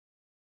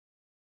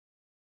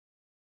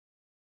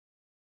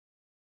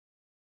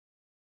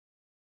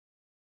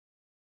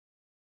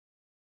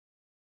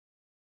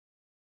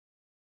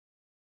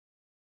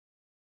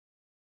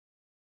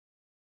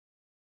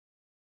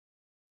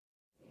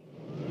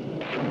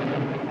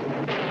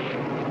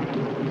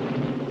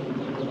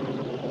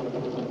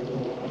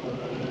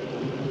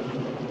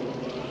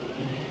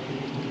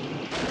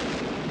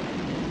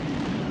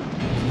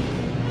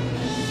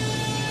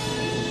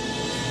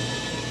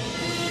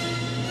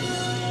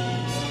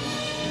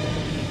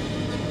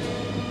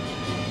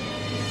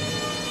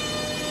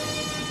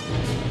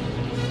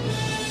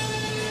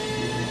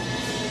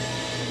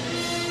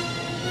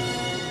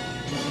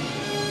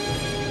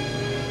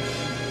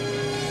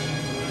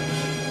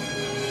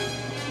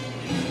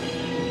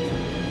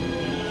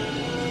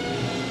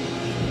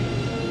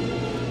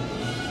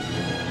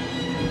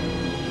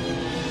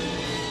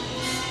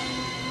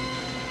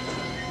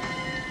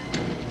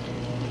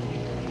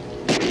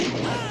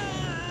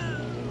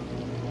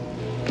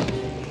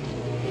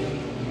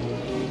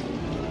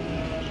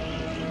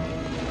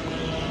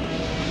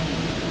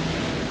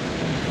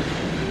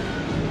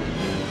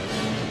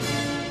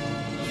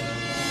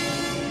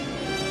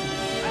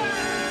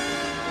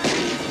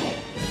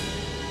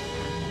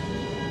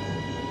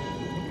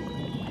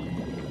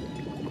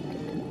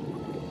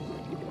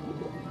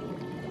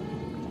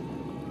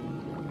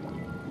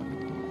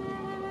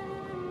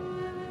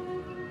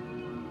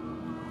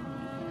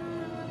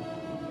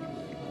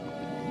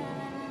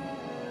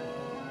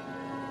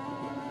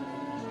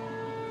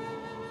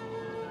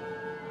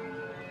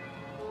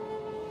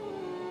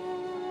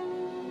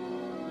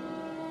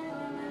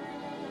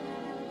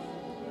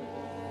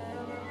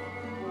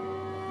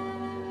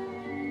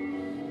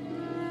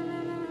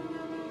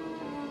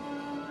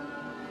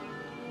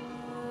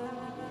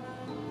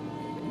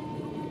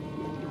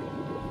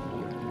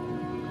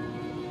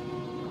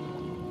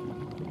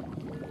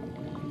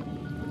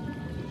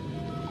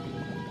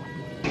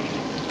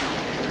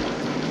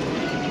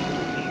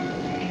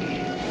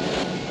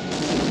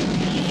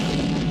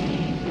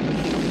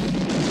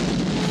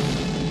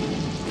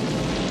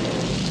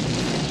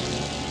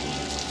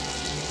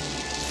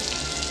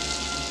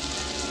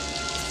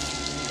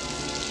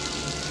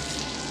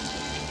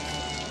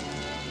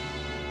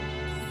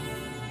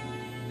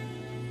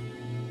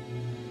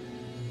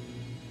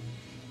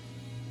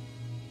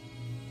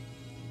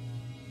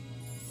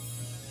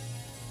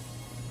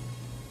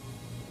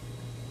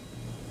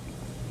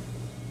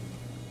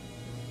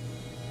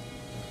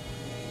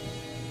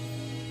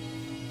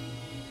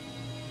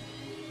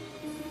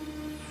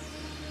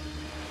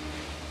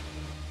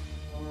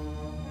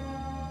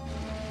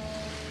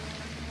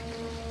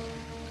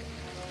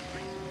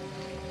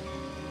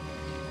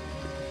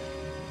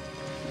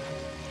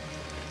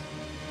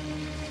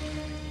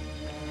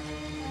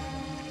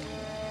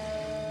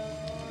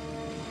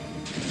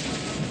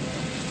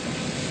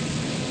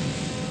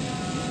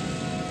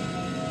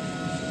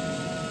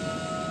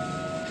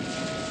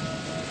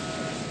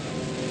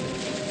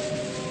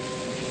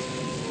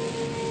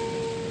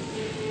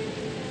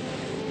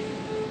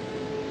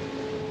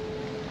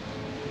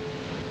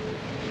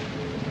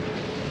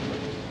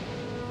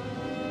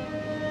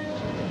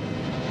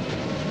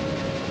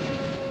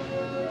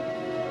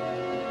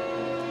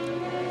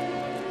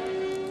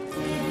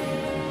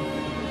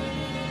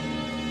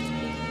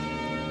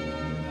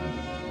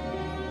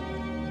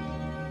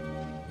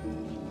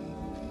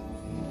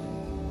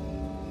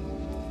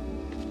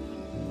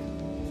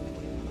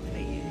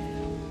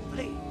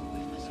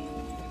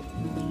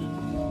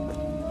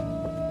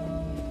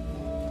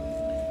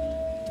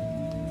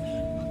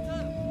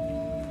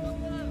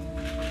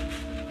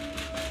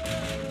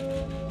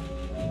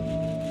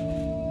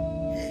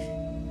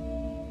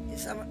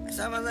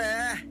some of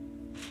there.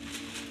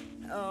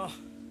 Oh.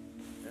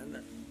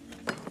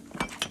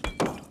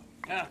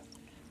 Ah.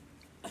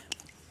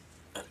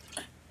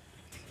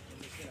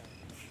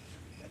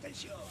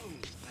 Attention!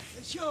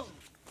 Attention!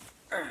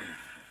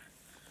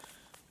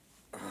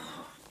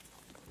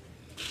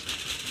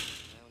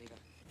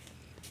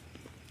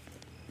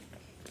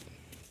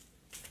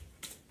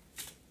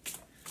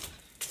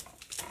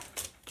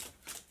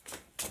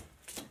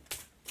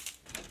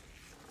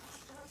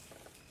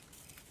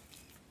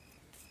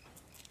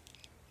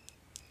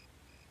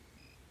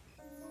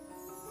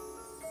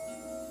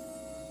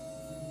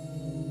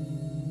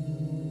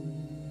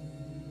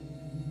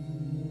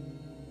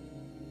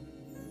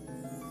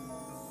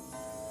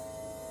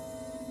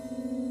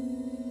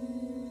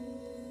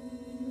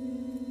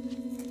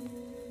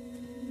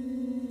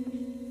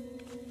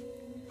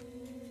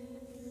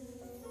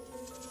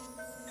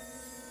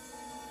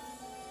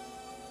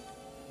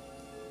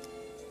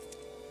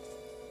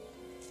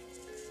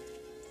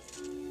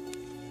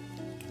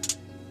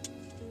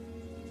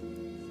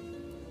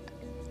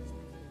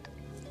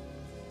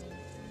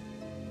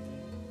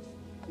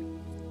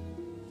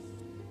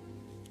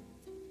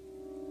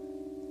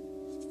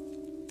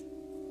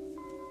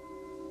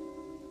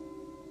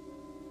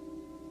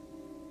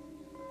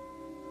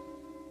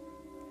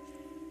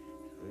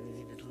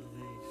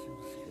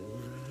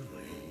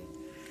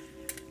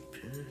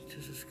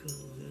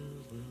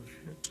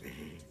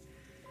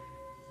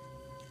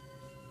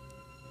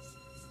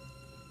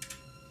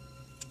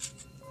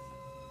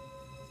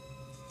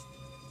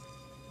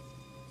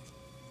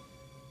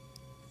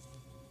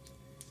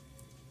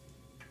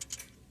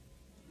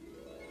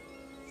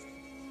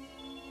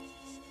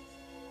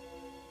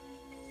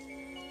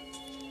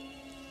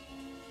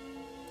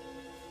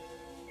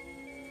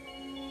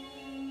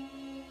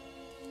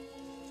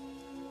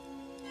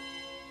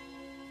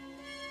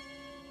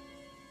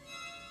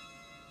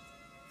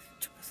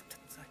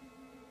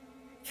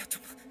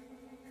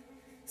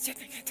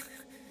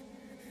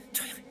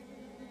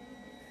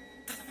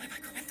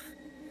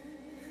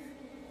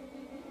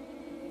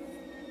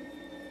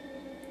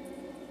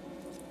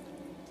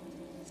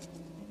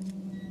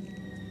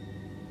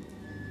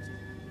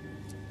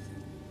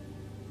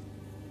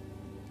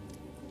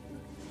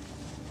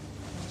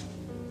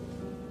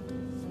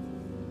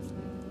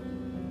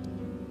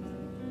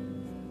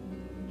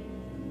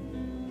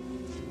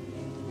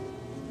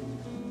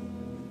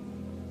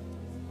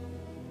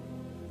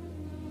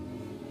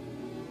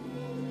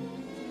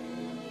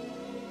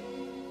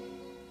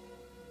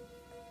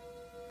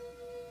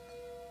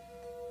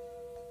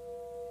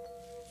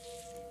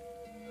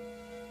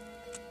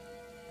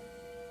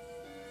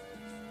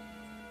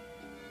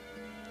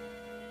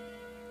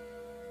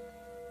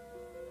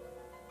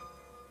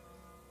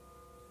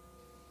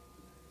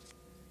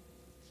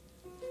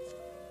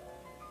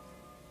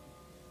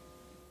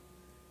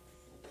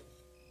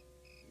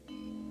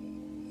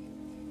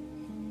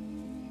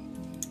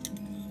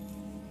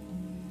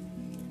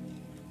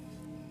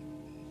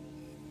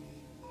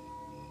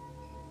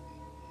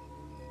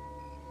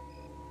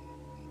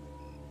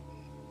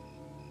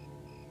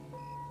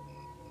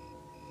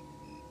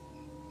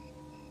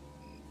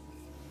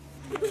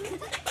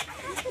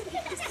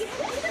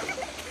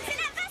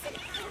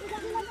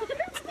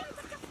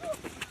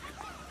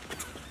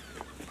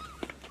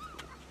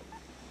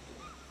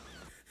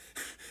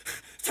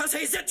 Tasse,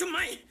 ist jetzt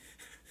mein!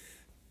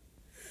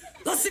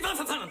 Lass die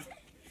Waffe fallen!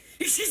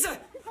 Ich schieße!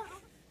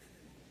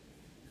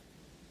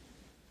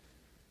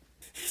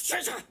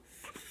 Scheiße!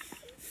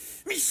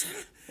 Mich!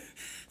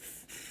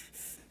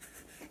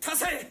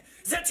 Tasse,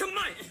 setz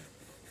mein!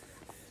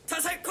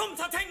 Tasse, komm,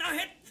 Tatei nach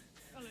hinten!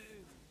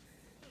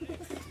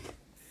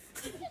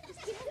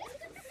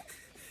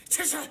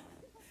 Scheiße!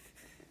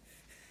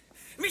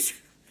 Mich!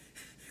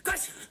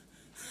 Gott!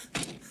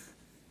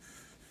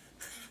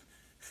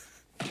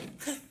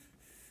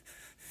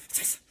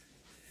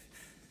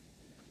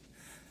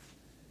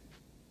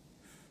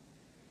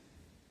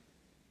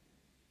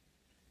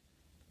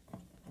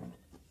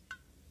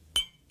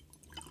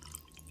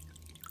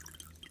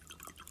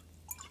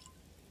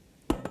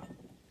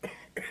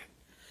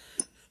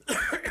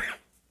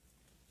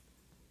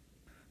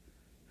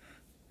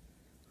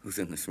 Who's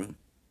in this room?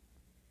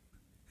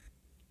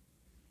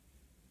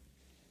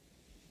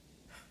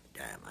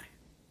 Damn, I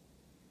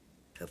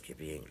hope you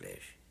be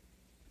English.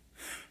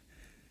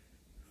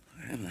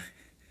 Where am I?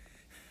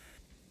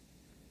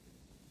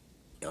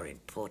 You're in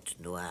Port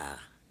Noir.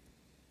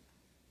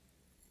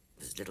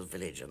 This little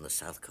village on the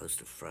south coast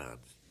of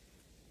France.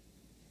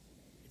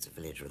 It's a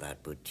village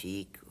without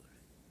boutique or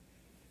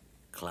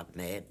Club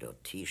Med or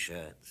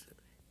T-shirts.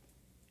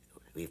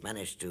 We've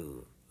managed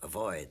to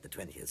avoid the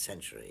 20th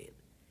century.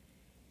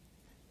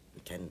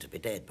 Intend to be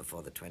dead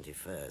before the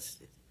 21st.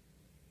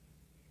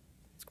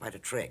 It's quite a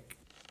trick.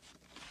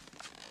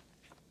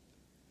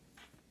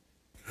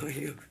 Who are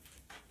you?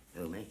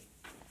 Who, me?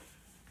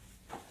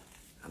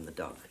 I'm the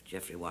doc,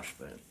 Jeffrey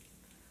Washburn.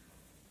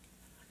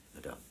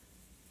 The doc.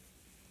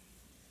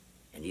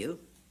 And you?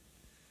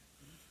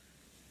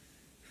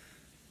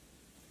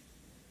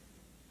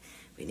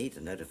 We need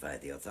to notify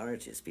the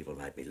authorities. People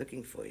might be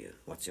looking for you.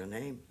 What's your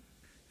name?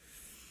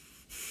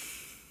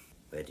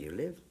 Where do you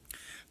live?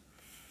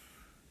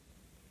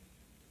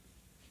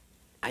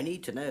 I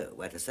need to know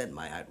where to send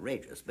my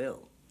outrageous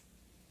bill.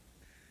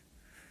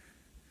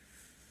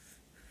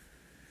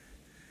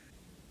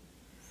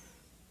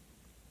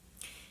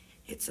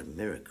 It's a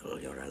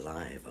miracle you're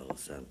alive, old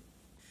son.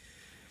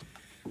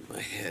 My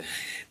head.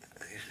 I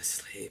gotta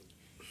sleep.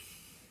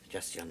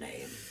 Just your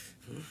name.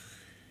 Hmm?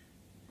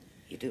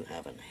 You do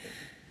have a name.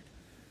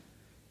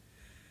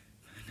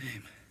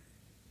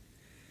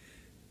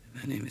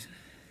 My name is...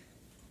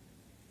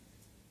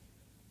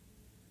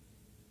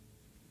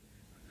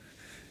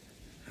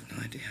 I have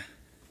no idea.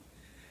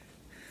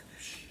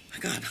 My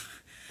God,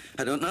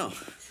 I don't know.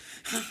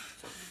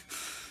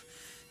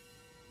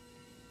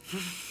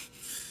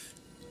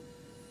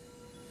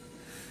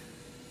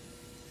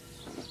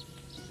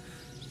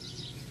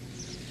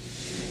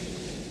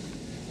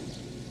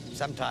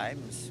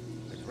 Sometimes,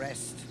 with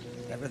rest,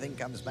 everything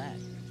comes back.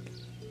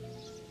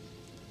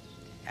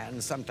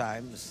 And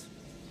sometimes,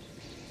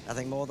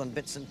 nothing more than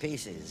bits and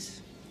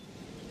pieces.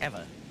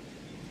 Ever.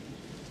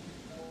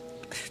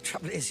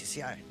 Trouble is, you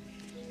see,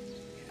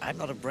 I'm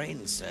not a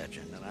brain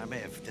surgeon, and I may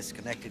have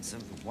disconnected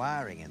some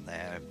wiring in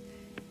there,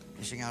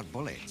 dishing out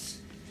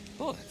bullets.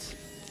 Bullets?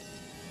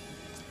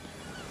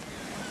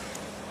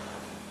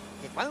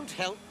 It won't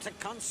help to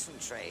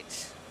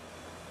concentrate.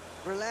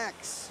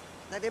 Relax.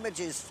 Let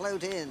images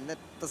float in. Let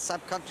the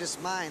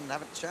subconscious mind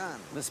have a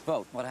chance. This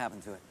boat, what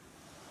happened to it?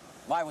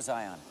 Why was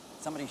I on it?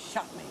 Somebody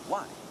shot me.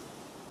 Why?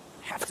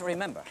 I have to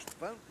remember. It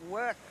won't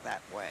work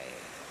that way.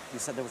 You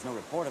said there was no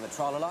report of a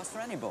trawler lost or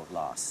any boat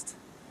lost.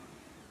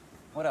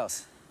 What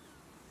else?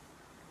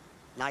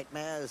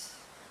 Nightmares.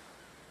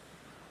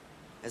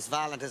 As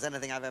violent as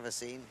anything I've ever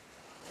seen.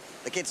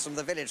 The kids from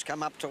the village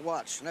come up to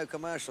watch. No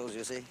commercials,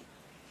 you see.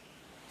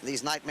 In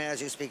these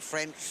nightmares, you speak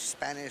French,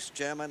 Spanish,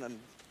 German, and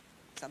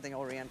something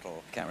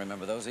Oriental. Can't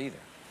remember those either.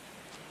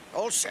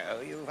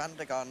 Also, you've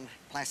undergone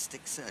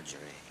plastic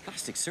surgery.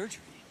 Plastic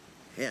surgery?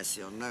 Yes,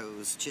 your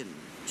nose, chin,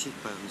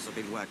 cheekbones have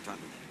been worked on.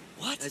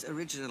 What? As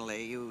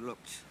originally, you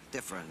looked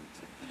different.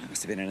 I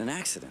must have been in an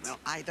accident. Well,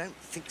 I don't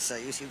think so.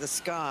 You see, the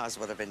scars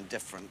would have been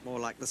different, more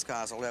like the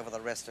scars all over the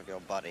rest of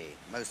your body.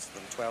 Most of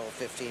them 12,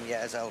 15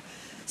 years old.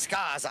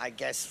 Scars, I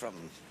guess, from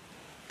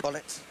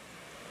bullets,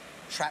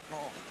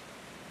 shrapnel,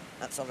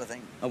 that sort of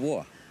thing. A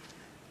war?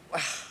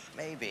 Well,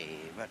 maybe,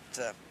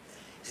 but,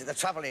 see, the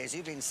trouble is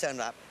you've been sewn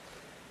up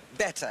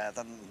better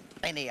than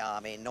any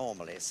army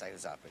normally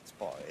sews up its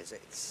boys.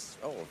 It's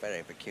all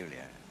very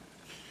peculiar.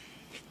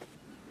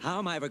 How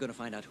am I ever going to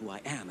find out who I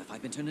am if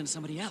I've been turned into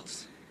somebody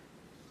else?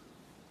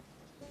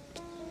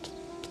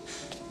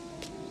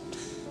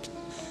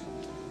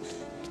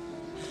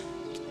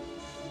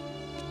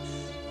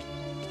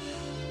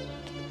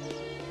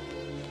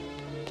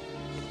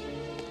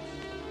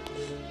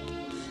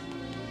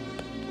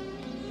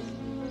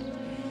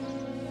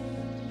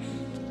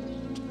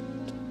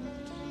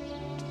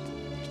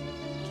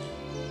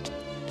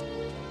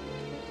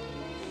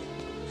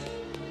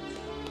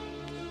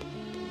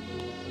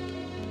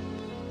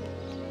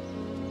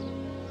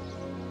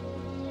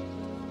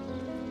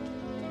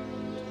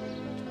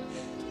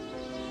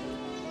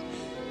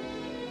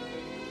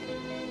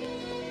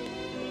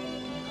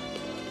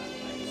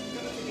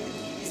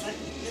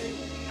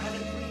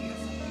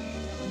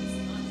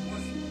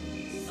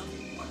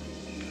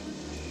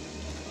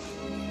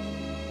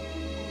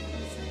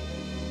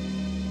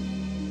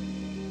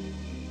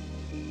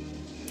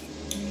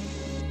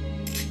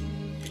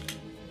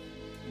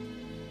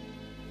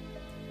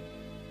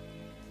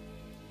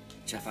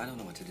 Jeff, I don't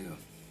know what to do.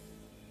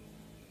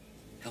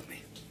 Help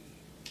me.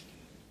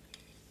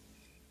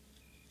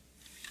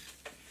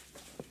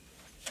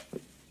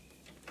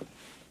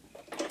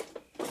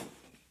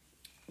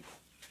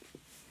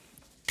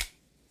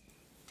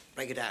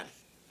 Break it down.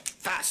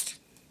 Fast.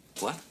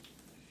 What?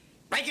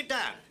 Break it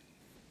down.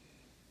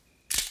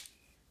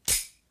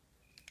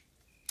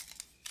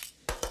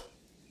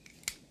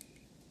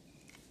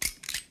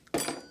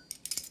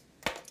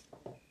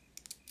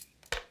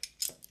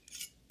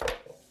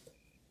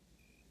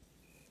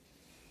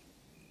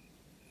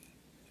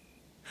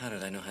 How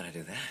did I know how to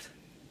do that?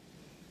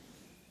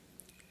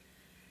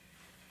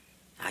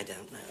 I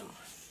don't know.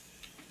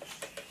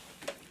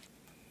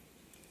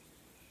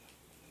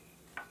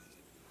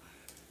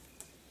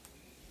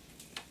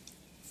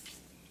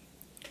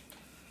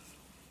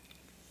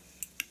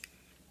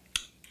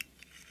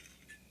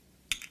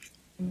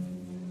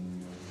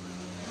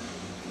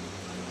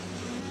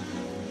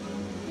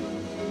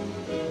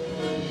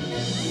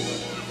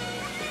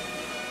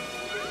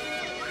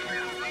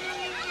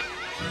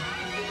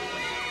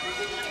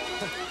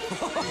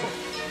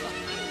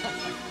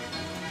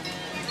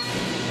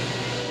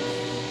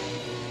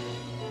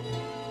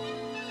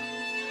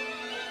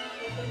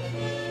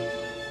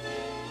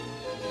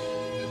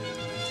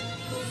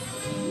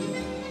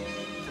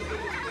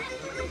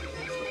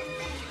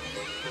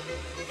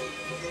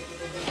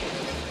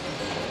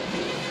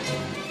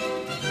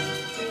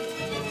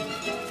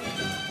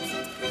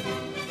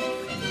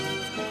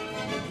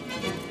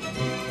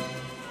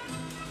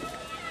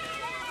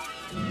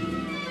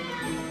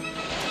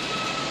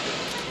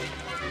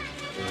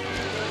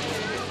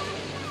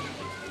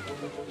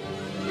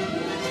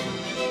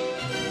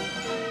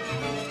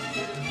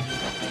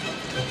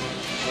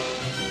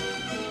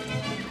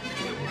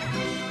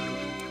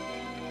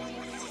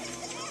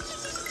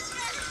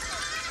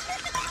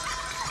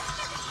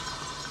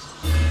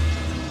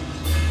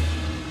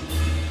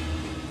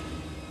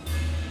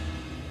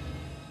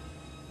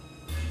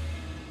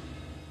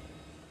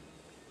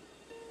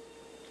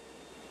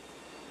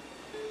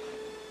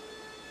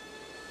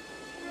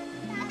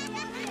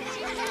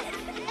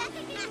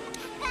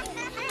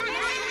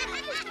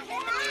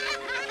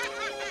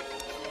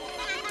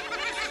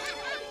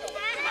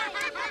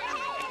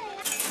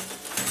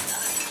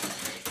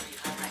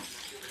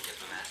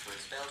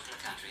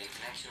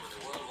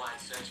 worldwide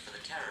search for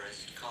the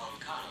terrorist called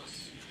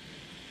Carlos.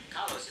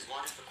 Carlos is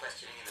wanted for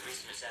questioning in the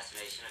recent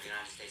assassination of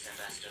United States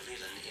Ambassador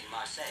Leland in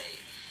Marseille.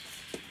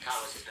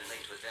 Carlos has been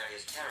linked with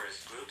various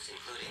terrorist groups,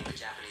 including the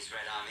Japanese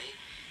Red Army,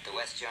 the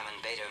West German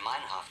Bader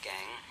Meinhof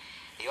Gang,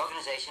 the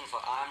Organization for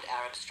Armed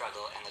Arab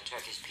Struggle, and the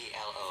Turkish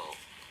PLO.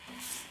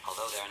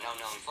 Although there are no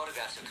known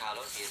photographs of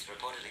Carlos, he has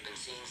reportedly been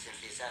seen since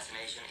the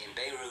assassination in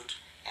Beirut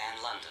and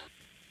London.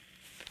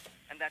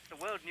 And that's the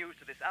world news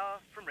to this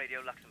hour from Radio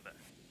Luxembourg.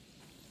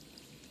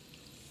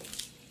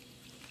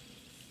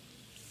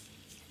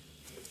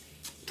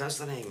 Does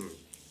the name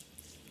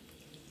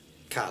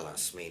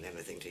Carlos mean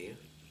anything to you?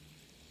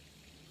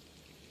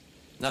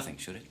 Nothing,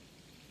 should it?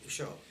 You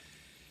sure?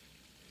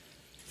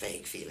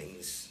 Vague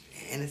feelings,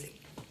 anything?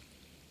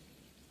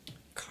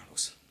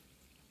 Carlos.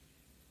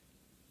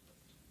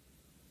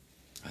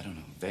 I don't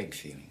know, vague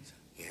feelings.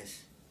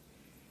 Yes.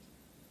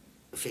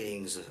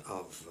 Feelings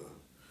of...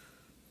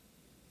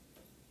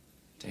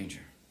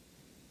 danger.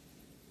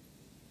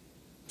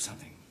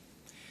 Something.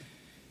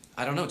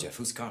 I don't know, Jeff.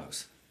 Who's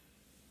Carlos?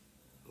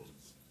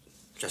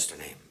 Just a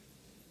name.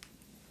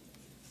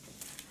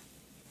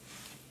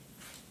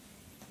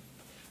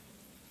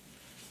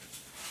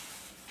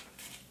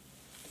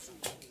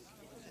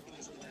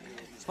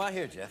 Why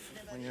here, Jeff,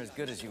 when you're as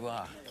good as you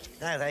are?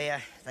 No,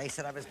 they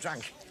said I was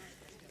drunk.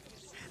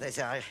 They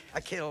said I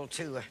killed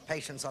 2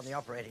 patients on the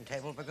operating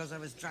table because I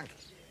was drunk.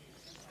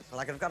 Well,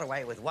 I could have got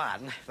away with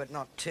 1, but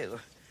not 2.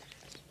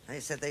 They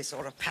said they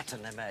saw a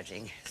pattern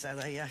emerging, so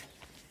they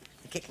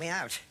kicked me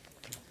out.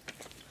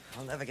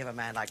 I'll never give a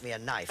man like me a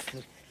knife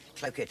and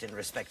cloak it in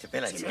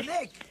respectability.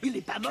 Il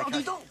est pas mort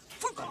dedans.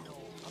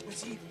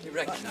 He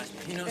recognized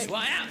me. He knows who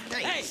I am.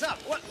 Hey, what's up?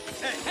 What?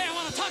 Hey, I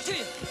want to talk to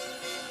you.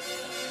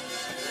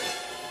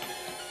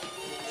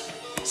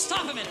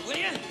 Stop a minute, will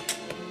you?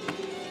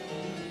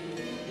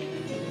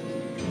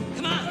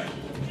 Come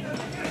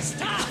on.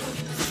 Stop!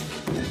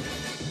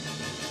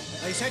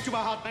 They said you were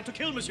hard man to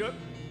kill, monsieur.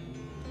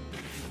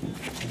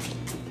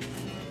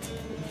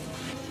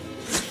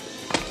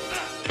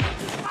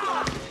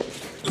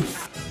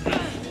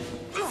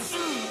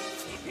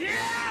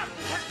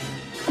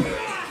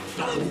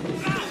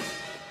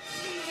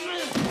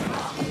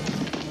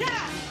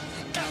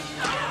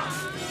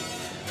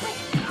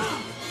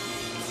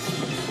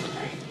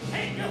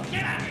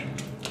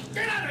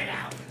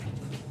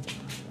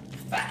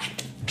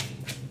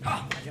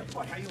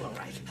 What, are you all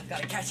right? I've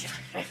got to catch him.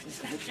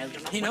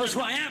 He knows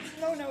who I am.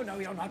 No,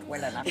 you're not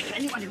well enough. If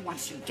anyone who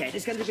wants you dead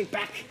is going to be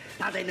back.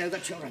 Now they know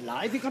that you're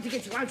alive. We've got to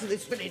get you out of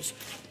this village.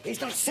 It's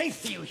not safe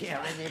for you here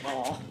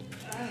anymore.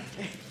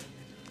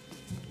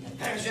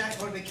 Père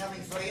Jacques will be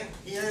coming for you.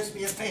 He owes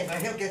me a favor.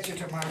 He'll get you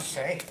to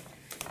Marseille.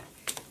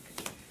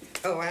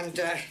 Oh, and,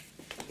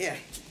 here.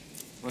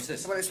 What's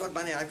this? Well, it's what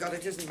money I've got.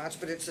 It isn't much,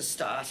 but it's a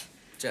start.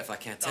 Jeff, I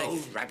can't take Oh,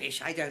 it.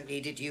 rubbish. I don't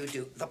need it. You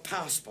do. The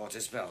passport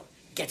as well.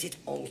 Get it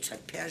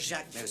altered. Père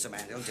Jacques knows a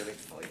man who'll do it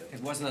for you.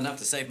 It wasn't enough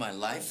to save my It's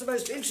life. the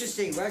most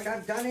interesting work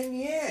I've done in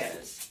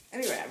years.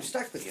 Anyway, I'm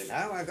stuck with you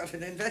now. I've got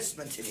an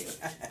investment in you.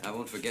 I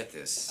won't forget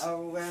this.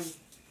 Oh,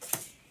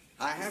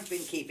 I have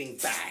been keeping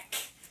back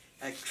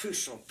a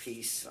crucial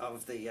piece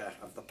of the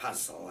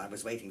puzzle. I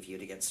was waiting for you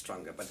to get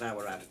stronger, but now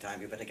we're out of time.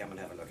 You better come and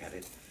have a look at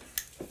it.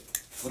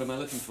 What am I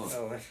looking for?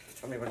 Oh,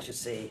 tell me what you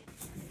see.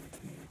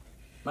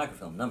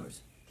 Microfilm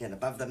numbers. And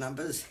above the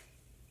numbers?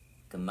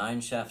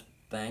 Gemeinschaft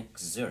Bank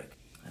Zurich.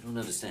 I don't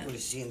understand. Well,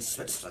 you see, in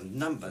Switzerland,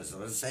 numbers are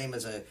the same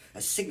as a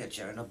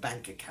signature in a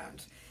bank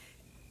account.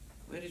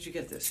 Where did you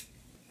get this?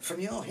 From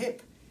your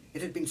hip.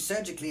 It had been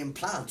surgically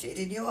implanted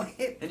in your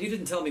hip. And you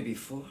didn't tell me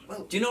before?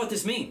 Well, do you know what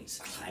this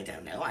means? Well, I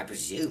don't know. I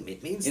presume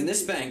it means... In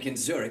this bank in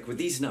Zurich with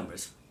these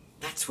numbers,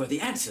 that's where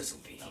the answers will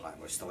be. Well, I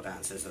always thought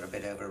answers are a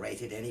bit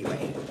overrated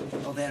anyway.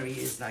 Oh, there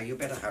he is now. You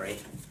better hurry.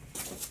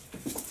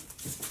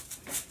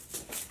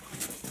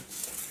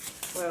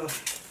 Well...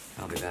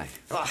 I'll be back.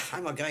 Oh,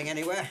 I'm not going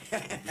anywhere.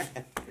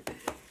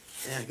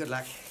 Yeah, good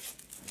luck.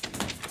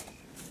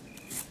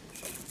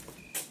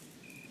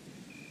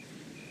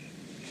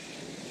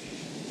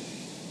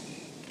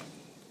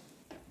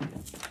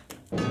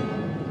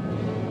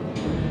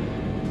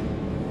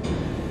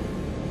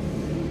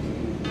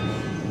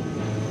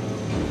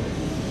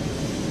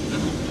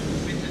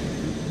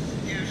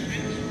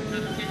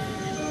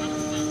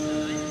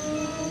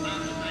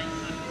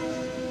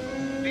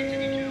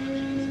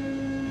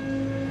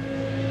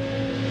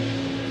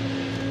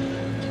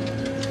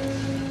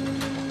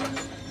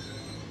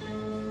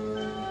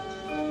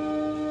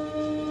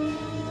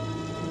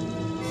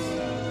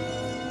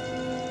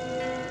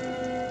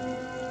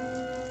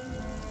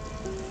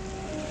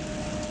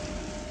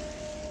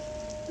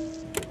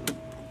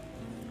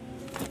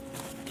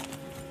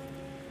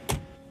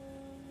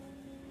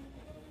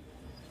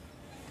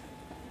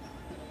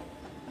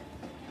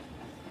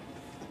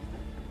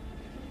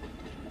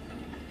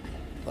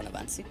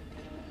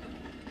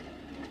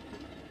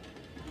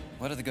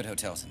 What are the good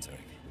hotels in Zurich?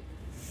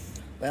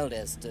 Well,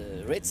 there's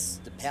the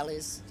Ritz, the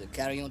Palace, the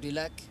Carillon du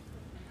Lac.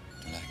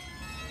 Du Lac?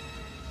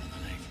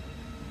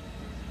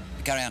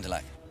 The Carillon du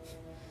Lac.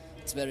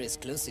 It's very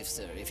exclusive,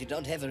 sir. If you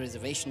don't have a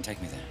reservation...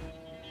 Take me there.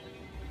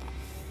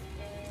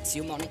 It's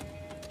your money.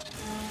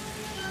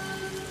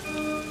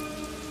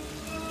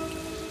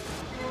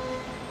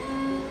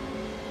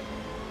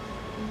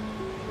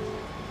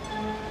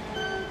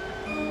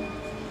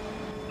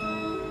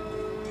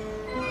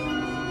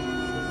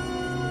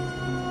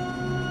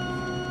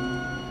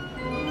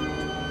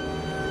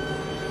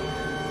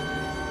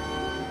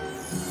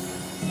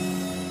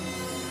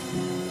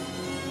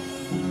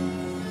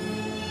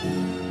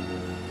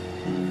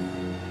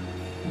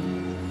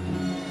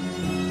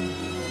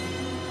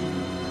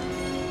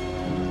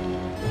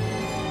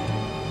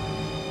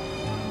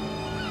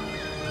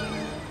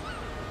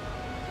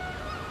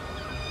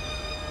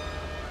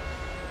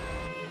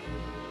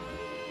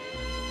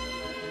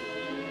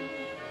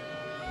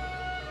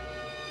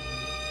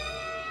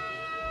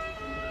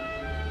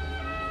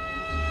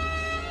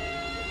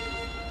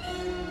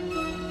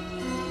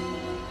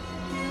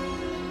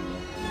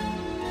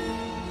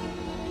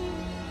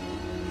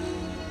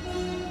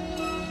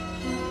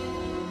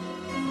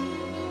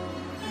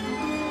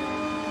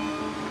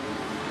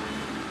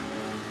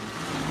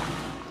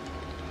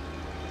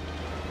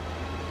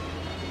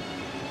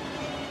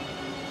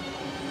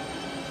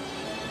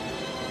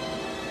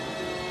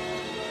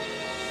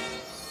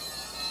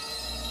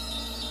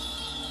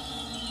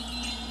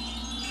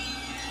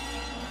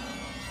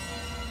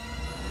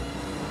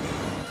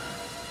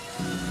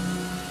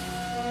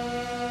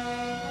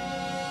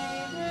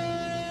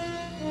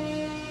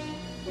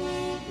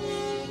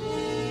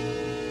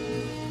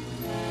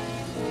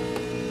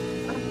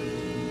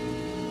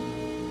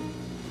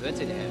 Wird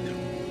sie, Herr?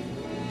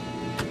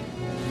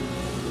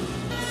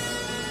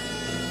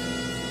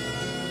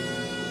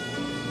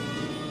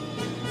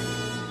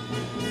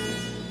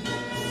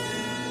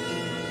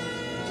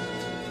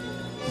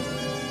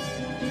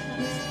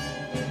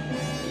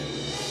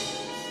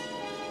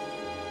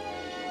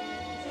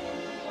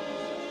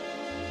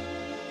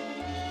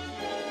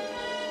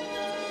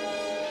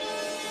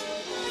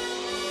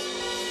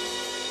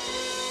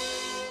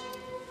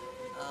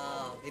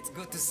 It's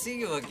good to see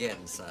you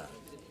again, sir.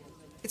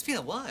 It's been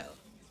a while.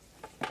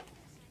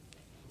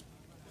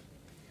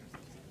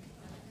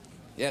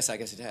 Yes, I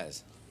guess it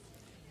has.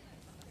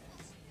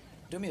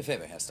 Do me a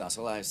favor, Herr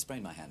Stossel. I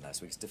sprained my hand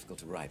last week. It's difficult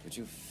to write. Would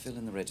you fill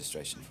in the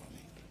registration for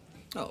me?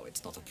 Oh,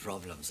 it's not a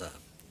problem, sir.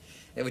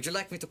 Would you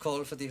like me to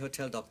call for the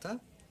hotel doctor?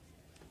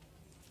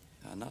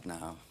 Not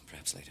now.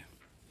 Perhaps later.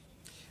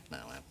 No,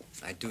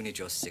 I do need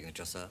your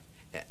signature, sir,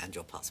 and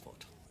your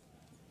passport.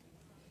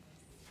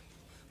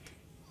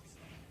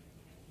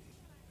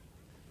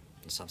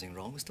 Is something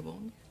wrong, Mr.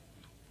 Bourne?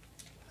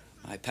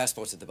 My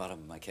passport's at the bottom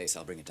of my case.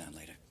 I'll bring it down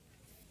later.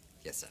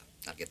 Yes, sir.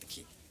 I'll get the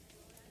key.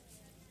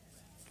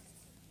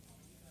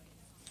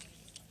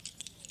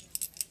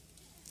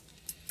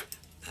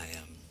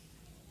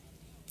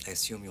 I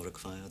assume you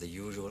require the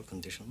usual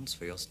conditions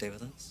for your stay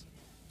with us?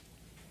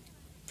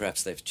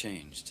 Perhaps they've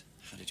changed.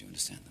 How did you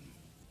understand them?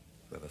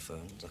 Whoever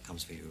phones or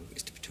comes for you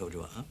is to be told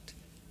you are out,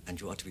 and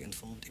you are to be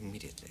informed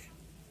immediately.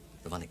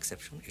 The one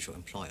exception is your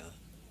employer,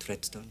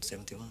 Treadstone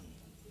 71.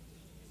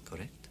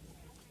 Correct?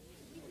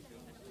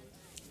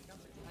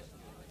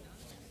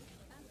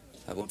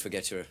 I won't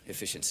forget your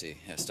efficiency,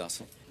 Herr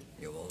Stossel.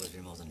 You've always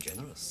been more than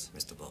generous,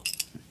 Mr. Bourne.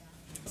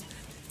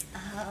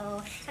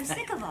 Oh, I'm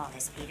sick of all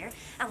this, Peter.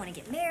 I want to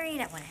get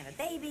married, I want to have a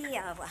baby,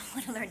 I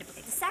want to learn to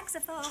play the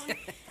saxophone.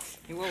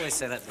 You always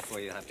say that before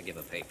you have to give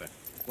a paper.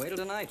 Wait till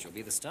tonight, you'll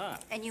be the star.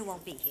 And you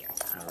won't be here.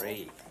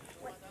 Marie.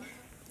 Wait.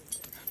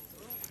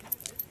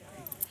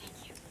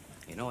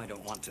 You know I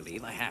don't want to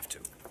leave, I have to.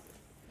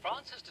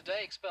 France has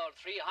today expelled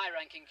 3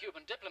 high-ranking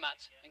Cuban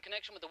diplomats in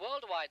connection with the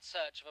worldwide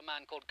search of a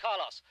man called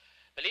Carlos,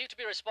 believed to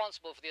be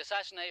responsible for the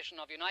assassination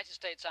of United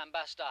States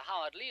Ambassador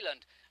Howard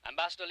Leland.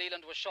 Ambassador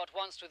Leland was shot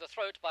once through the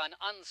throat by an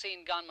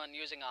unseen gunman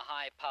using a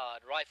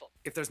high-powered rifle.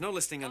 If there's no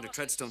listing under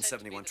Treadstone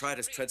 71, try it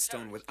as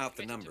Treadstone without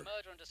the number.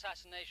 Murder and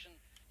assassination,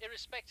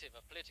 irrespective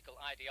of political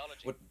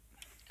ideology. What?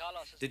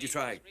 Did you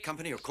try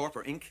company or corp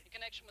or Inc? In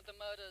connection with the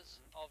murders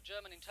of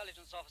German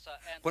intelligence officer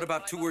and What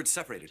about 2 words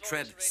separated?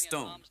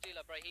 Treadstone. arms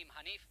dealer Brahim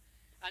Hanif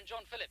and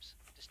John Phillips,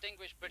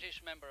 distinguished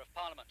British member of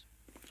Parliament.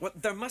 Well,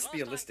 there must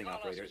be a listing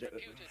operator.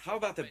 How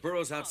about the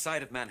boroughs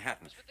outside of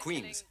Manhattan?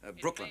 Queens,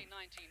 Brooklyn.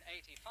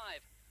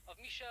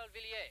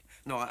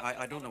 No,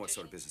 I don't know what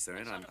sort of business they're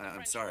in.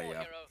 I'm sorry.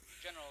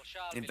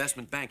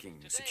 Investment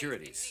banking,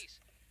 securities.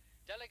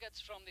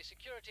 Delegates from the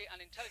security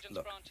and intelligence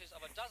Look, branches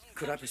of a dozen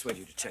could I countries persuade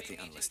you to check the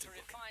are meeting unlisted to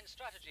book? refine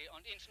strategy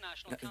on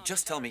international Now,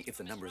 just tell me if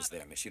the number is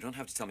there, miss. You don't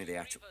have to tell me the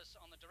actual.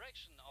 on the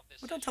direction of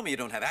this Well, don't tell me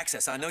you don't have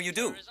access. I know you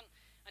do.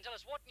 and tell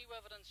us what new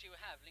evidence you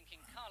have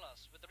linking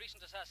Carlos with the recent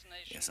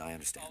assassination Yes, I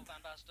understand. of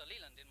Ambassador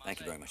Leland in Marseille. Thank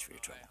you very much for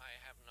your trouble.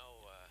 I have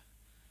no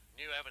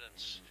new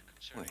evidence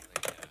concerning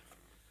the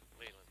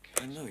Leland case.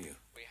 I know you.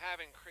 We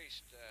have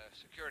increased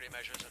security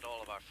measures at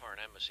all of our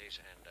foreign embassies,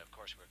 and of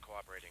course we're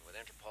cooperating with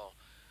Interpol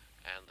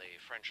and the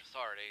French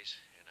authorities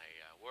in a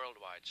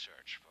worldwide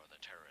search for the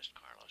terrorist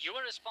Carlos. You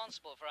were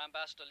responsible for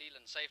Ambassador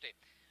Leland's safety.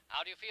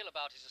 How do you feel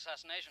about his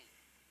assassination?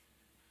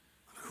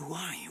 Who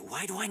are you?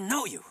 Why do I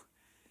know you?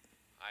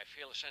 I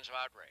feel a sense of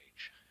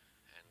outrage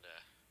and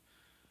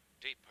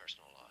deep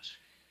personal loss.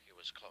 He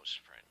was a close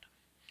friend.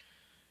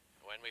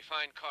 When we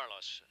find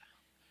Carlos,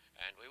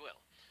 and we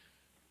will,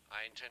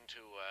 I intend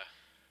to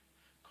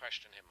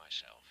question him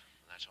myself.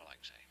 And that's all I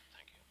can say.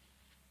 Thank you.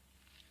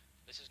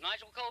 This is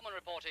Nigel Coleman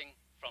reporting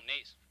from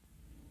Nice.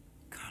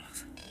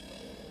 Carlos.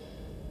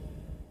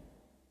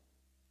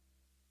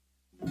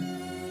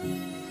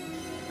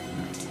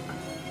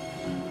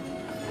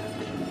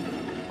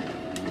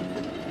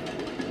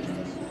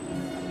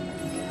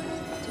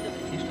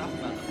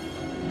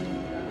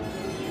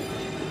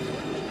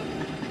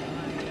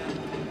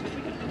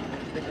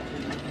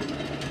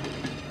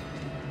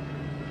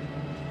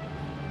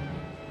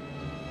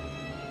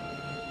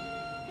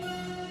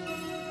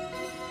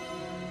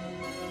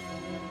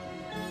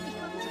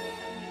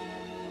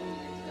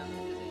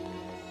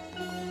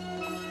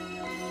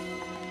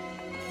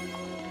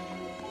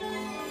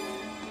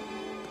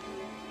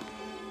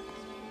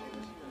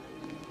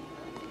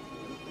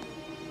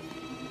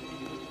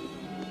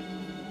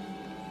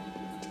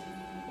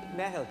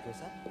 May I help you,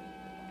 sir?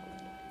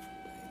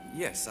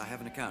 Yes, I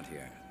have an account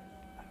here.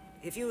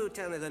 If you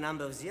tell me the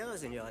number of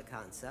zeros in your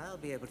account, sir, I'll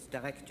be able to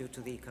direct you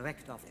to the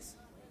correct office.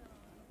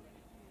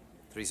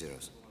 3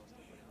 zeros.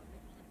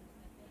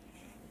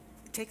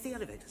 Take the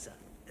elevator, sir.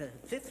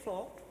 5th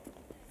floor.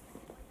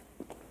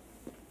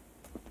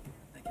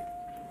 Thank you.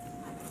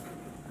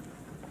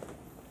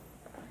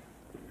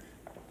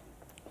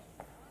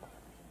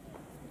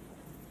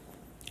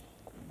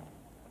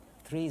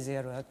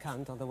 30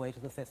 account on the way to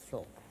the 5th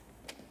floor.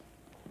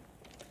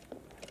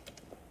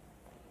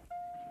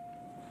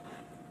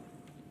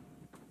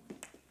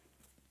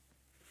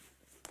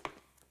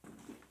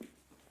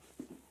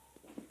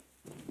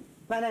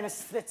 My name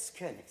is Fritz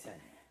Koenig, sir.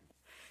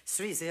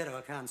 30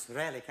 accounts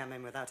rarely come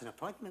in without an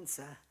appointment,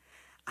 sir.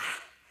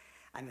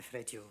 I'm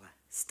afraid you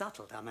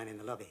startled our man in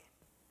the lobby.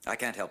 I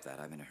can't help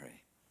that. I'm in a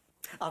hurry.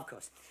 Of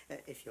course.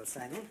 If you'll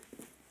sign in.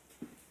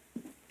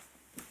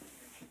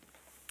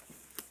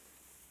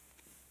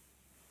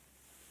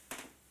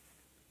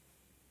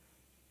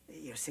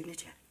 Your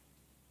signature.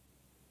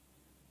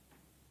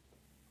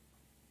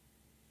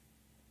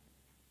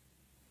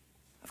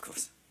 Of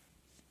course.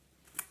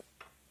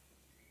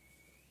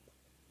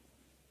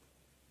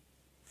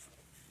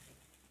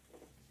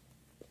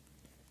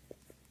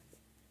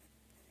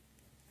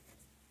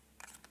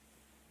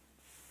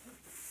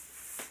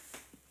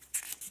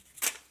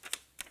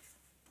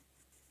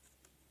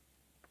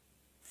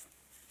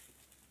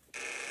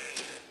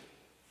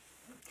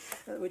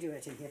 Would you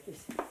wait in here,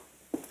 please?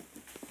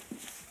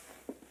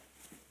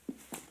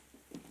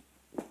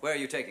 Where are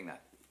you taking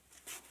that?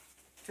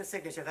 To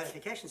signature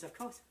verifications, of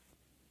course.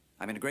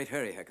 I'm in a great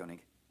hurry, Herr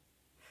Koenig.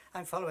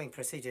 I'm following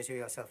procedures you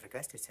yourself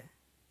requested, sir.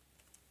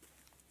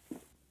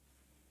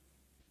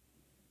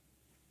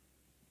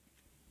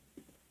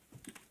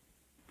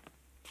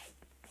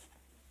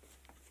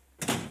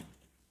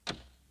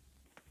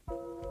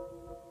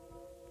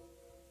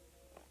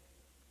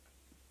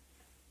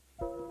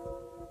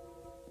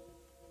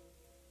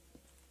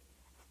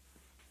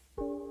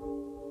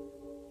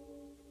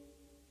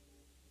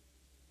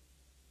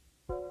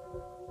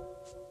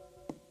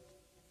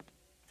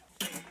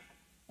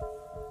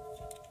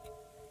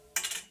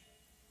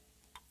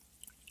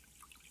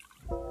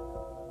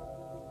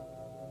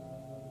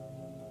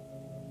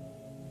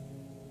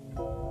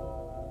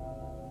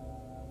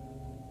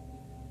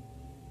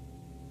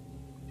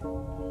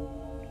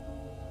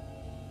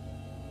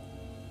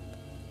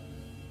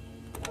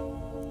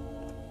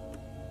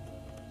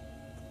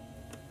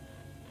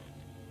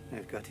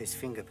 I've got his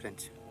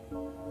fingerprints.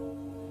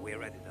 We're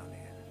ready down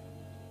here.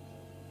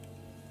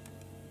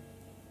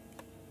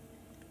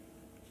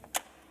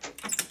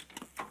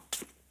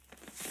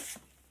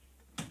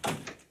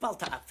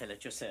 Walter Apfel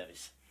at your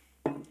service.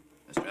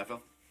 Mr.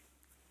 Apfel?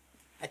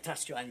 I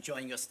trust you are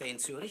enjoying your stay in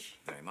Zurich?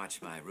 Very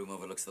much. My room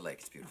overlooks the lake.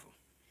 It's beautiful.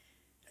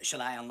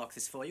 Shall I unlock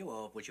this for you,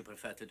 or would you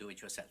prefer to do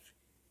it yourself?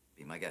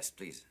 Be my guest,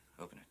 please.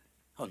 Open it.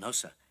 Oh, no,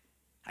 sir.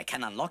 I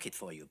can unlock it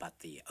for you,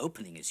 but the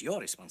opening is your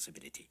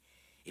responsibility.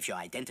 If your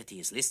identity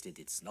is listed,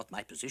 it's not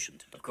my position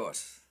to... Of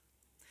course.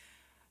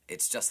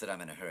 It's just that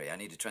I'm in a hurry. I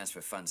need to transfer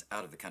funds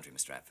out of the country,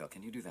 Mr. Apfel.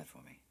 Can you do that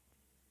for me?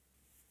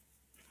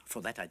 For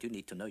that, I do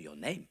need to know your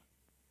name.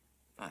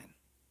 Fine.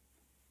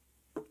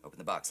 Open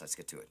the box. Let's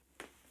get to it.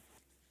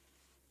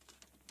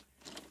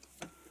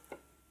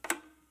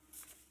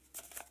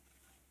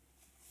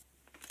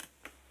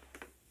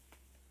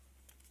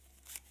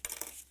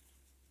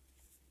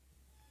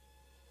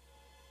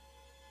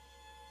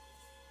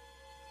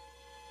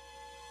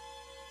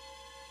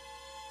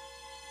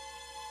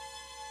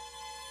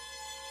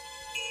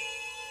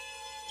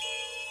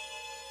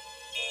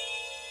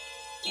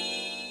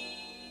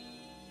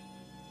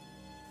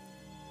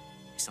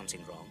 Is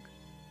something wrong?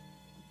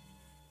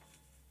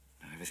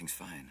 No, everything's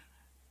fine.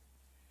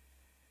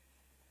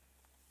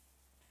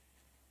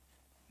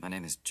 My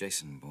name is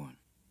Jason Bourne.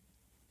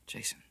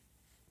 Jason.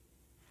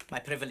 My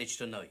privilege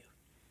to know you.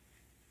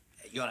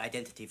 Your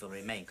identity will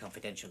remain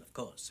confidential, of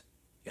course.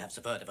 You have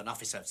the word of an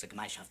officer of the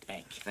Gemeinschaft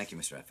Bank. Thank you,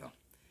 Mr. Apfel.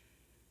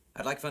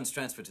 I'd like funds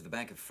transferred to the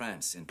Bank of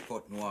France in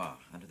Port Noir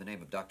under the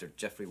name of Dr.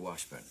 Jeffrey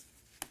Washburn.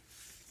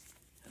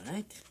 All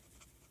right.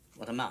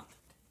 What amount?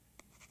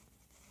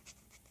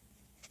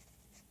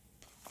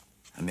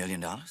 $1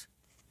 million?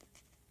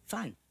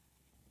 Fine.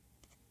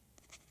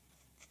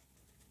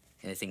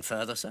 Anything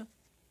further, sir?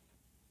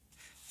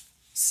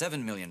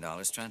 $7 million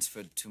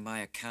transferred to my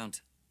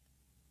account.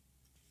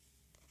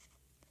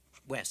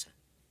 Where, sir?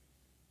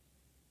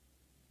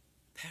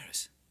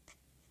 Paris.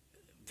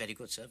 Very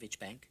good, sir. Which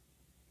bank?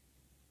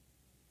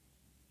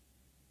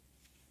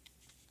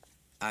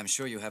 I'm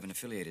sure you have an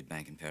affiliated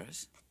bank in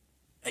Paris.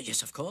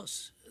 Yes, of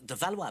course. The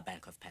Valois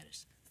Bank of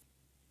Paris.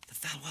 The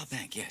Valois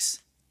Bank,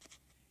 yes.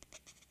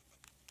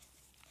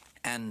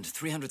 And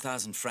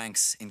 300,000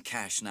 francs in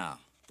cash now.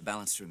 The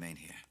balance to remain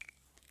here.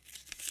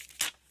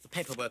 The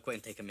paperwork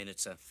won't take a minute,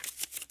 sir.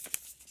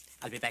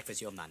 I'll be back with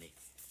your money.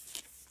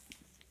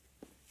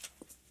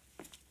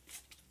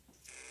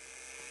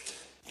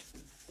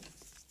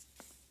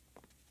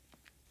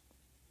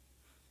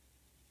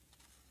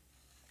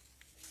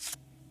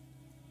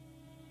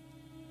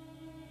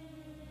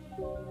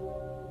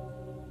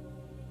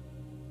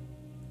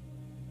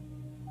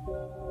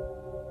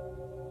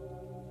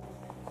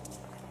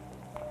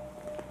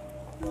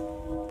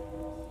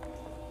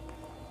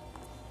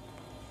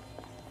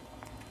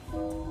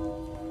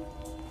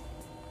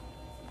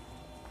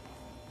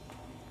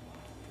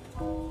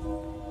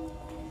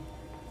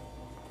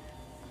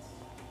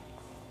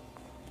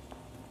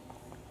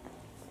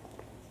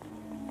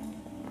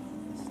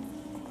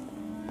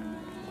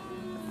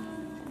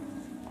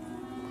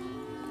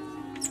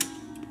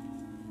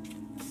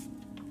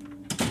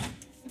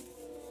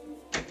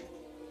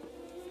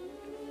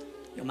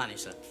 Your money,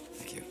 sir.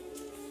 Thank you.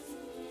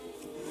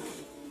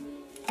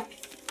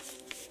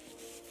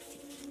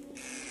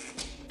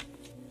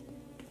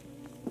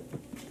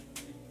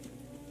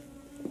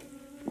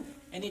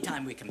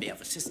 Anytime we can be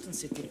of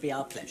assistance, it would be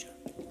our pleasure.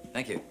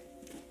 Thank you.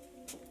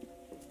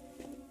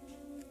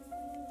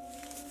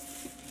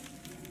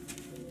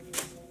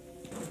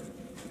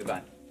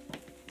 Goodbye.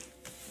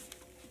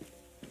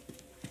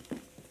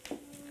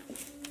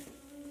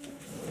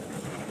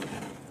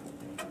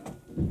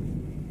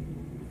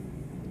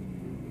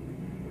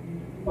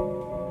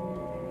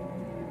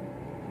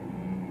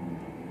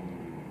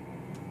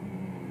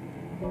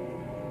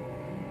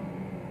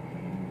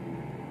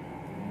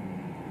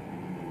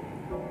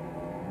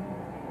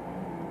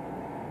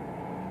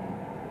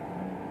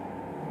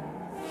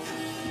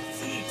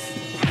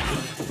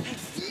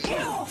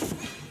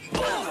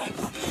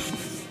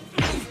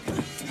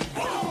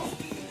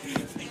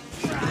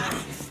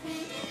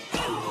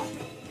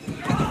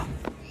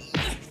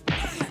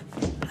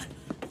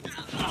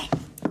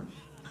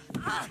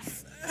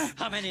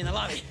 How many in the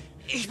lobby?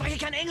 Ich spreche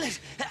kein English.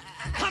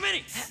 How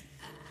many?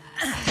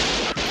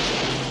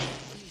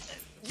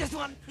 Just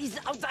one. He's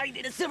outside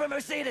in a silver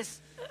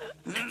Mercedes.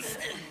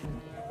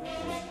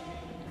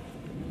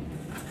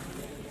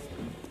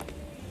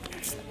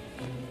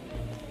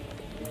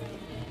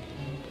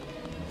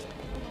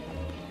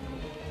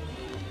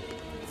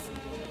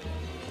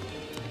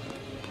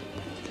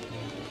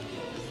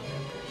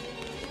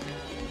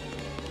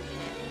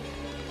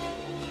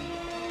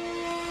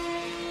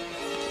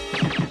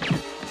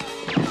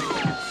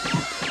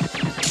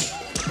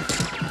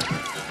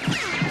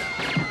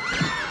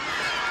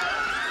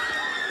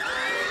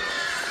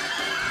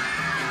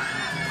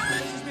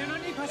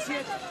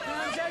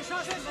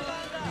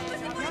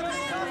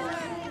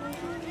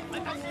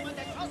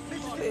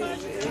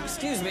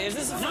 Excuse me, is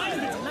this a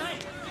fight?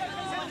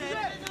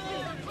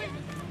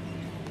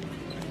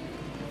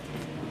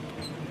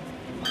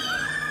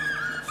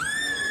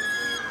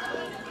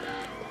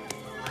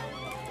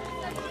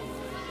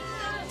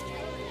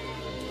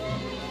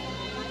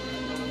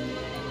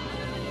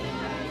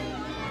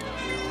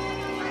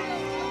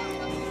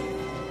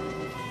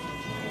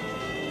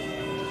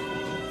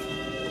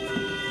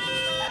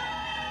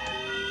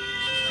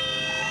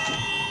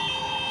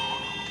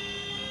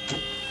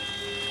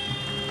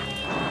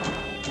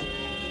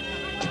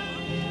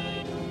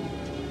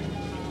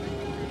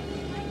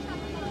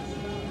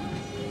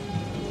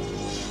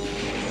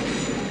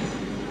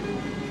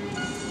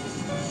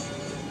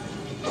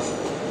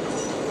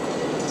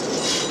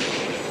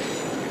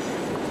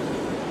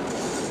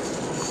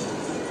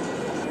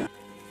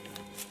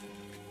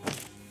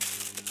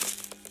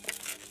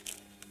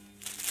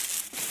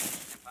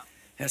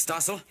 Herr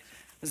Stossel,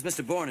 this is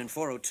Mr. Bourne in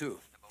 402.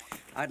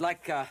 I'd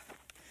like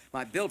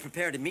my bill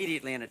prepared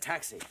immediately in a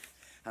taxi.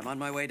 I'm on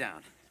my way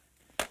down.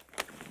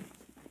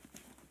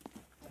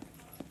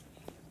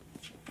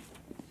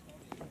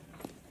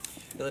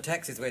 The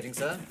taxi's waiting,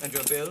 sir, and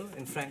your bill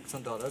in francs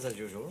and dollars, as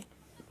usual.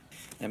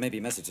 There may be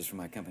messages from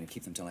my company.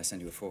 Keep them till I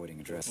send you a forwarding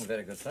address.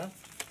 Very good, sir.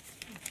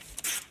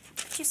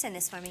 Could you send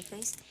this for me,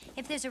 please?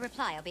 If there's a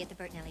reply, I'll be at the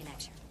Bertinelli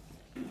lecture.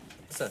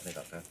 Certainly,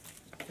 Doctor.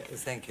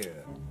 Thank you.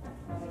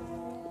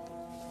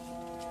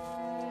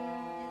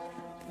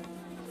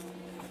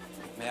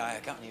 May I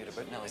accompany you to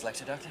Bertinelli's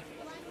lecture, Doctor?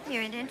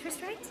 You're into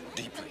interest rates?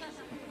 Deeply.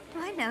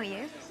 Oh, I know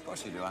you. Of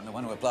course you do. I'm the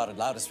one who applauded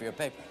loudest for your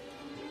paper.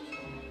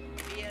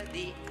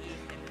 the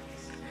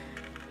EMS.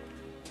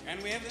 Can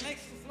we have the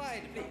next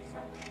slide, please?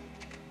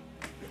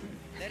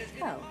 There has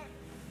been Oh.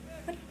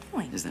 What are you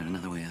doing? Is there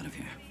another way out of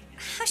here?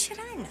 How should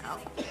I know?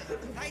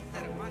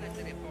 tighter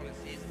monetary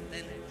policies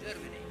than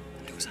Germany.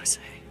 Do as I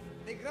say.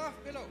 The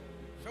graph below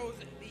shows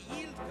the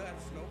yield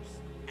curve slopes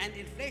and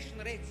inflation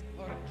rates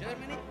for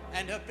Germany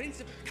and her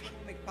principal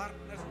economic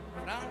partners,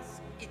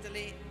 France,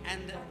 Italy,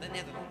 and the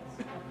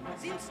Netherlands.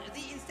 Since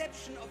the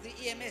inception of the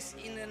EMS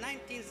in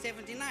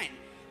 1979,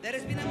 there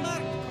has been a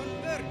marked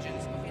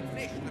convergence of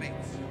inflation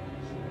rates.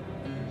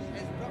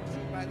 As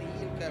proxied by the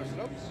yield curve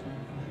slopes,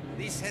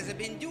 this has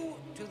been due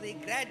to the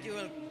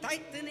gradual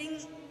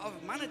tightening of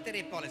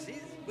monetary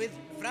policies, with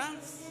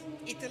France,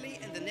 Italy,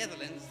 and the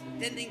Netherlands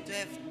tending to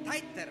have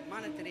tighter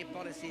monetary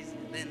policies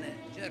than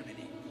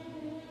Germany.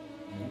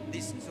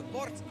 This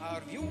supports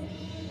our view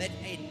that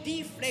a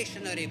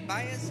deflationary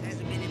bias has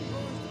been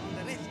imposed on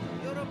the rest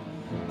of Europe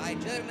by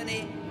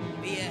Germany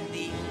via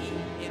the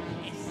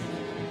EMS.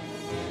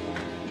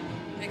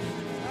 Next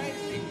slide,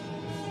 please.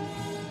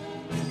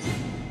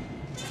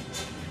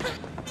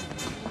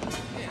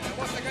 Yeah,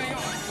 what's going on?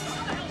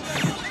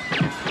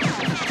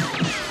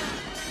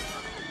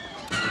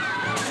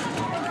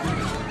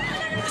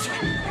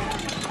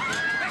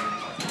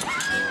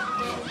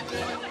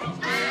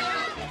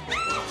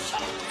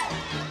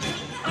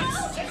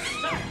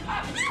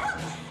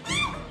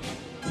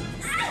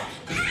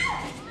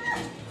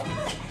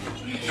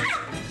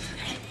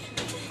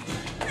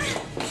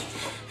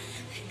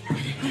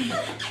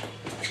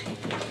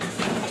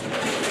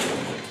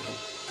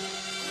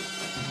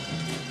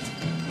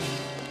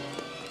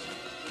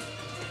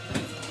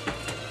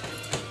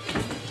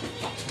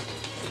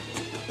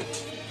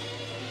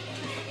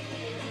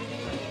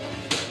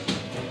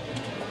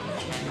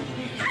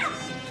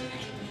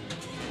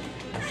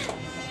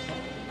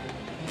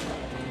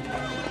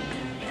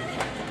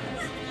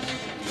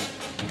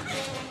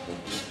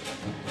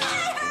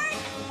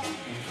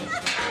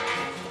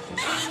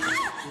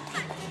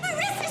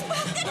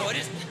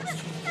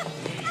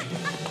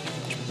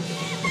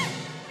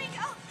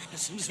 As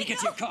soon as we get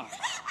to your car.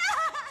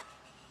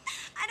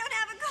 I don't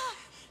have a car.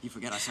 You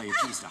forget I saw your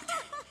keys, Doctor.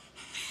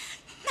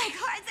 My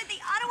car's at the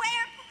Ottawa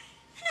airport.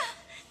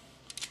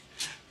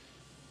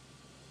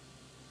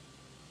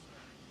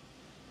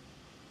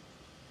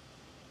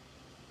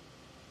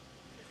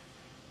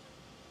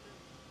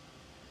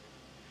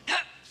 No.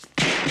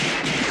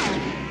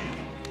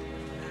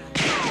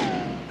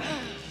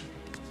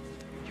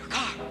 Your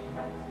car.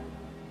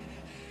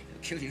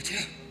 It'll kill you,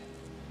 too.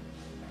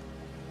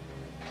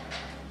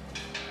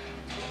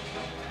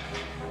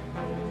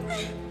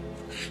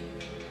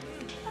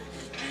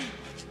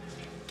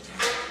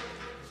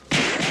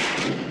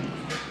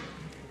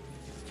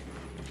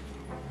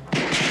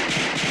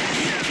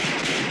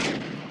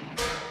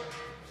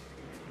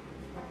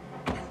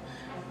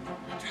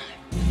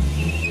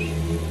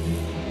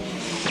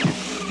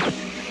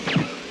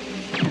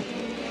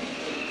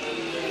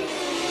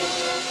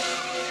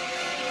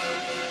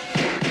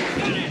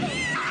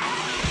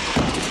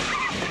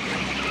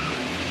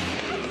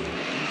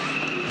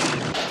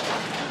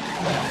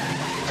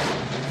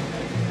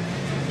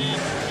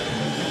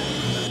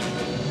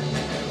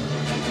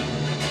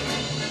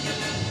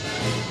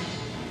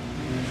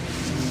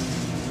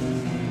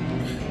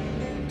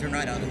 Turn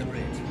right onto the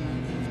bridge.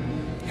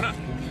 Come on.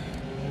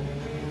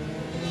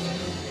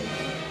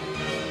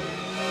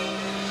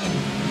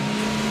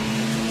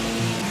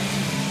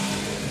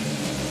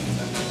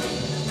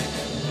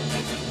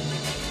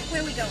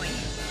 Where are we going?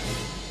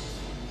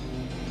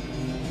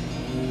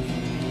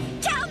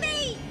 Tell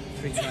me!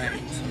 3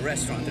 triangles, a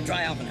restaurant, the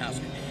Dry Alpenhaus.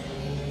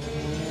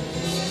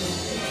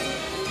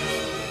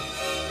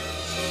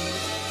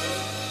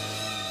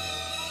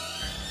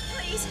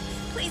 Please,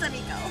 please let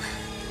me go.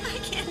 I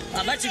can't.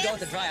 I'll let you go at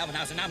the Dry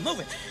Alpenhaus, and now move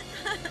it.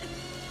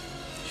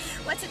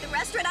 What's at the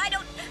restaurant? I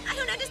don't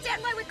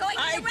understand why we're going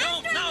to the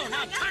restaurant. I don't know.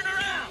 Now turn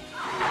around.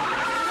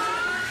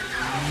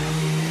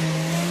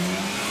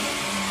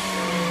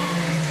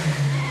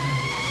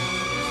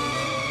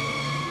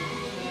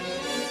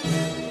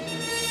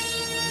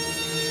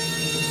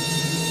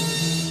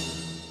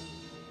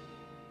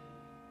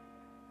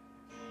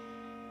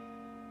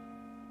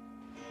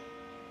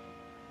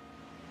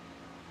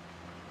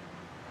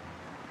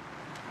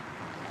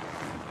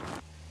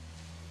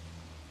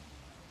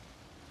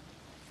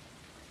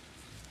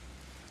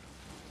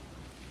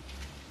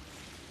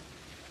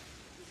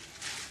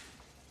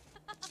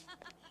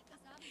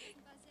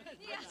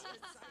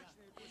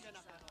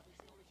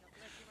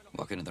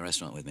 Walk into the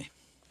restaurant with me.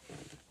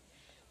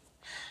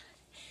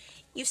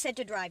 You said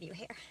to drive you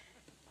here.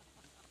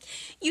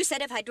 You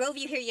said if I drove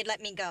you here, you'd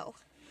let me go.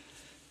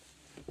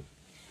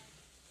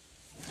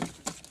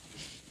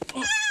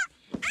 I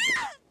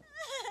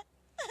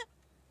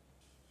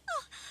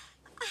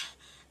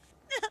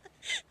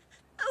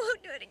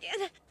won't do it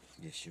again.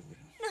 Yes, you will.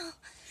 No.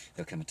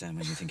 There'll come a time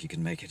when you think you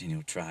can make it, and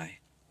you'll try.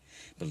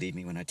 Believe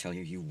me when I tell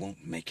you, you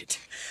won't make it.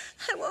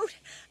 I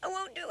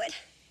won't do it.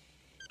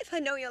 If I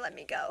know you'll let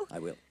me go. I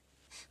will.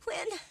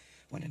 When?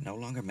 When it no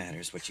longer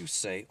matters what you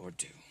say or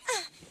do.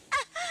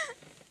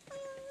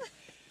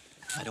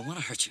 I don't want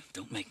to hurt you.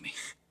 Don't make me.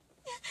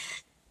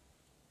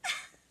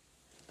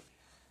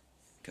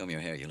 Comb your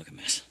hair. You look a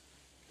mess.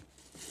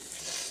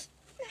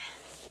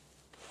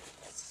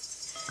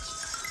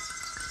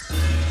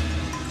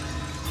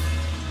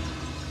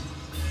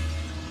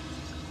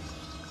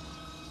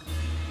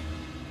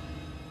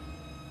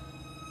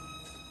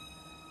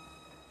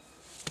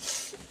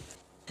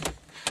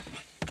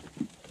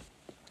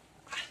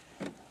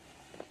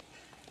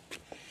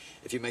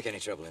 If you make any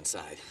trouble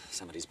inside,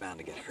 somebody's bound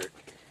to get hurt.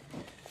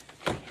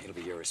 It'll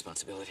be your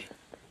responsibility.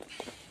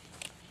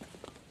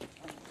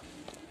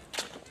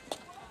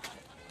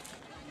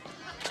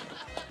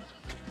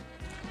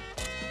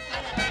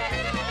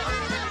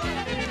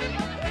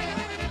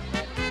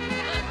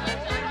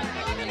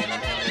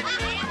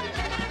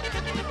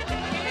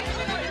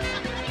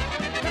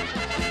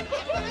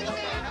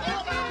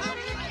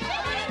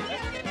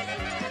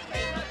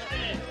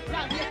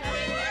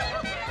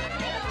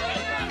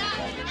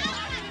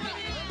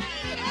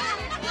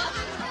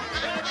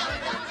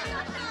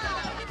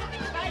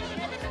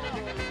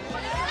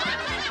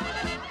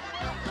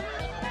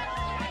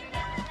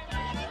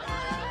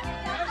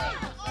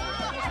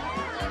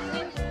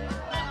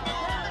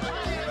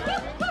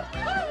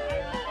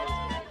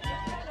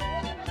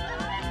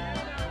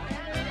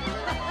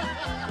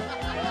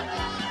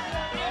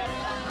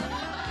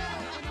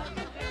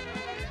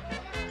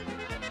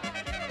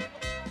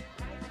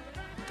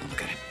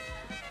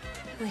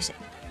 Who is it?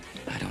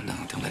 I don't know.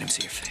 Don't let him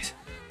see your face.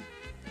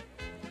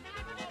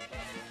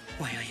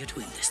 Why are you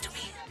doing this to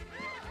me?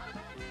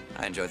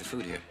 I enjoy the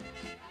food here.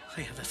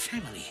 I have a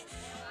family.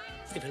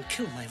 They will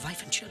kill my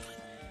wife and children.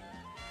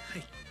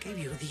 I gave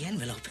you the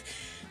envelope.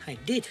 I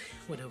did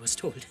what I was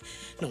told.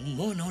 No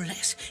more, no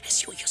less,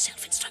 as you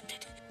yourself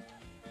instructed.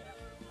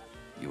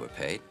 You were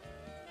paid?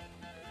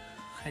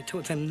 I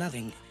told them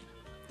nothing.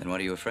 Then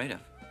what are you afraid of?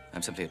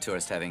 I'm simply a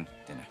tourist having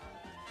dinner.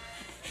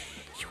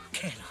 You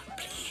cannot,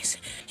 please.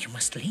 You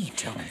must leave.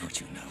 Tell me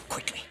what you know,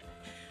 quickly.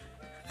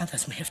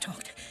 Others may have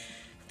talked.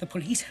 The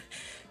police...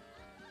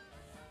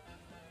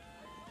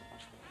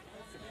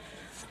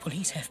 The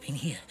police have been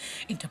here,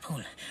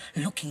 Interpol,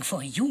 looking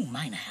for you,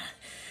 Minor.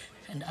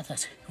 And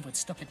others who would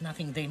stop at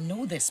nothing. They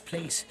know this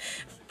place.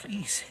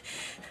 Please.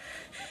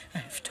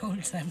 I've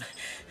told them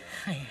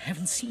I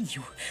haven't seen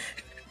you.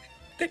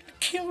 They'll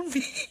kill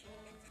me.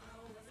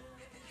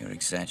 You're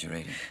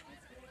exaggerating.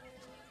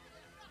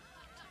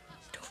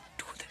 Don't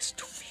do this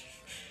to me.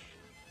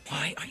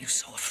 Why are you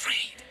so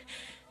afraid?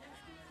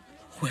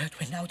 Word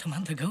went out a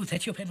month ago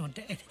that you were not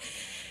dead.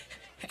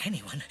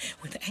 Anyone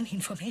with any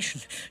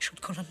information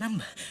should call a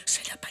number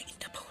set up by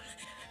Interpol.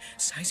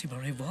 Sizable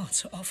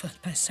rewards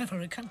offered by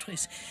several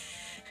countries.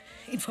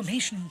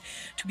 Information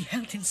to be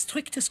held in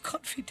strictest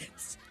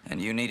confidence. And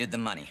you needed the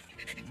money.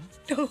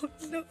 No,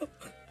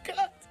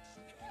 God.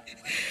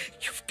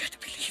 You've got to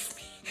believe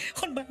me.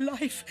 On my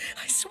life,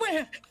 I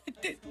swear I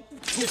didn't.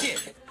 Who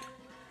did?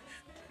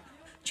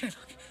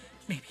 Sherlock,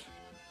 maybe.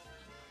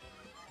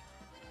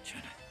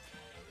 Sherlock.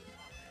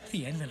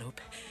 The envelope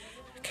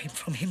came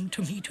from him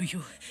to me to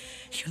you.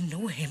 You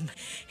know him.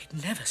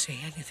 He'd never say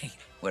anything.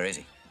 Where is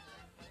he?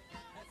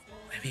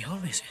 Where he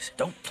always is.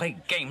 Don't play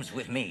games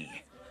with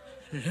me.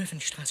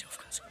 Löwenstraße, of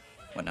course.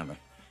 What number?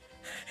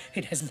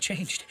 It hasn't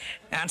changed.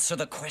 Answer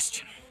the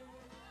question.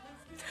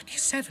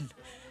 37.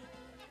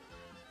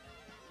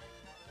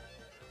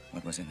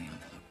 What was in the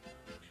envelope?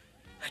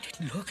 I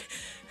didn't look.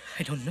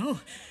 I don't know.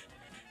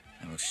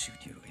 I will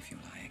shoot you if you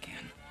lie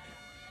again.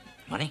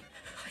 Money?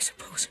 I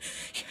suppose,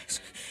 yes.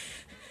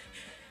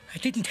 I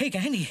didn't take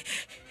any.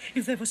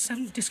 If there was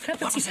some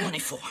discrepancy... What was the money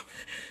for?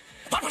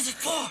 What was it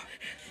for?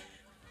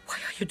 Why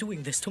are you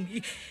doing this to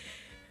me?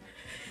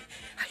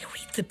 I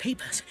read the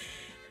papers.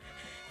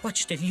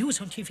 Watch the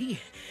news on TV.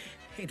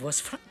 It was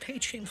front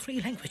page in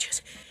 3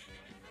 languages.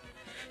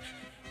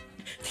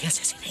 The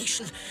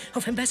assassination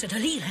of Ambassador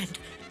Leland.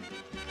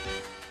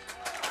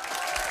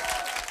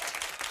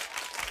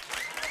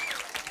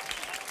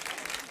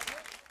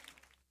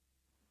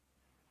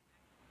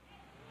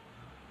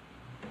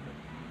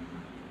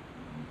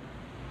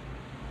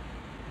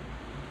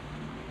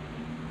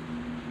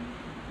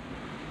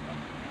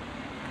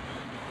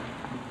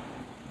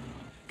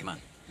 Come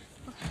on.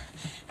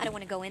 I don't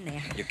want to go in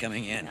there. You're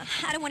coming in.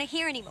 I don't want to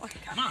hear anymore.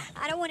 Come on.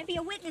 I don't want to be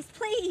a witness.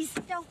 Please,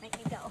 don't make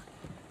me go.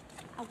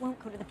 I won't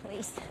go to the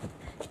police.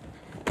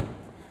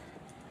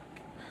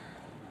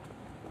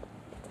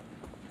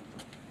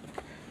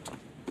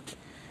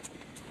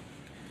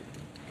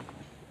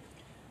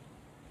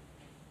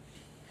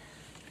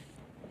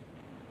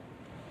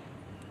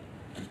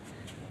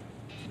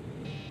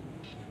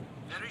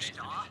 Wer ist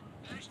da?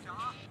 Wer ist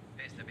da?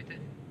 Wer ist da bitte?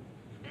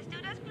 Bist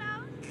du das,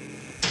 Klaus?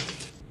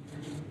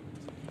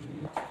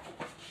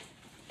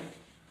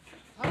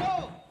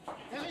 Hallo?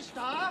 Wer ist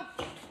da?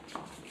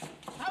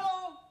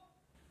 Hallo?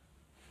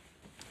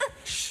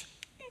 Shh.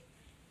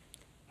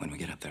 When we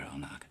get up there, I'll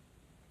knock.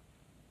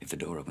 If the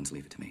door opens,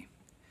 leave it to me.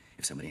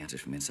 If somebody answers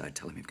from inside,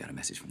 tell them you've got a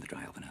message from the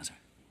dry albinozer.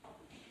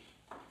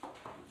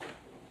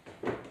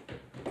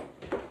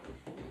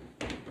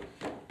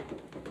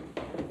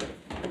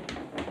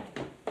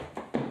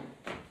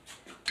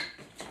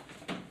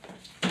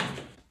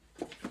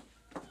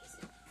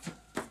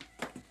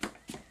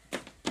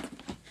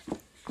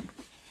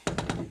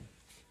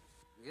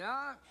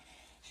 Yeah?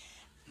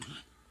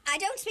 I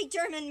don't speak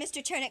German,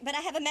 Mr. Chernick, but I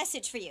have a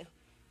message for you.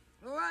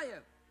 Who are you?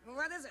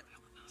 What is it?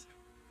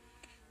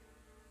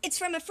 It's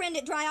from a friend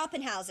at Dry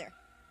Oppenhauser.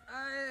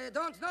 I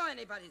don't know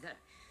anybody there.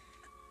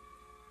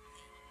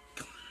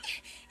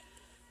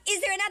 Is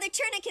there another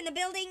Chernick in the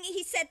building?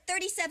 He said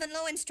 37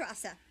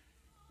 Lowenstrasse.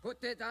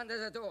 Put it under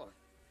the door.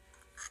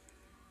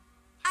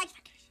 I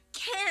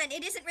can't.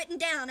 It isn't written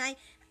down. I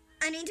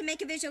need to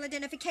make a visual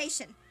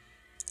identification.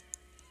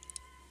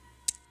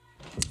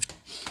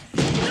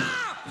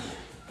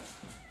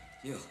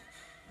 You.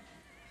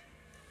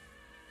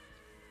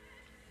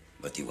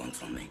 What do you want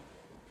from me?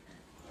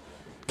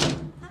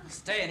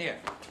 Stay in here.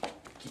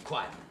 Keep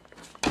quiet.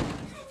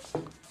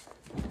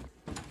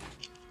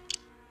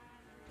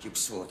 You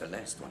swore the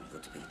last one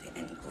would be the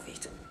end of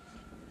it.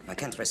 I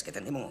can't risk it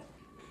anymore.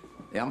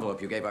 The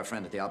envelope you gave our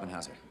friend at the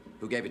Oppenhauser.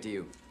 Who gave it to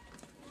you?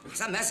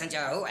 The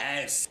messenger. Who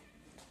else?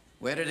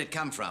 Where did it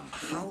come from?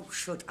 How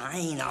should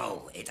I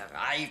know? It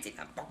arrived in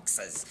the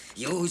boxes.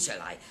 Usually,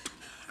 I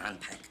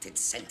unpacked it,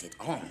 sent it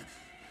on.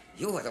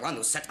 You were the one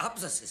who set up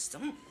the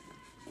system.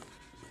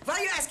 Why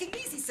are you asking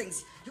me these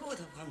things? You were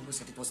the one who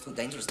said it was too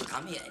dangerous to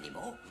come here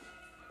anymore.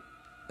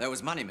 There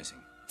was money missing.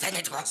 Then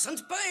it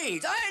wasn't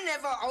paid. I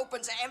never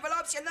opened the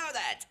envelopes, you know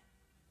that.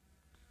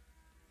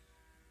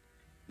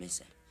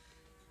 Missing?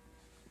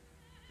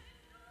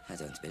 I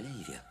don't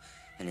believe you.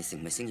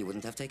 Anything missing, you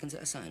wouldn't have taken the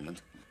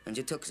assignment. And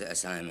you took the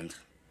assignment.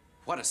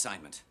 What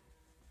assignment?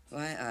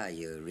 Why are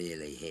you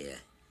really here?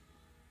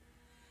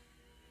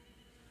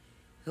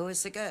 Who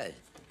is the girl?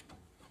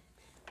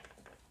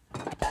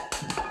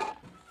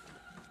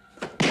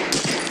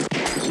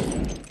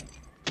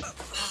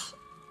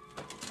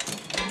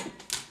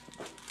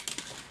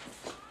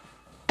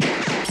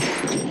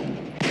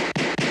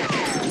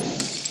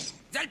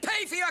 They'll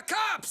pay for your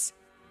corpse!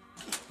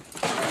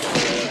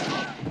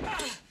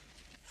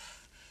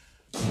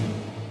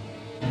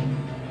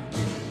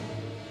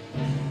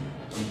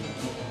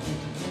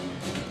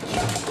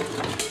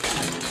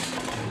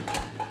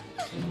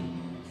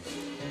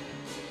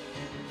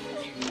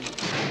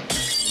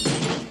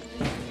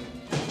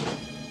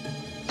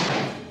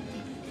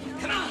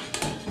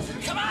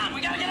 Come on,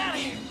 we gotta get out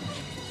of here.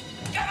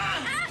 Come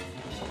on.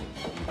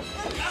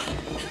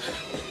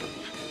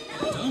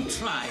 Don't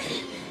try.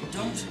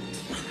 Don't try.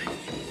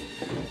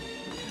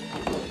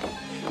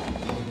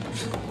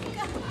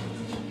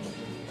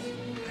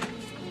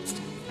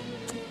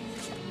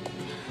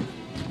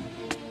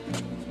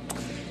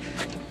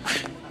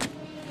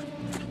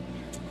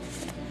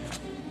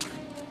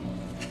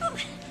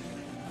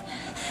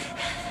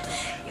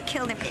 You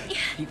killed him, didn't you?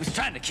 He was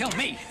trying to kill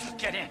me.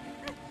 Get in.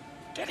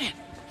 Get in.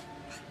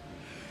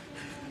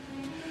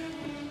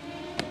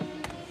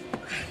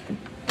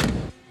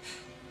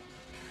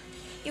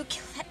 You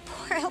killed that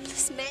poor,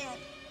 helpless man.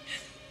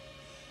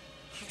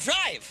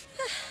 Drive!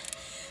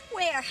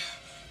 Where?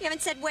 You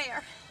haven't said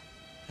where.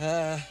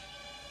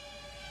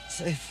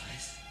 Safe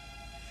place.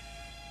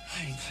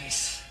 Hiding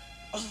place.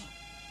 Oh.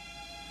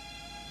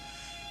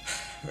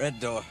 Red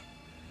door.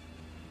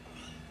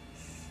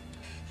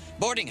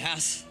 Boarding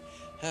house.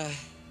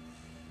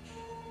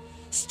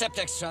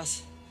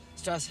 Steppdeckstrasse.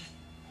 Strasse.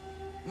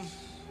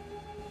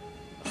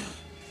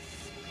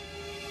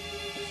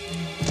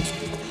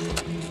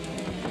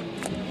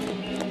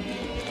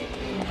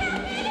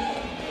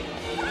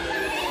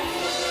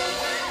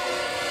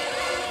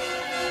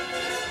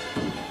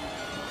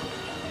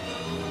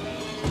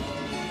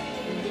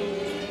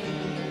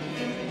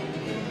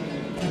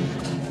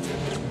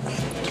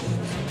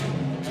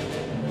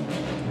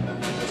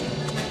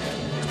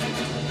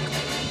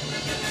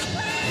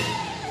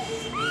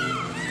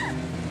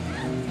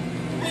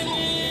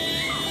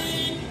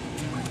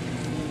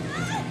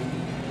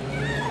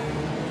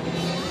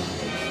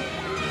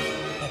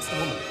 That's the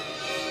woman.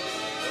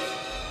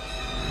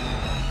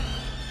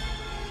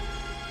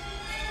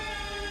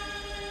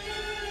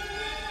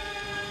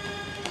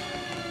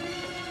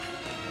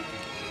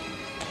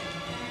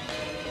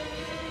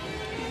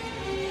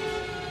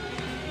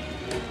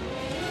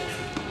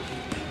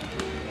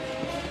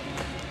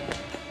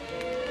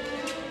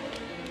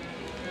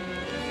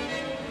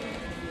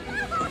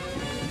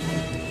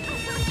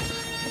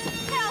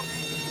 Help!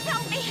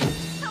 Help me!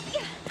 Help me!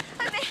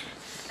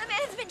 A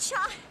man has been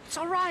shot. It's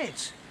all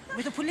right.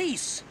 With the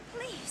police.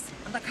 Please.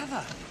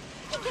 Undercover.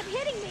 He kept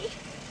hitting me.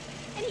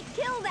 And he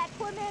killed that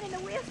poor man in the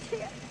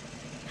wheelchair.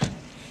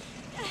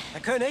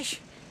 Herr König?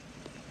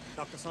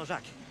 Dr.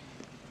 Saint-Jacques.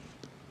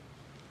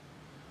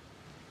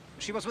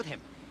 She was with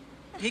him.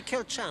 He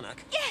killed Chernick.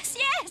 Yes,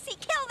 yes, he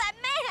killed that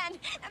man.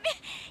 I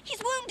mean, he's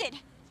wounded.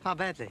 How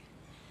badly?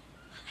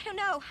 I don't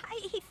know.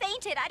 He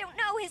fainted. I don't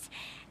know.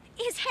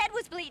 His head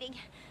was bleeding.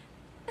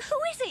 Who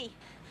is he?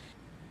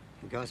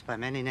 He goes by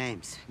many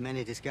names,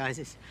 many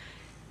disguises.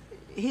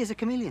 He is a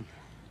chameleon.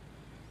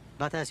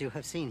 But as you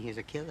have seen, he is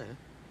a killer.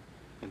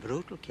 A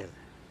brutal killer.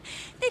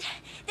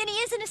 Then he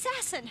is an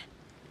assassin.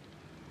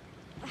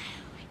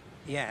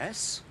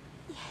 Yes.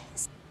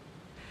 Yes.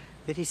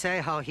 Did he say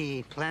how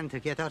he planned to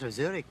get out of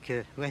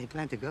Zurich, where he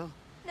planned to go?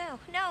 No.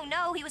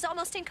 No. He was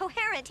almost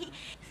incoherent. He...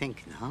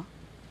 Think now?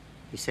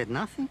 He said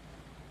nothing?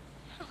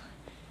 Oh,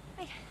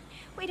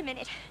 wait a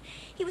minute.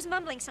 He was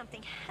mumbling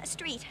something. A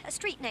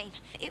street name.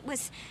 It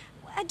was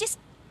just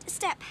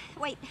Step.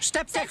 Wait.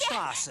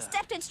 Steptenstrasse. Yeah,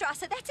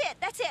 Steptenstrasse.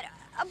 That's it.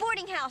 A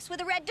boarding house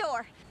with a red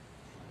door.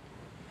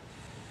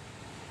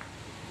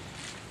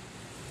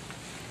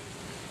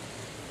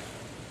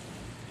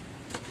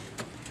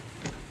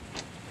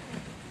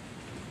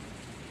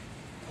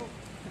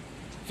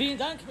 Vielen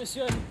Dank,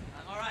 Monsieur.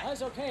 All right.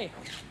 Alles okay.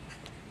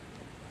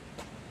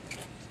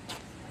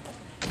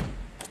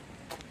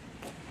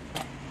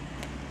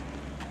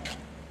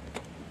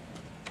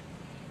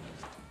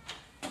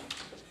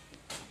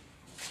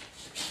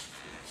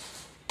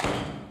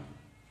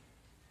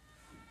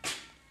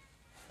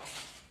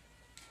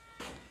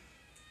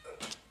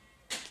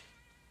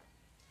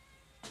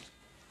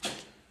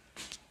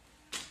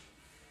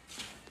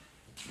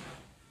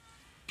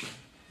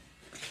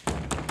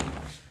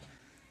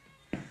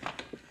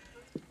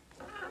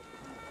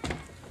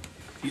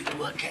 You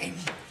again.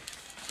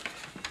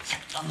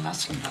 You've done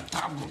nothing but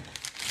trouble.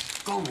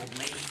 Go with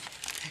me.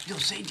 You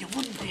said you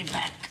wouldn't be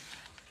back.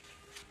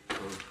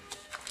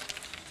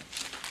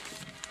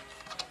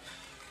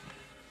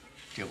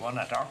 Do you want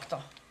a doctor?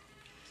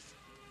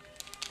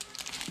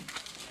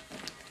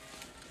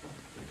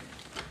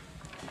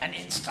 And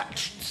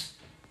instructions.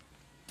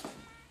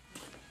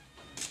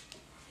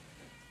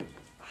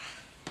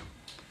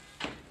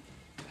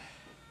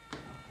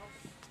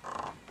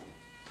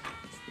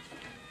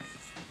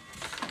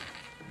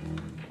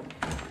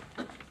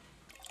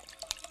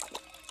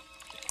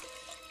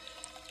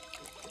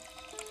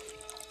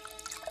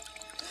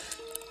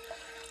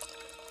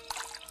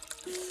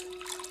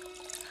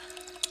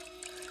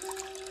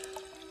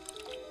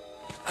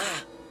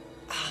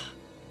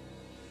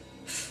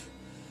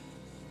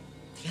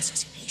 The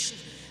assassination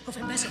of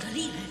Ambassador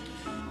Leland.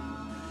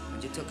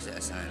 And you took the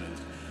assignment.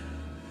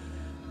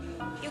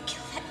 You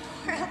killed that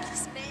poor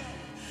helpless man.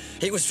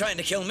 He was trying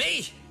to kill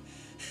me.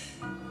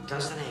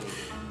 Does the name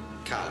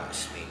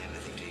Carlos mean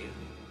anything to you?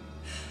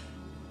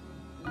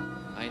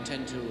 I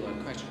intend to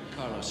question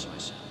Carlos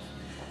myself.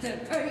 They'll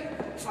pay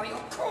for your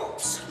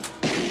corpse.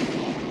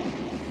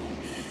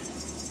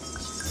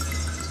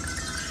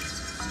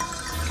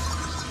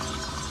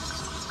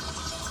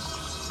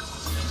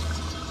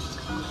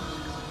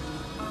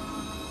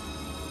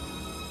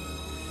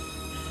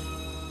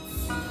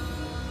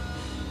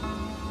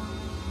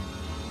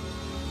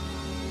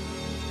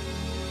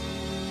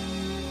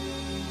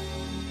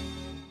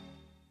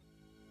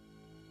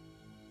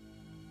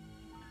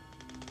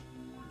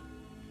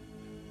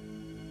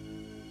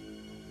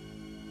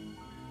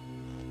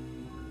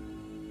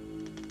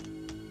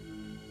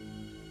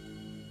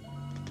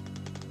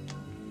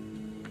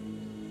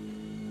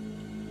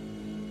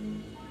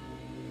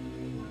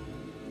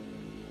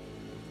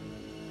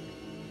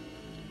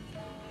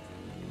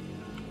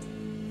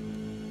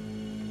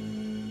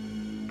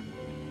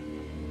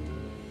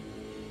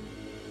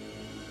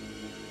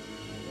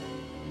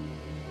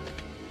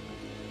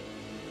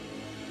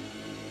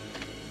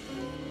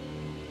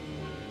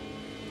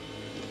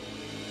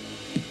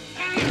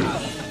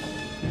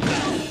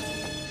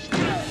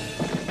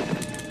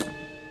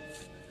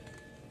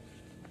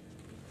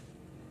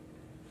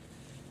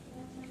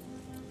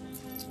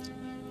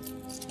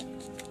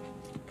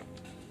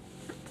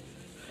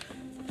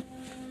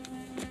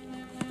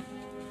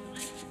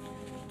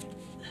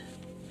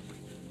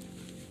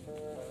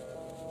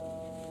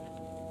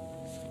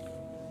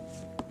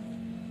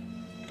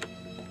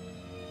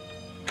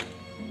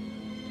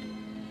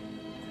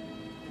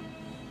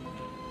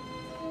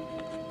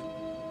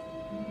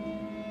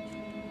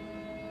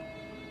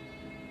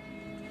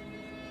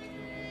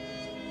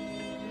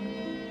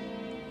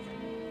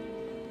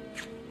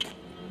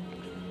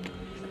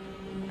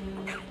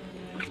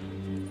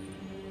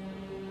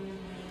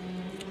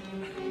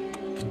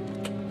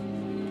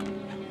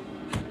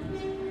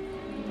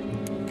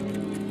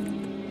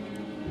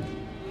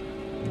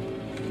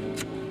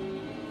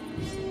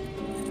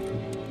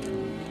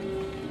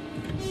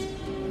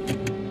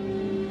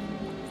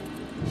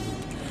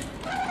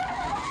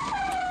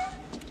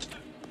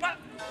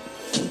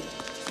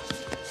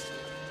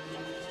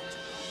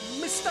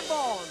 Mr.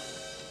 Bourne,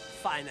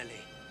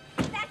 finally.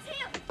 That's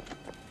him.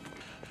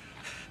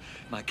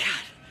 My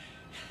God.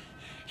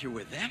 You're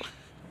with them?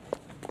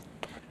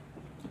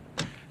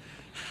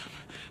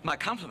 My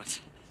compliments.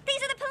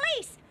 These are the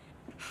police.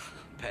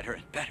 Better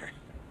and better.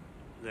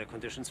 The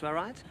conditions were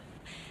right?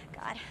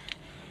 God.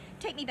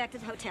 Take me back to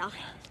the hotel.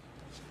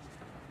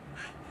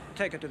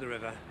 Take her to the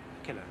river.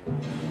 Kill her.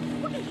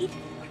 Wait.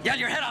 Yell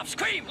your head off.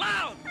 Scream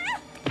loud.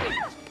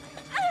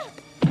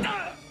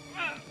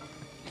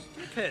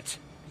 Stupid.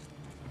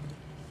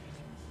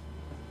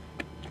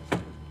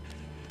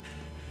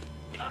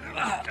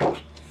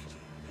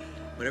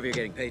 Whatever you're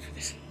getting paid for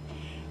this,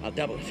 I'll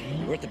double it.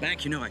 You're at the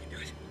bank, you know I can do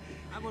it.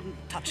 I wouldn't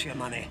touch your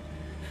money.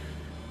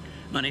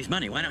 Money's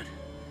money, why not?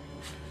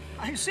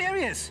 Are you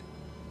serious?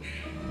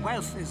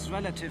 Wealth is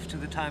relative to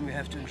the time you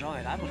have to enjoy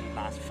it. I wouldn't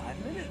last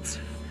 5 minutes.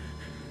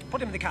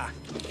 Put him in the car.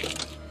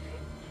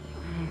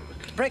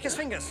 Break his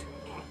fingers.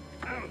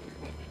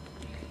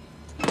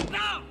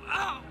 No!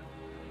 Oh!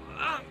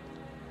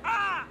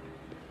 Ah!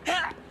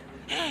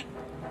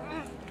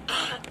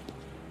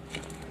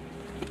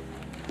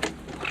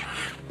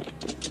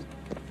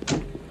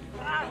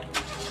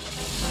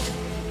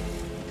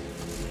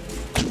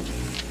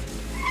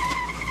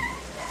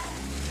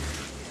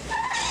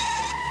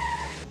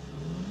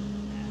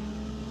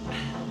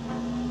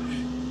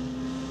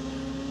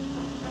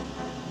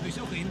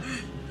 Durchsuche ihn.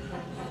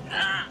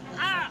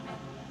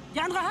 Die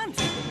andere Hand!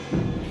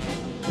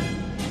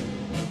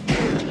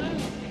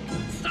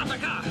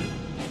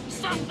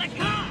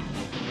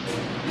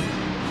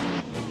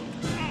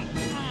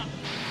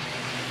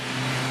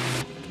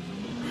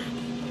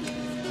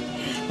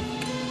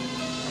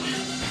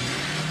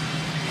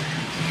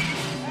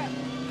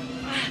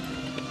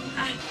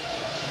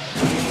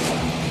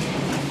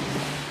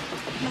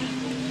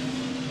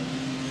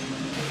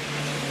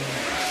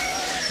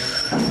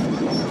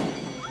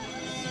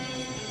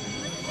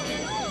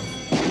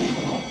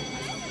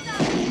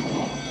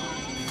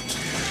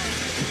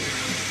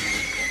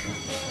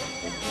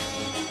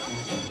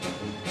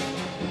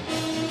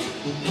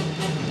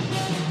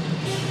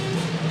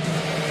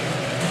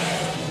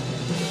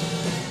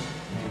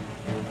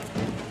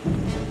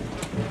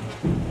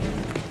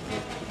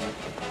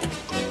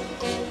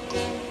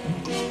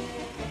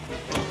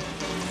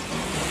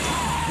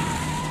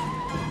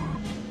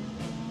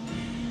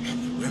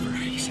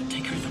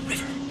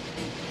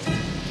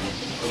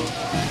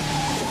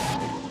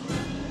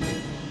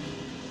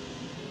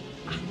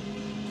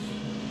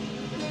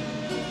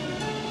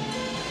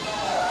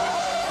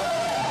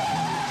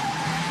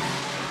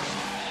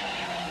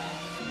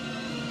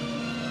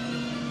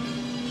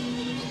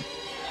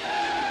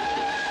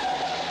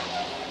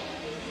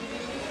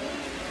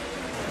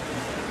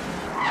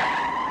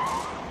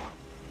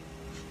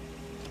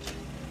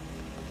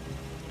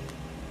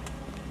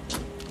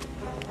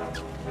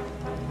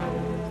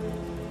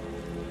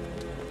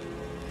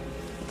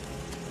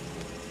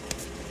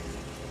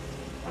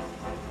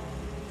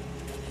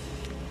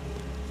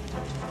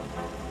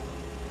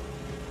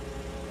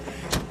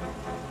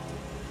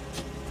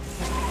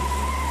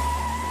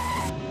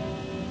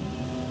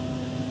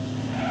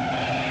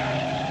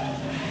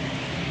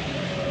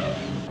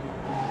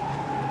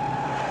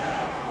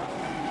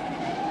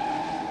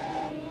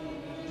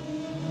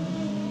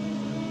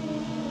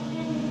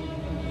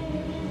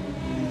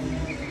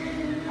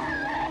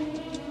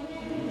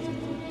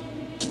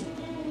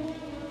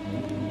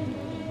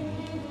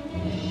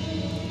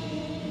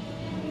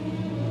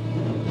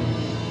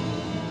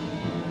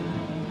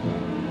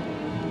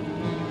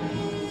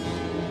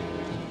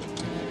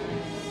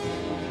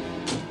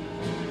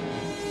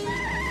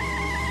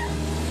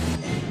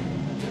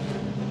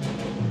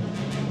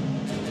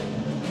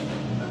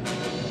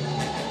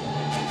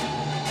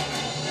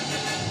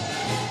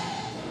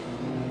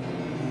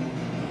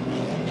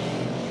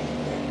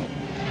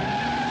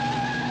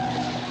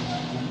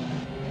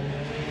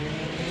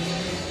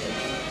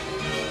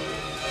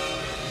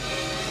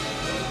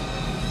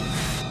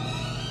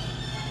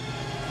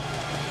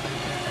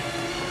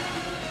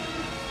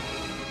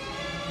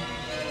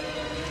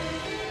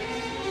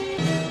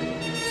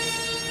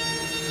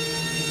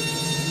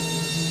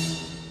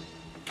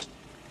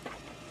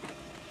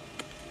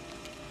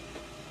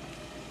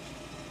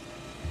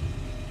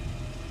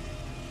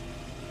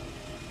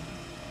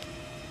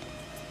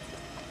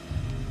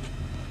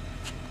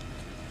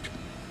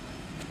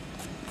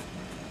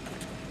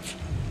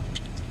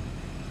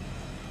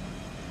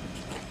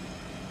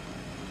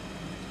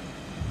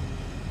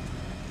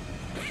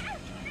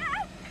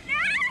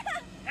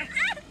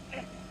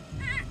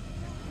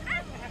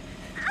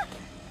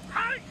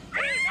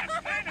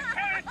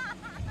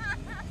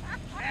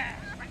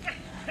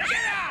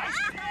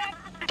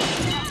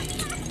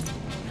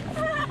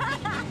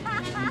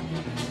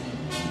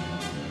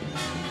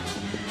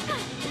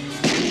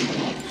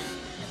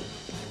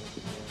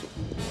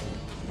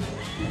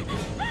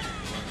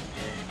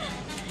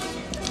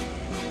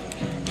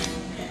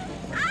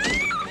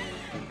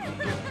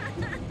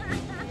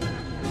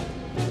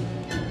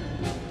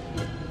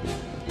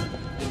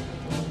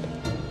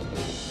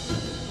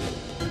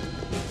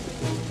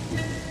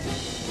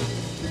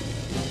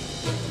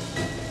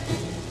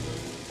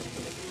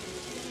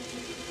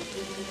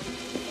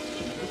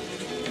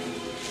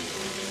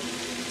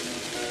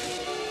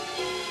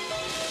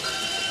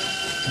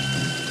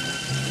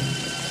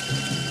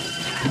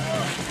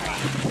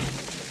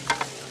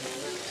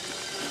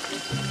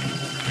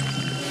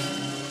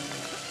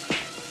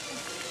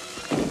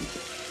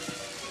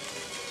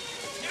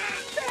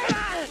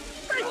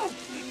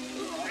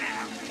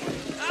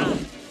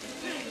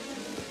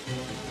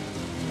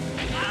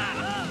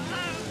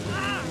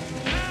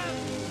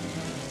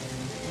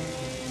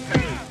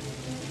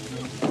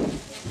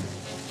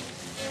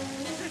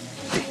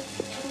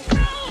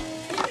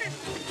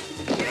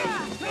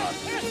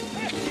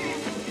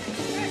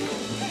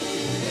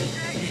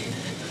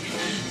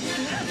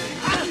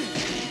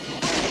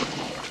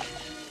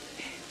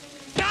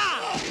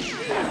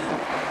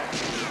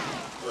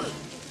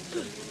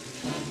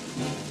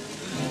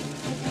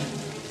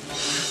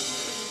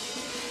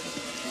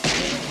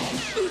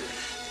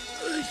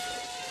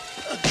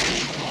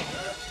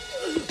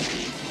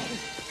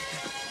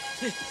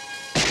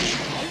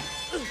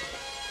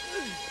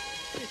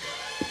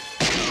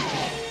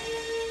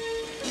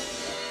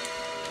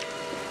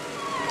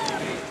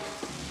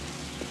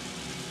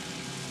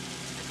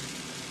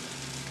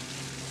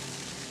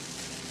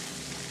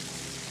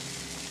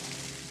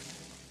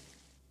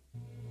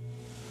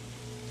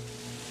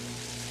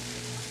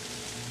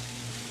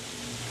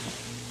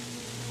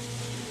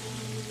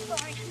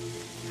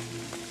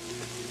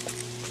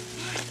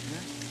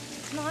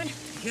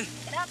 Get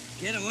up.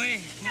 Get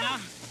away, you know?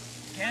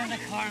 Get in the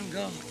car and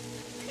go.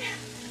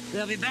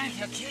 They'll be back.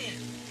 They'll kill you.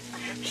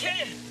 They'll kill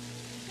you.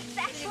 Get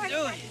back, What are you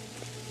doing?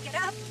 Get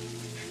up.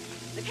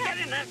 Get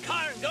in that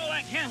car and go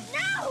like him.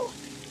 No!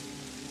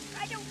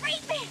 Try to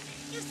rape me!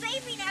 You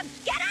saved me, now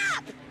get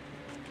up!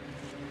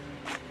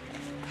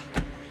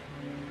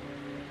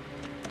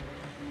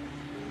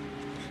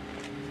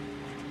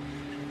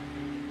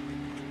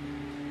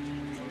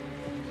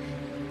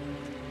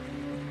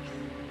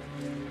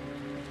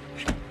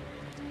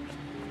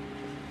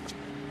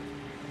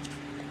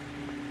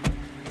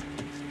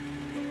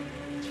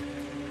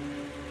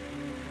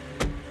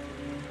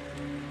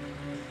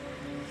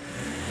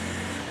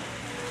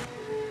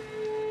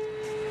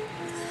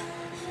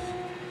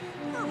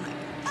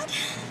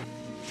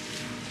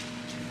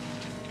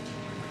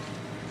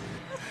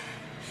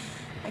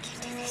 I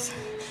can't do this.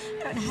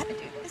 I don't know how to do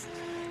this.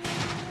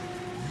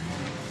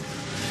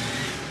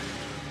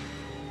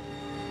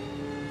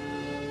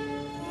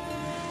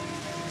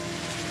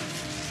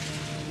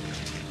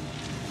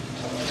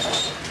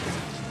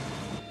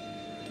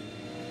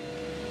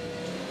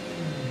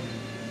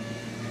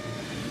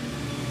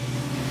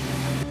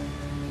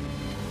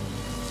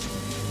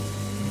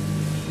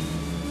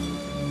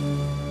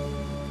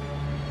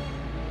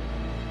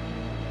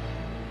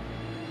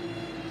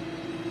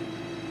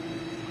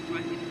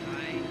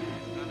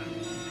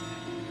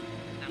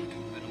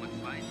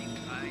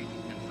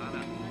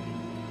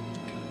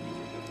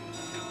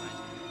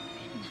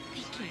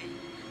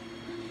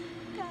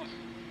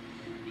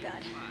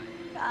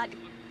 God,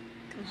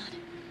 come on.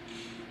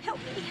 Help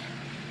me.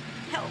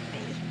 Help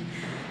me.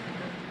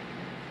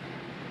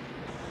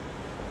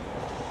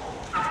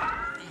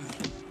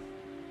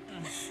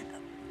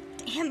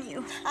 Damn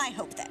you. I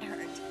hope that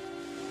hurt.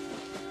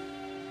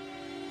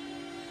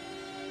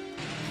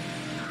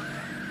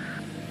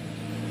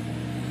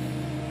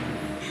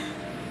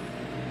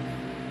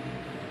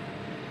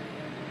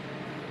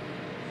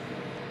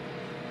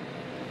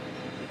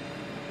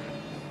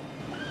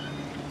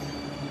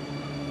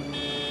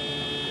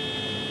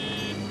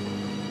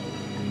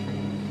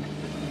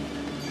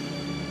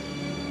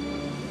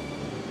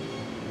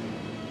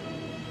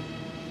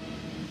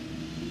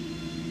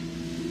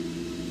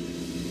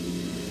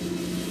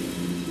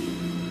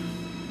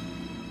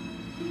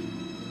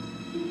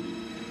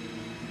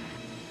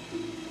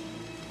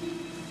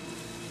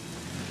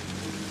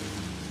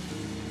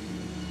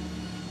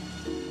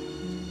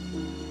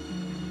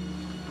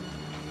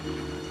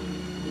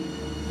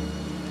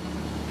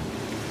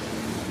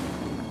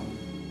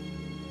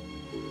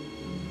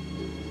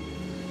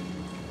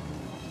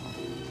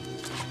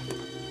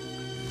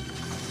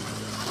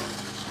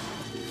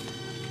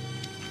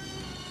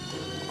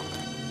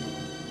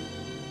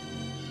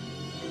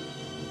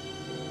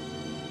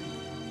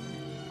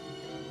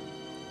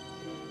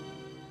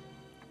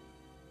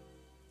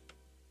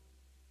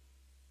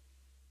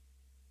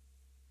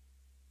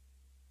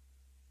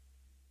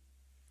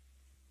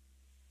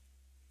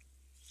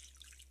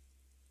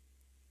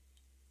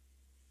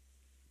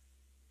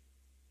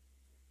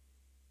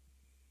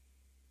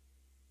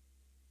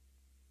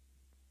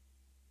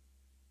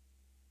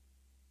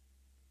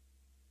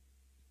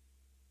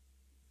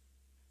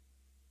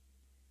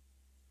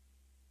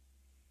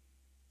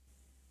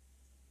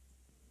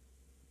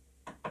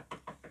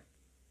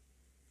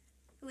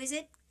 Who is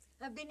it?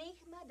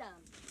 Beneath, madame.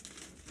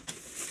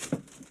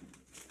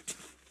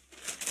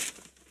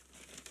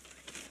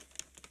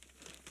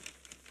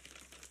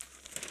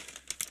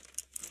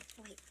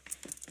 Wait.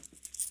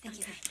 Thank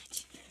you very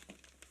much.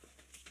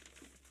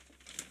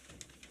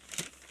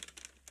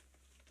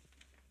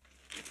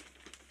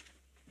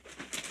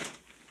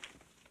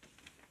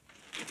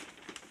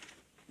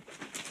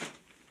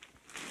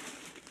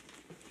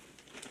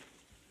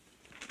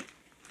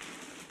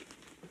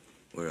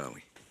 Where are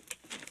we?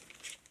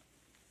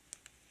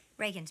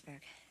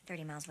 Regensburg,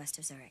 30 miles west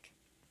of Zurich.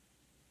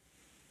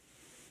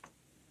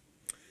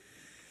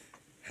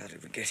 How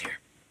did we get here?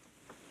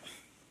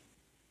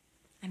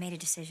 I made a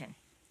decision.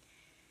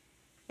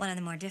 One of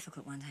the more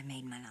difficult ones I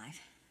made in my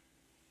life.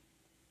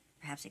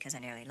 Perhaps because I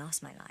nearly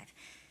lost my life.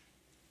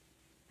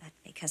 But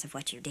because of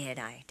what you did,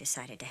 I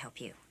decided to help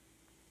you.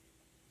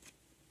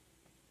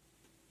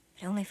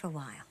 But only for a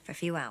while, for a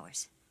few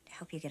hours, to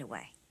help you get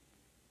away.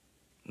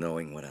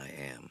 Knowing what I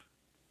am.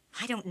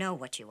 I don't know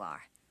what you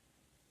are.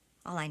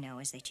 All I know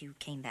is that you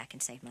came back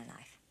and saved my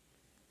life.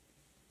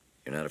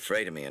 You're not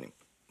afraid of me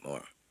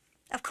anymore.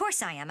 Of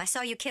course I am. I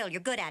saw you kill.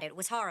 You're good at it. It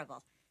was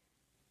horrible.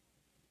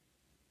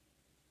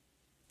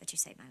 But you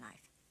saved my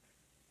life.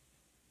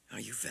 Are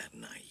you that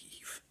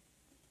naive?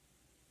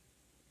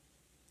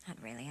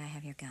 Not really. I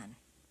have your gun.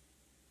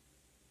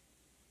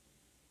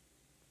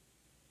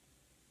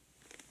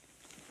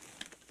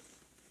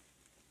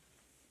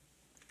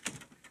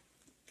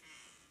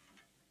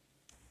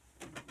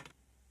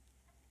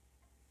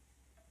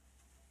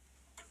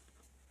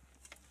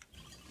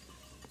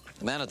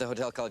 The man at the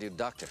hotel called you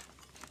doctor.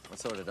 What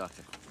sort of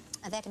doctor?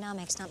 Of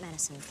economics, not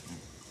medicine.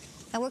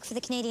 I work for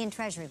the Canadian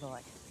Treasury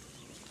Board.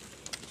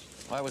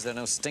 Why was there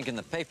no stink in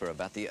the paper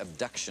about the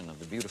abduction of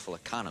the beautiful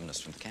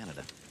economist from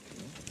Canada?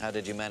 How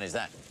did you manage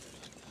that?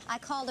 I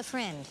called a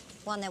friend,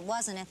 one that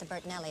wasn't at the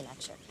Bertinelli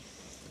lecture.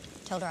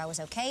 Told her I was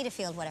okay to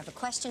field whatever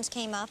questions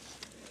came up,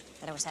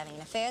 that I was having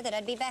an affair, that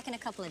I'd be back in a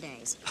couple of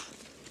days.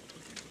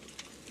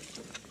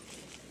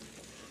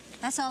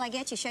 That's all I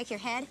get? You shake your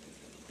head?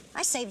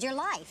 I saved your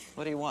life.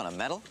 What do you want, a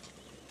medal?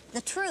 The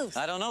truth.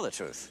 I don't know the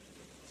truth.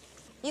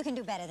 You can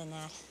do better than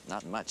that.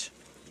 Not much.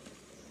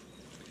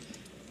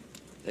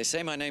 They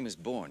say my name is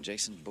Bourne,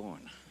 Jason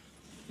Bourne.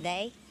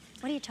 They?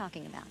 What are you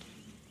talking about?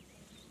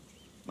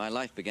 My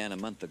life began a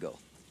month ago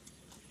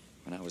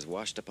when I was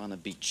washed up on a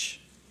beach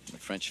in the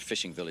French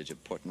fishing village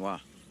of Port-Noir.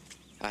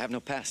 I have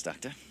no past,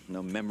 Doctor.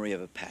 No memory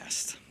of a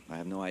past. I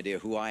have no idea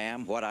who I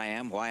am, what I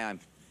am, why I'm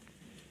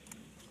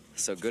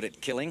so good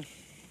at killing,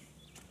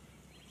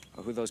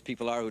 or who those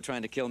people are who are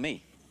trying to kill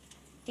me.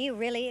 Do you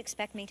really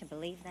expect me to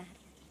believe that?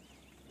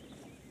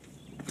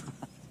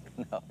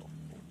 No.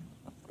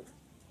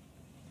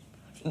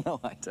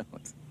 No, I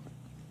don't.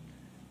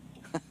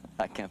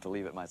 I can't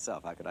believe it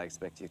myself. How could I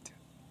expect you to?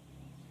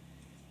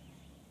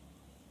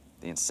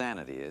 The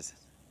insanity is,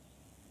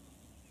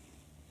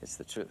 it's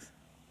the truth.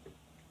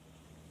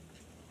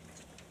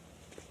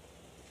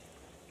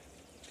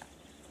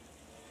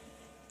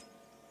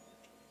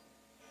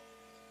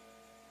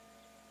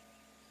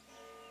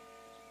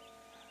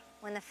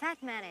 When the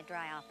fat man at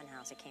Dry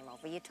Offenhauser came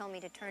over, you told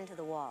me to turn to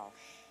the wall,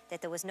 that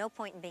there was no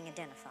point in being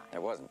identified. There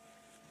wasn't.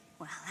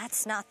 Well,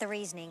 that's not the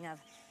reasoning of...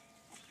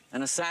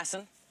 An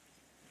assassin?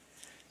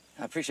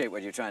 I appreciate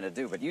what you're trying to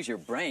do, but use your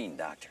brain,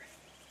 Doctor.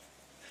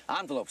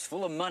 Envelopes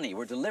full of money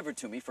were delivered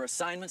to me for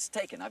assignments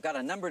taken. I've got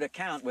a numbered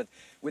account with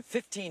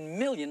 $15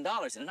 million in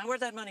it. Now, where'd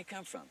that money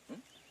come from?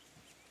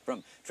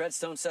 From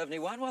Treadstone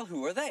 71? Well,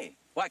 who are they?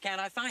 Why can't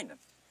I find them?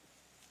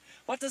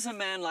 What does a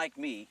man like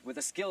me, with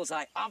the skills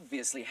I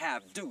obviously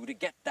have, do to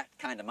get that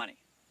kind of money?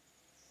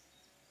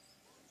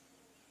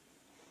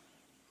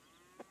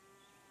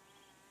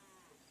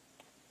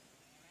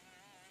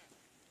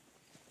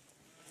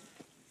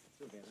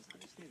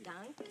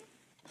 Danke.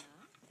 Ja,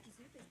 die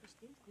Suppe ist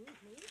bestimmt gut,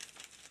 nicht?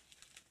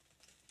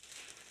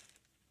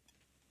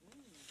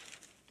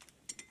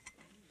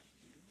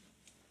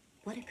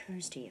 What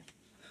occurs to you?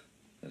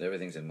 That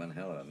everything's in one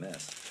hell of a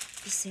mess.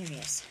 Be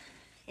serious.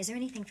 Is there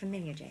anything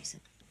familiar, Jason?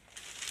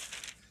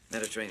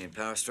 Mediterranean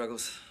power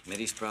struggles,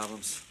 Mideast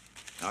problems,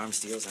 arms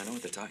deals. I know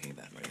what they're talking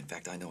about, Marie. In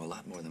fact, I know a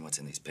lot more than what's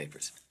in these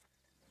papers.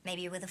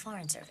 Maybe you're with the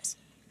Foreign Service.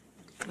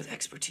 With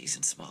expertise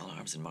in small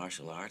arms and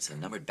martial arts and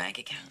a numbered bank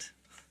account.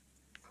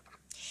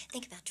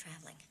 Think about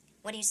traveling.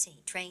 What do you see?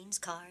 Trains,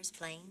 cars,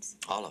 planes?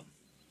 All of them.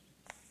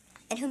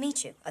 And who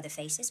meets you? Other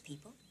faces,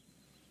 people?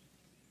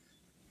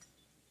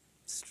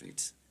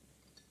 Streets.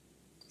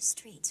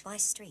 Streets? Why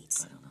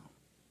streets? I don't know.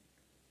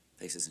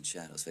 Faces and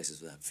shadows,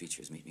 faces without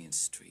features meet me in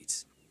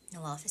streets.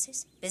 No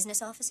offices?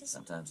 Business offices?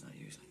 Sometimes, not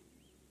usually.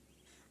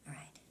 All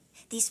right.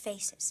 These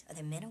faces, are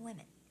they men or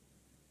women?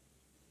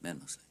 Men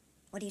mostly.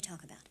 What do you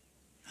talk about?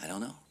 I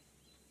don't know.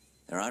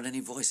 There aren't any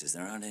voices.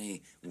 There aren't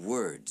any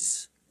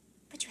words.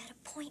 But you had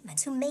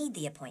appointments. Who made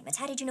the appointments?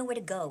 How did you know where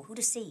to go? Who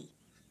to see?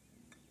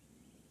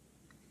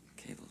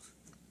 Cables.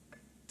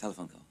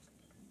 Telephone calls.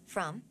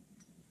 From?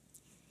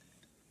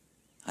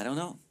 I don't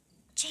know.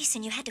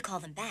 Jason, you had to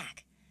call them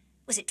back.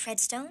 Was it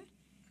Treadstone?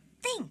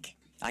 Think.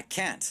 I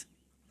can't.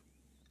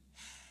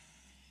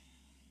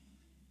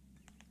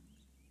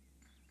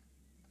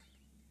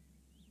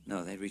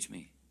 No, they reached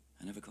me.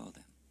 I never called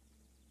them.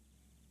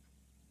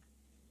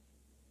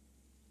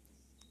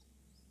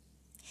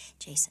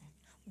 Jason,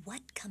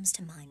 what comes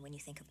to mind when you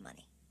think of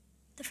money?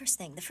 The first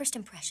thing, the first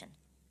impression.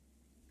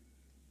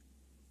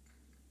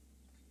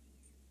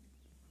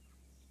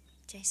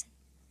 Jason?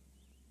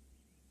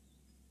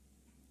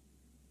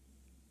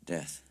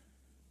 Death.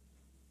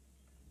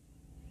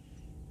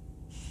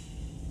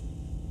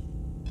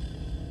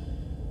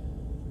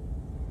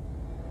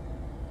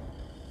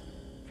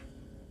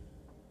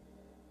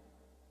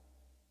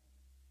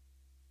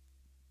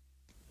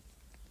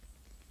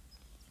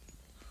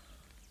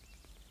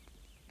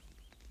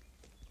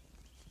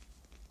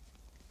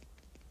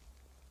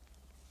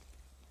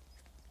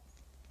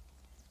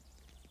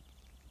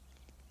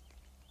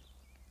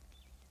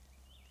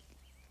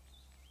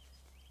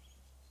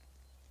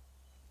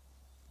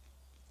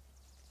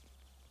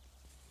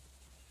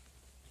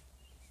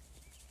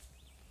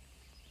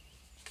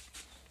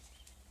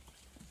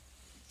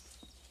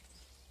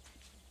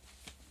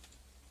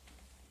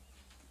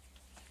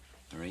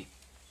 Marie?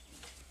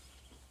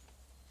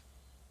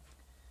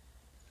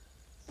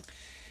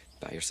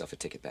 Buy yourself a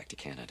ticket back to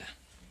Canada.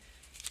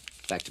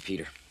 Back to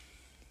Peter.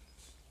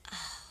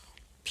 Oh,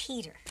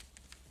 Peter.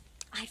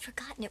 I'd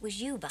forgotten it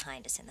was you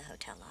behind us in the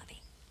hotel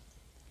lobby.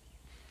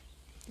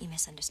 You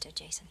misunderstood,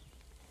 Jason.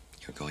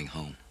 You're going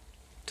home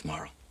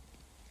tomorrow.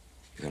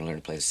 You're going to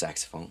learn to play the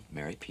saxophone,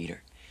 marry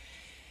Peter,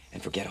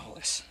 and forget all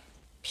this.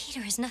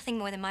 Peter is nothing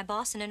more than my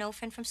boss and an old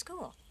friend from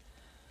school.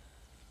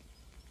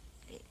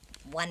 At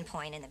one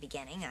point in the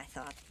beginning, I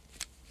thought,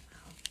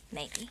 well,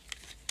 maybe.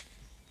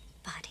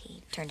 But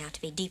he turned out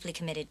to be deeply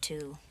committed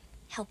to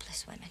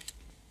helpless women.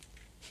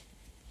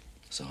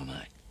 So am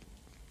I.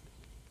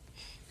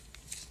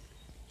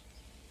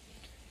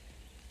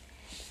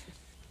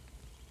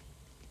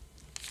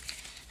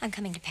 I'm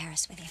coming to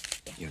Paris with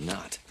you. You're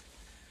not.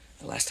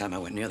 The last time I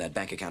went near that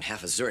bank account,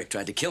 half of Zurich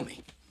tried to kill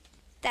me.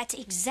 That's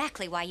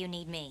exactly why you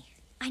need me.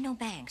 I know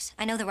banks.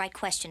 I know the right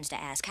questions to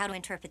ask, how to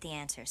interpret the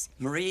answers.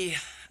 Marie,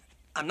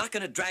 I'm not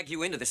going to drag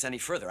you into this any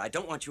further. I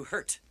don't want you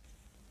hurt.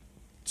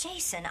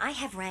 Jason, I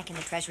have rank in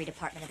the Treasury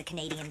Department of the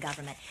Canadian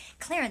government.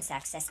 Clearance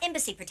access,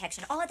 embassy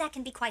protection, all of that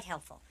can be quite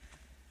helpful.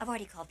 I've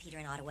already called Peter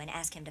in Ottawa and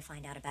asked him to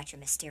find out about your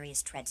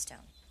mysterious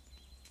treadstone.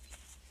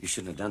 You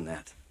shouldn't have done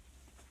that.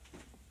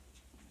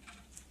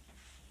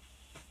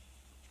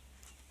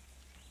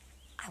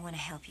 I want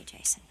to help you,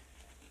 Jason.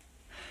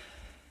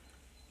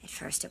 At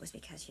first, it was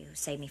because you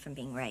saved me from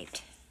being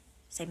raped.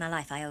 Saved my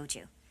life. I owed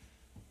you.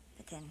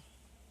 But then...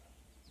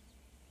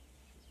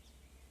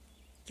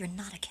 you're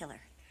not a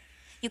killer.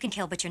 You can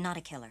kill, but you're not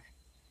a killer.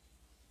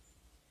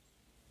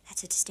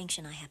 That's a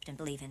distinction I happen to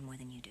believe in more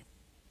than you do.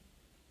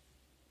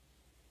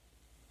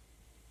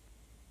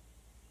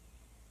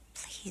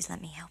 Please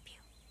let me help you.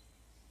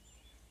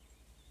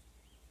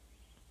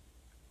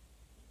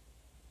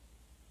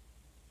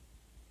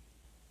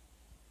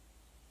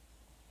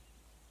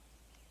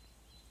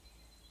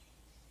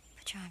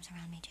 Put your arms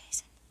around me,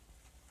 Jason.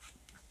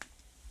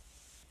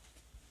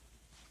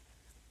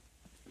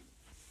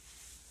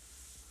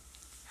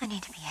 I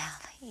need to be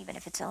held, even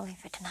if it's only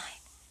for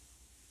tonight.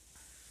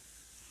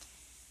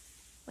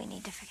 We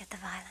need to forget the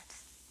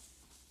violence.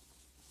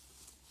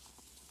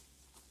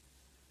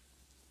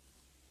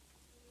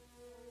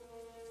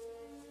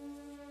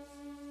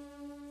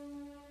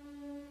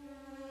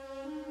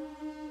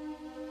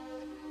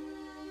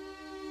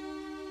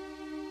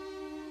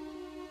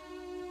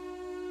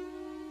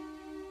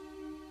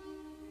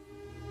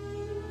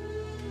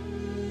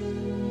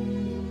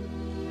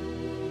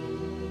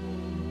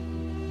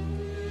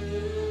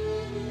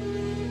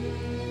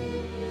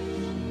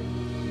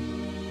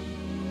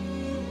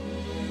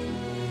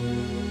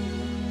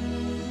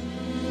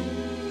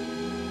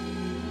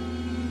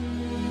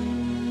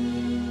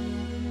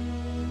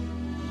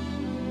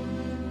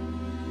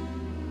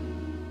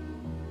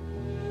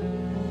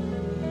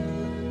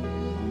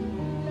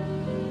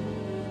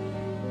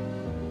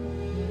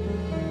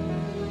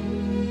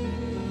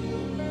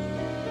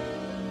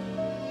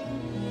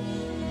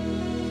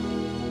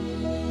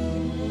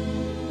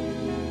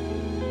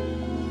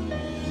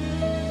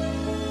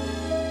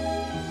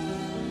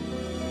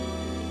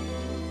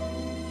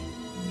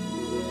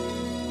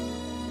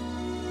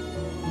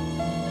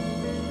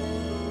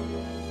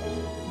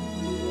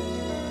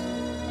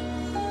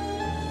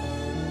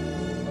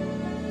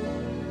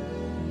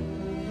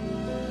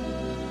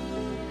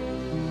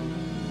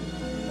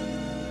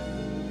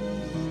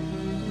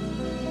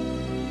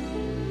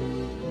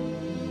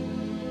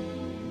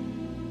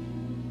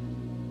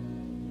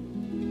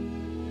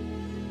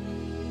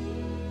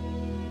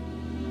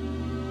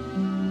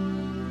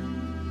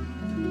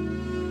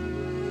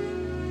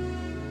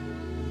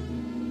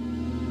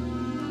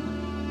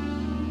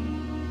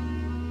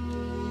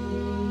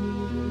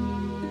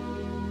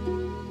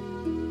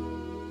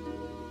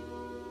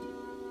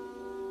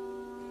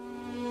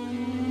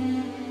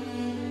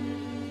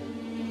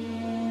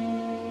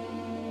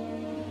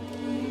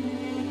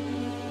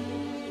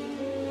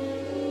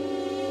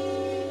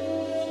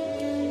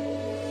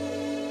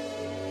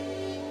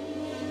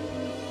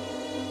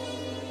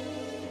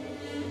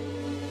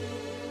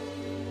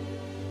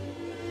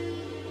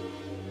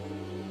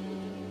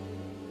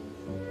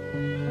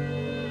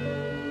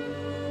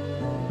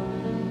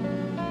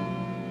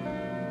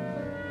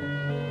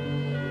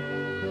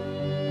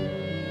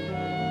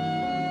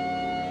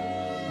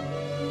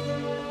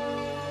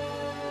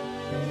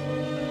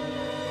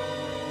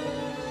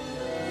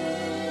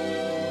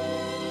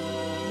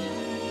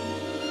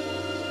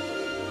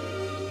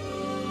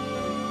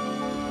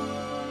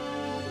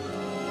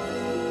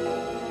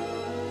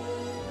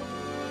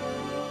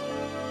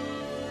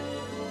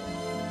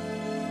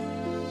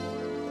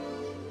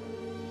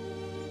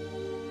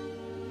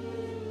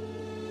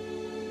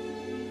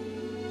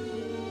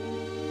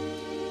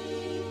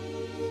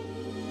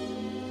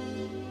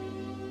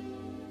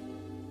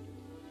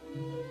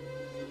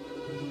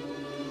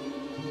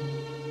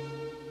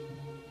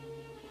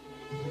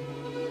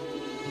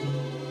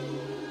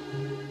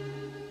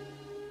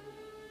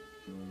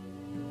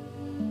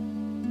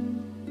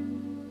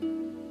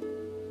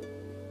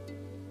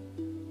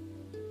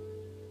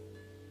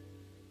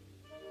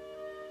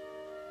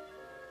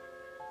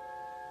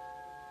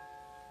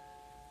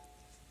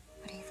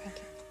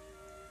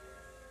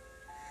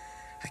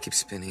 I keep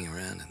spinning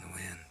around in the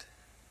wind.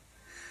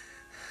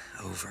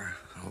 Over,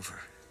 over.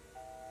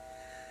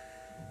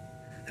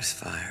 There's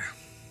fire.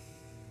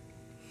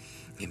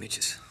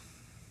 Images.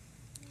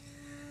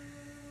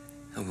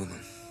 A woman.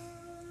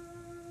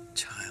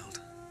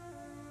 Child.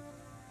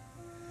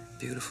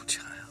 Beautiful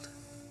child.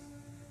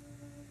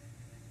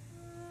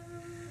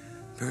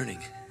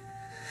 Burning.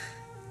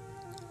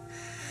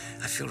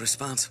 I feel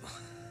responsible.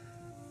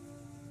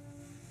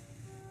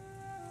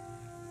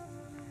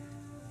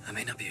 I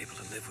may not be able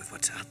to live with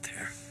what's out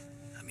there.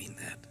 I mean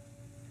that.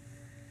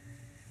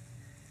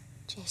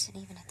 Jason,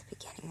 even at the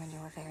beginning when you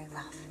were very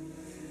rough,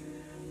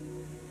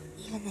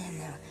 even then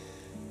there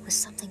was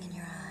something in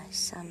your eyes,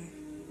 some,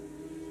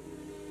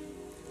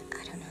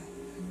 I don't know,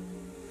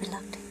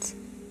 reluctance.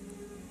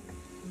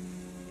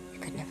 You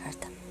could never hurt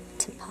them.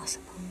 It's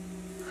impossible.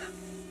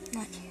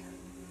 Not you.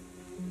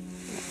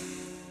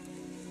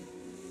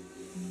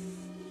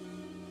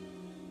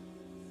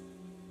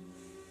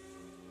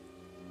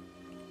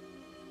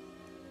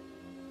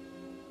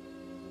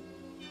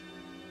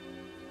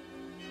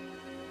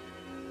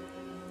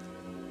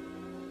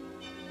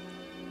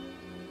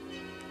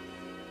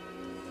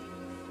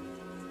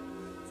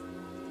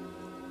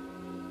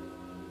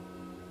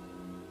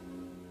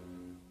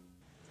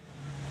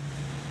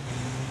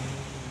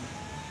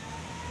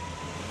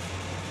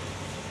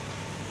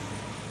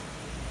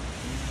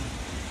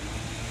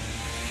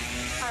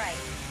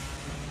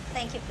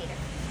 Thank you, Peter.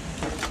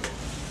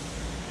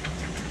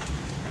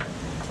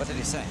 What did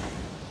he say?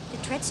 The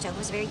Treadstone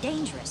was very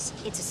dangerous.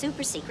 It's a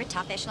super secret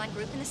top echelon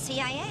group in the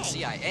CIA.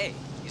 CIA?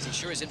 Is he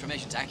sure his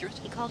information's accurate?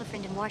 He called a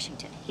friend in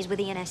Washington. He's with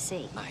the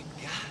NSC. My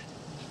God.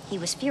 He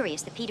was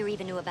furious that Peter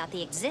even knew about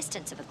the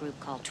existence of a group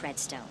called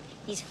Treadstone.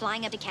 He's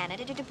flying up to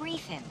Canada to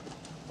debrief him.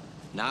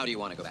 Now do you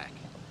want to go back?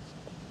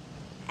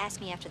 Ask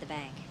me after the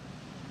bank.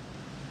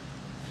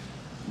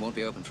 Won't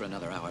be open for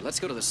another hour. Let's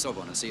go to the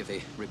Sorbonne and see if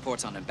the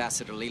reports on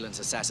Ambassador Leland's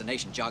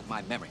assassination jog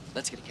my memory.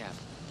 Let's get a cab.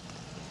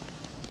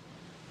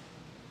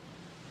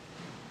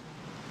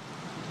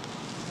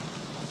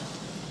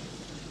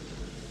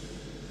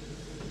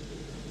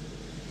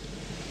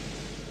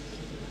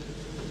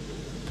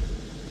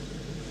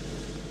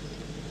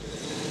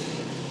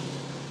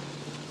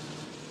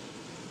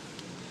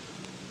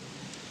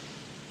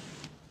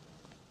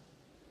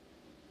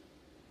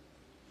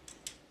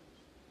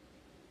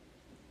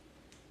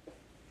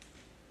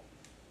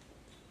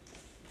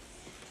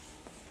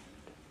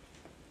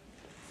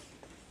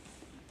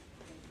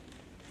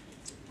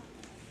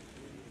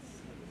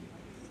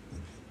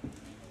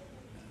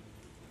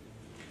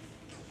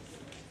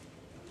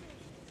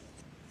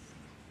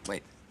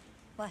 Wait.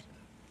 What?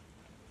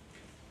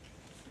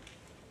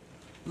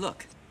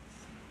 Look.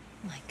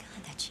 Oh my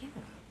God, that's you.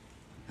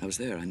 I was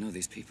there. I know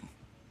these people.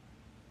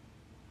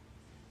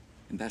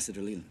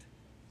 Ambassador Leland,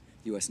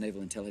 U.S.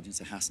 Naval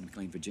Intelligence at Hassan,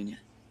 McLean, Virginia.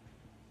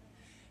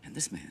 And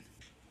this man,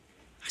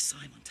 I saw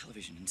him on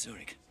television in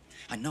Zurich.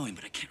 I know him,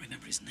 but I can't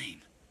remember his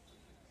name.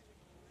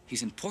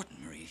 He's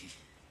important, Marie. He's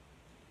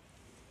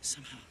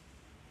somehow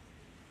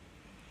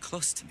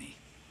close to me.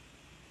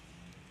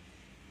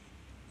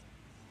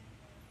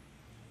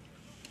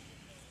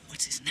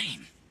 What's his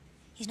name?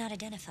 He's not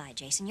identified,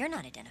 Jason. You're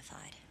not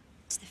identified.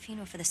 It's the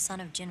funeral for the son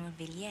of General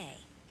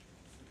Villiers.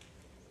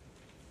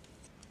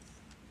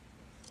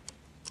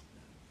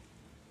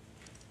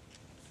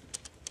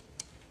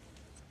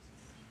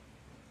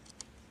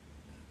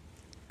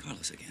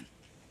 Carlos again.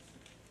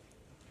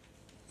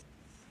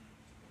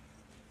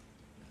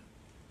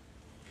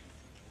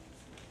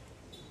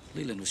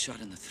 Leland was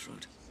shot in the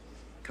throat.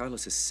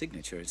 Carlos's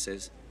signature, it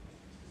says,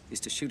 is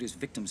to shoot his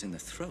victims in the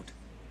throat.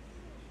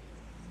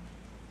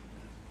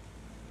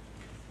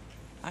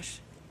 I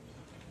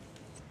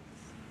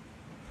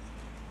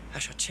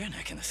shot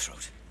Chernak in the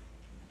throat.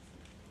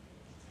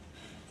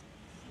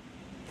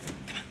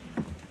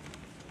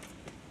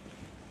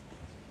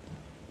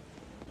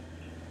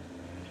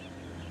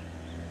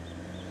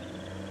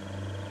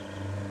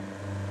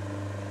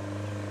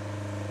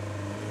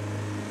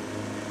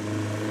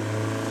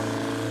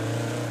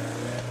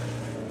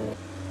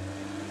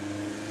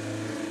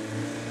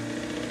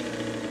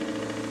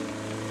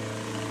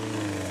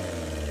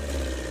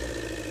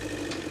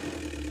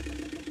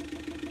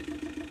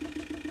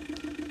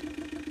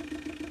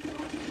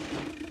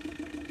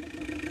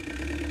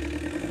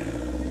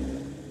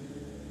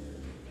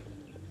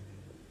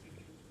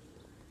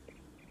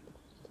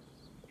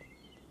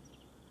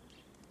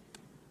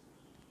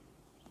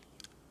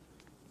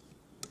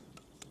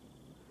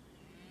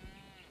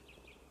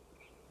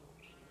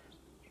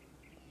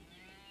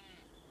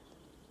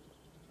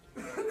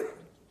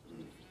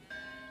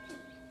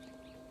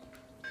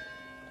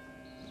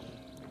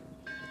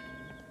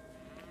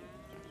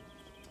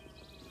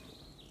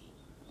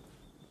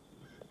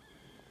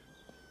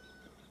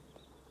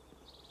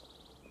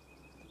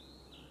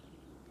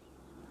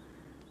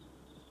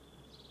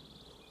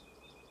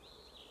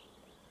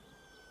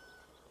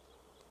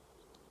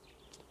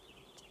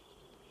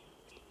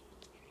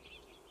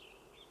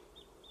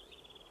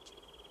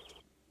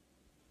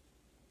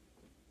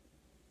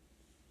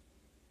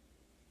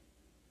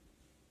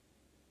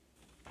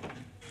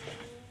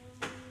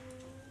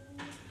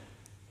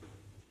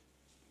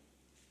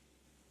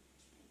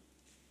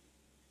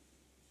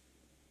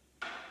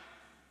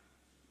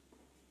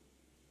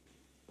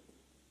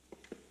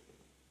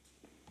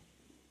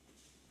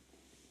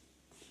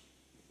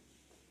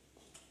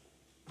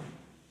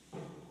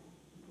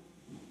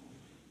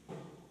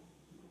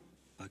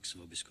 Pax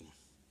vobiscum.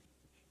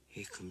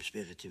 Ecum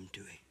spiritum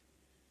tui.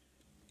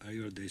 Are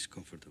your days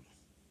comfortable?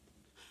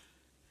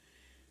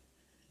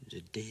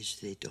 The days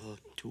they draw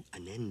to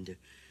an end,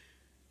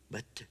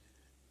 but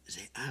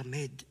they are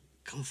made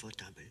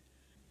comfortable.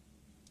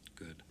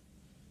 Good.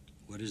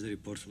 What is the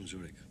report from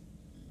Zurich?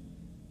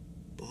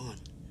 Bourne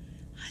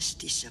has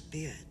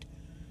disappeared.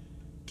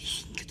 They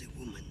think the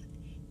woman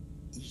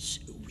is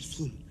with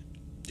him.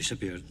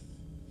 Disappeared?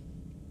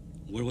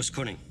 Where was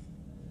Koenig?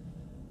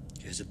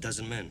 He has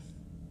 12 men.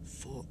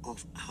 4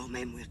 of our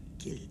men were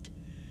killed.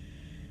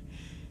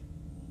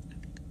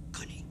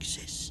 Koenig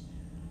says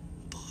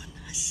Bourne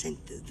has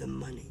sent the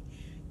money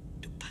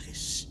to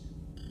Paris.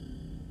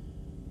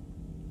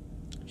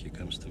 He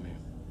comes to me.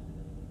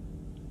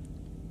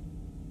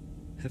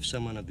 Have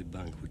someone at the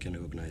bank who can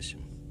recognize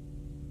him.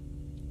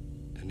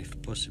 And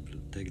if possible,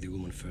 take the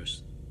woman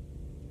first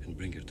and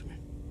bring her to me.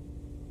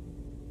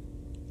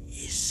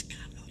 Yes,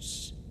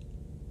 Carlos.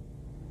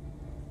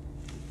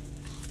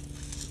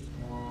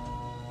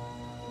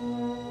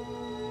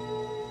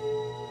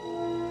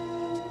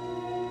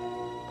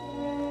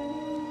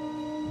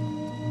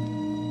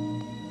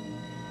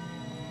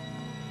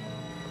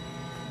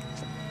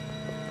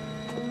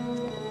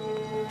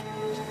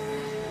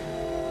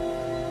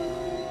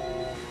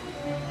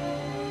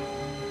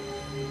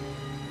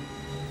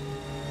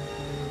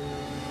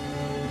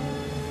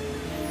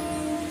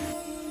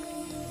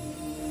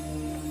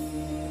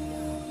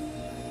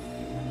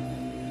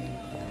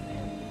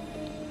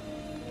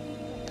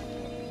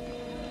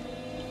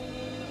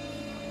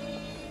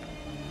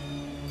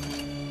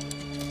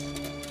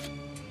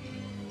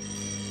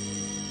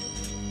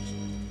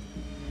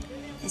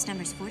 This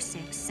number's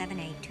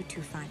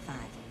 46782255.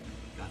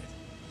 Got it.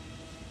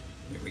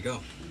 Here we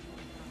go.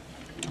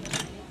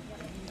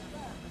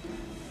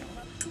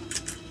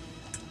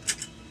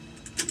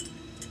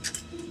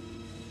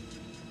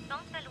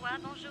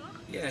 Bonjour.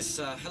 Yes,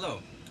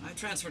 hello. I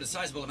transferred a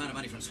sizable amount of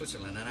money from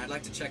Switzerland, and I'd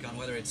like to check on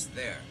whether it's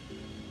there.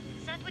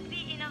 That would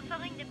be in our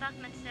foreign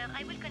department, sir.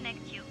 I will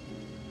connect you.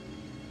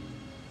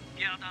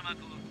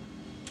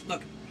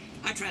 Look,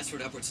 I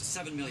transferred upwards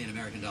of $7 million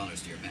American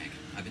dollars to your bank.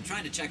 I've been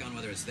trying to check on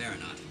whether it's there or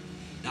not.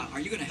 Now, are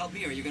you going to help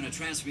me, or are you going to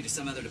transfer me to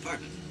some other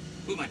department?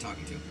 Who am I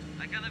talking to?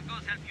 I can of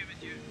course help you,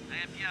 monsieur.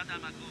 I am Pierre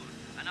Dalmacour,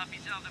 an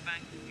officer of the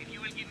bank, if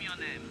you will give me your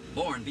name.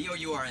 Bourne,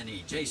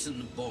 B-O-U-R-N-E,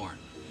 Jason Bourne.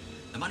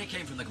 The money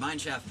came from the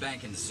Gemeinschaft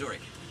Bank in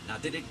Zurich. Now,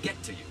 did it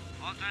get to you?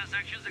 All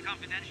transactions are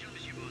confidential,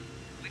 monsieur Bourne.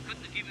 We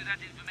couldn't give you that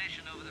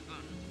information over the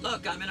phone.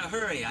 Look, I'm in a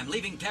hurry. I'm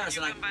leaving Paris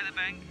You and come by the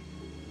bank?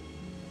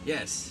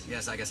 Yes,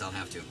 I guess I'll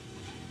have to.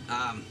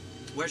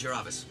 Where's your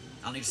office?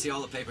 I'll need to see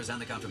all the papers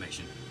and the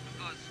confirmation. Of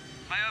course.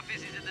 My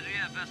office is at the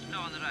rear, first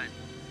floor on the right.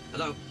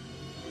 Hello?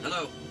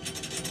 Hello?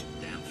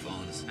 Damn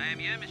phones. I am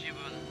here, monsieur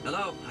Bourne.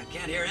 Hello? I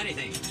can't hear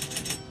anything.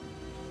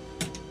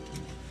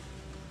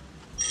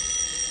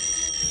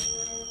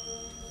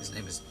 His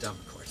name is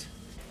Dumcourt.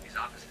 His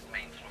office is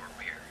main floor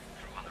rear,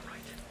 through on the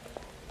right.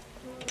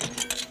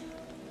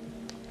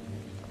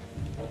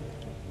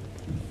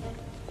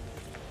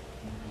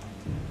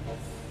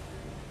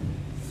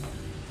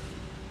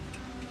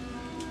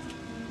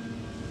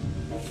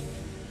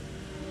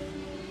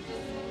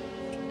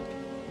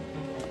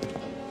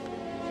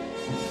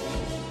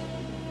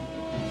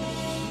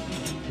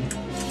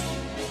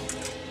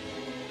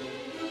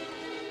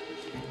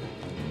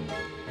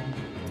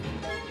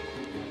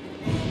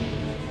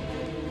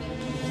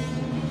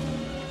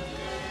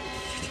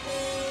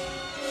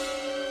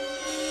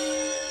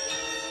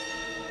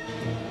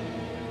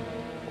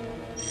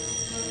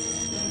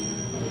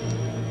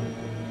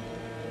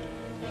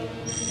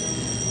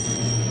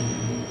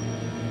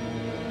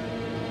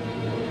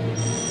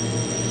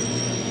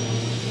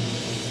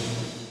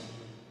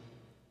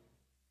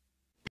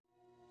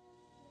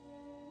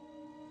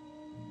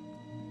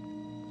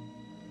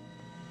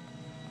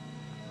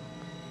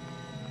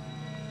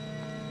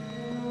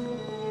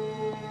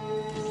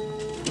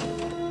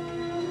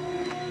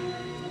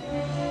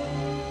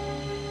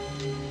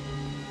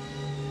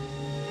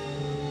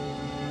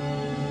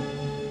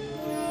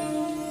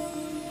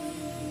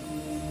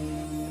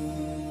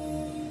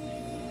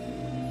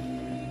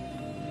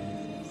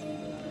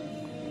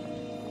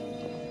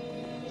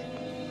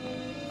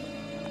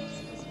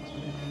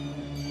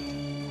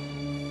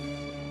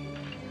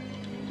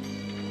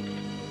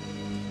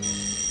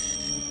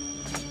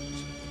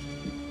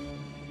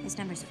 This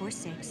number's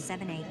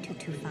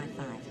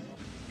 46782255.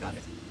 Got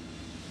it.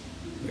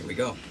 Here we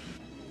go.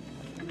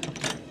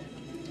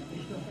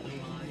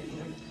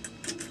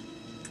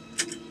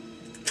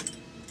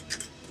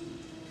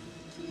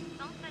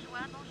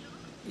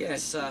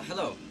 Yes,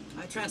 hello.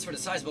 I transferred a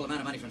sizable amount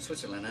of money from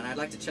Switzerland, and I'd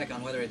like to check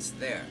on whether it's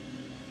there.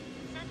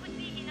 That would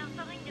be in our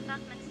foreign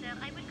department, sir.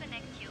 I will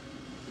connect you.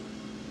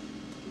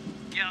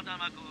 Pierre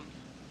Dalmacour.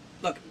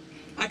 Look,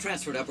 I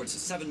transferred upwards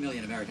of $7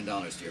 million American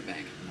dollars to your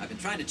bank. I've been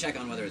trying to check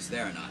on whether it's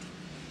there or not.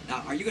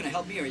 Now, are you going to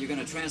help me, or are you going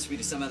to transfer me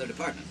to some other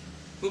department?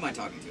 Who am I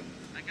talking to?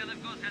 I can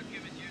of course help you,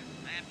 monsieur.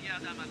 I am Pierre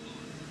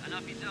Dalmacour, an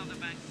officer of the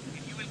bank,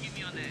 if you will give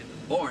me your name.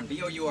 Bourne,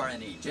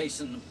 B-O-U-R-N-E,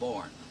 Jason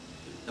Bourne.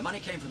 The money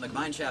came from the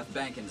Gemeinschaft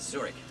Bank in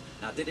Zurich.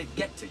 Now, did it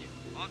get to you?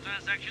 All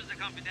transactions are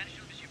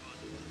confidential, monsieur Bourne.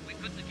 We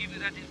couldn't give you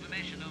that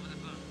information over the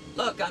phone.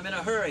 Look, I'm in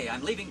a hurry.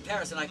 I'm leaving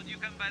Paris and I... Would you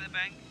come by the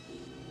bank?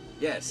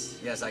 Yes,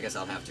 I guess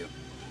I'll have to.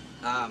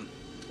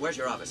 Where's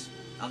your office?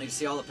 I'll need to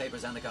see all the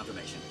papers and the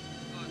confirmation.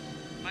 Good.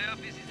 My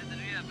office is at the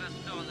rear,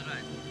 first door on the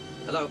right.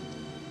 Hello?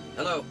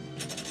 Hello?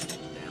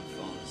 Damn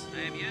phones.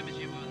 I am here,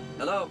 Monsieur Bourne.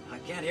 Hello? I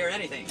can't hear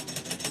anything.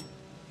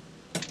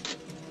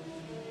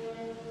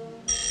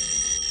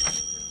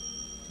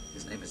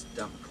 His name is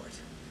Dumcourt.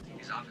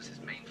 His office is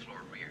main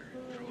floor rear,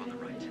 through on the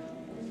right.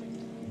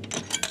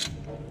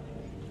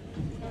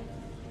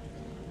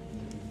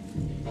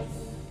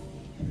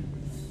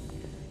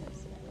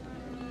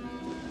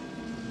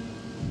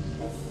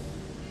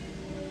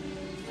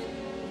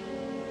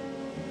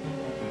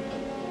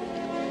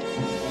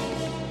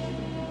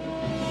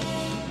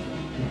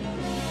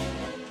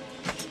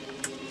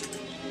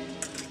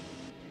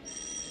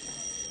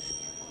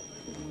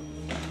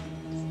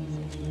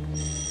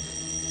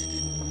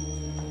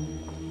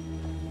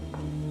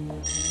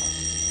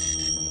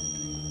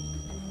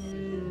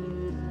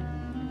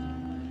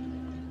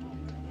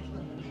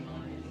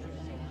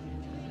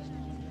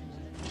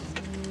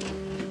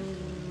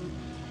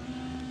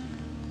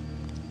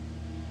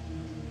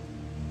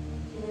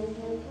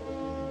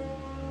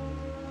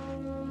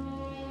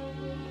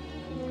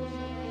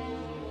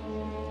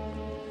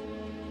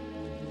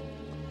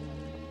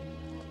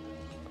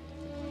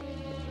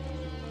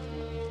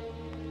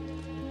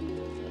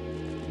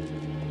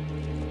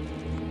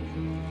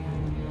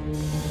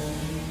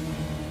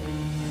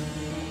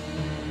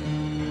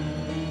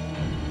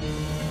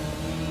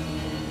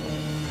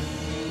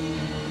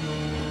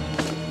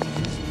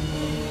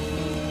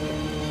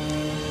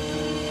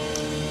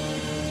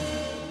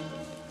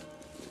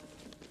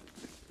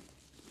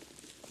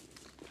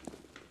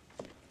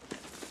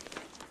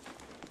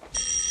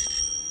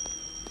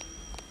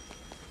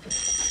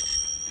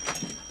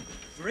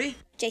 Marie?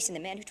 Jason, the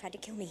man who tried to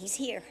kill me, he's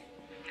here.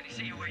 Can he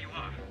see you where you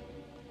are?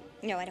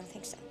 No, I don't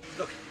think so.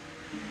 Look,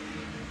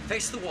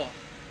 face the wall,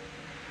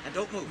 and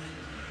don't move.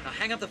 Now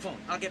hang up the phone.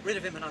 I'll get rid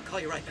of him and I'll call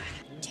you right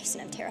back.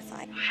 Jason, I'm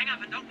terrified. Hang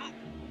up and don't move.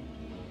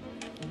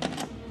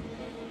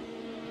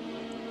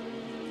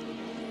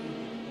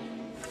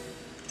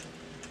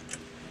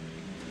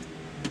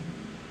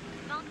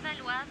 Banque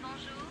Valois,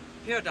 bonjour.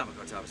 Here,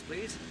 Dumcourt's office,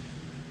 please.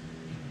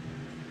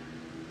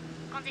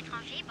 Compte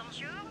étranger,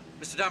 bonjour.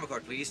 Mr.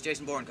 Dumcourt, please.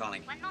 Jason Bourne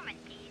calling. One moment,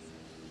 please.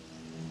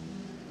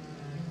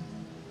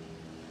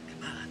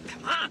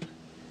 Come on!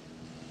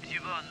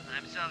 Monsieur Bourne,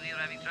 I'm sorry you're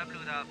having trouble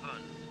with our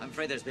phone. I'm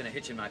afraid there's been a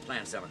hitch in my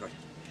plans, Dumcourt.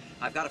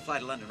 I've got to fly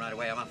to London right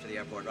away. I'm off to the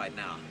airport right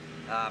now.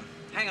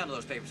 Hang on to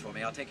those papers for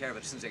me. I'll take care of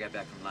it as soon as I get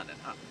back from London.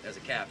 Ah, there's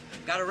a cab.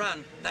 Gotta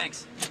run.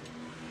 Thanks.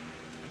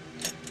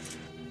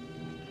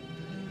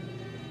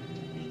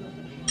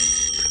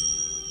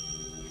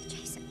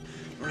 Jason.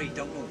 Marie,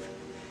 don't move.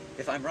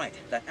 If I'm right,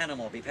 that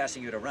animal will be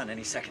passing you to run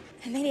any second.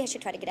 Maybe I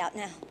should try to get out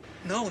now.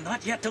 No,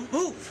 not yet. Don't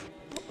move.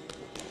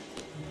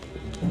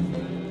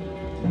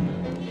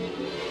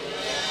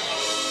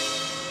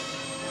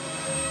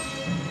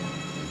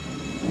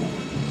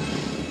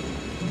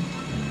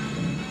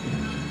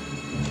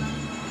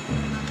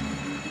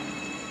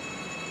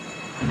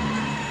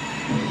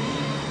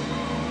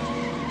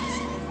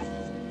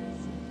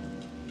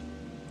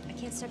 I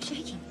can't stop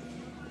shaking.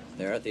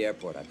 They're at the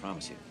airport, I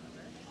promise you.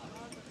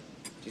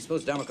 Do you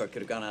suppose Dumcourt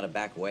could have gone out a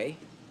back way?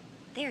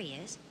 There he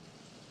is.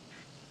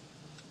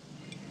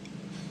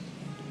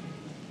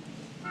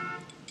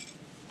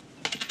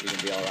 You're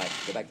gonna be all right.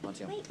 Go back to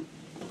Monsieur. Wait.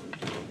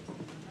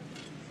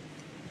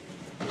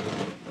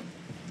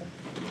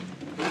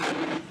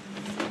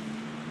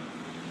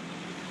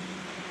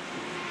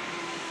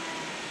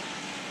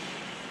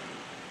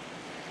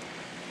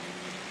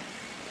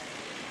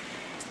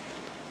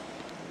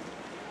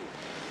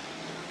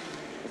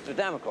 Mr.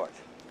 Dumcourt,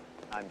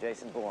 I'm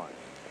Jason Bourne.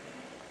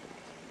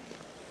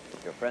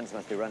 Your friends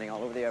must be running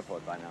all over the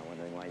airport by now,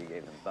 wondering why you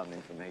gave them bum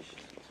information.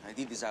 I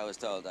did as I was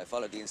told. I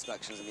followed the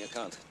instructions in the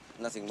account.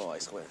 Nothing more, I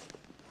swear.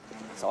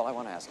 That's all I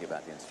want to ask you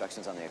about, the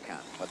instructions on the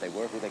account. What they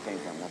were, who they came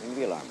from. Nothing to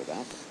be alarmed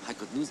about. I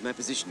could lose my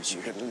position, monsieur.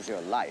 You could lose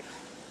your life.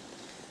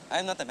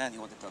 I'm not the man you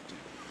want to talk to.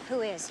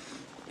 Who is?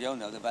 The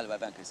owner of the Valois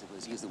Bank, I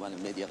suppose. He's the one who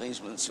made the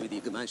arrangements with the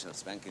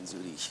Gemeinschaftsbank in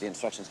Zurich. The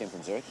instructions came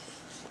from Zurich?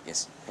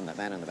 Yes. From that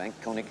man in the bank,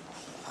 Koenig?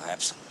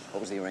 Perhaps. What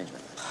was the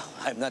arrangement?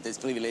 I'm not as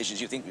privileged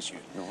as you think, monsieur.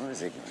 Nor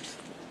as ignorant.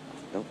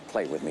 Don't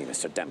play with me,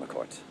 Mr.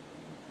 Dumcourt.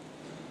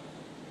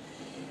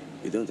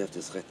 You don't have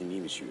to threaten me,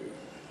 monsieur.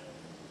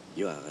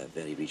 You are a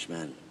very rich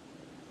man.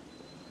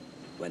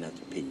 Why not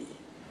pay me?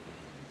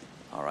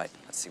 All right,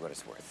 let's see what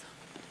it's worth.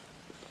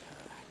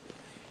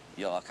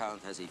 Your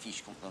account has a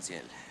fiche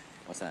confidentielle.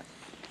 What's that?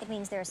 It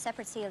means there are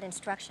separate sealed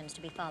instructions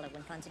to be followed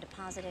when funds are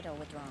deposited or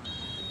withdrawn.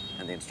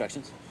 And the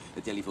instructions?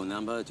 The telephone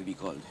number to be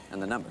called.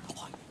 And the number?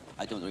 Oh,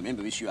 I don't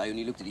remember, monsieur. I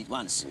only looked at it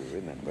once. You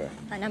remember?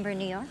 A number in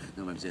New York?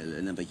 No, mademoiselle.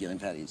 A number here in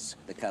Paris.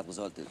 The card was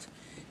altered.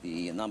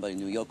 The number in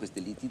New York was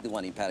deleted, the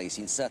one in Paris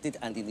inserted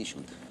and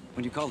initialed.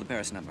 When you called the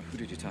Paris number, who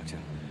did you talk to?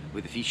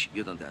 With the fiche,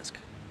 you don't ask.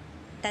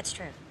 That's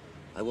true.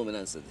 A woman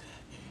answered.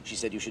 She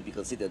said you should be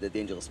considered a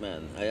dangerous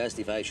man. I asked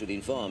if I should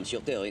inform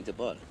Sûreté or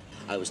Interpol.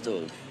 I was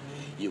told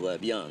you were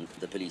beyond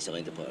the police or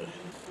Interpol.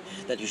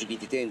 That you should be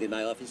detained in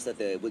my office, that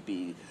there would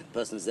be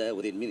persons there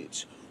within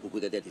minutes who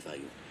could identify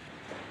you.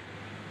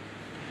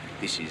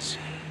 This is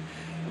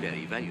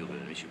very valuable,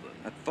 Monsieur Bourne.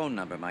 That phone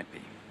number might be.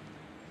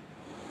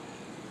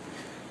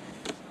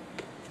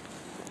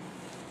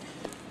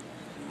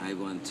 I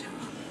want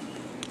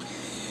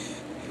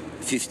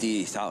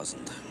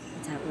 50,000.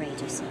 It's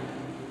outrageous.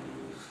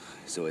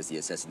 So is the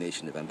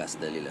assassination of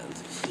Ambassador Leland.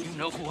 You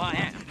know who I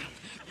am.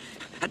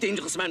 A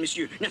dangerous man,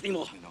 monsieur. Nothing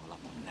more. You know a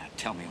lot more than that.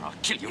 Tell me or I'll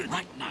kill you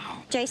right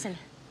now. Jason.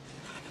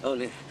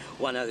 Only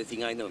one other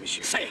thing I know,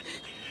 monsieur. Say it.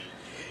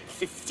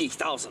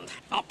 50,000.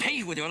 I'll pay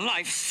you with your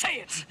life. Say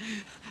it.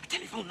 A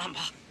telephone number.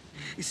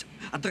 His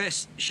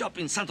address, shop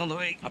in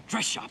Saint-André. A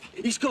dress shop.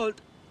 He's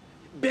called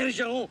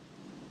Bergeron.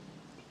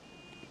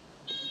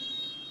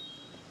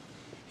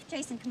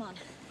 Jason, come on.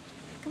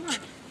 Come on.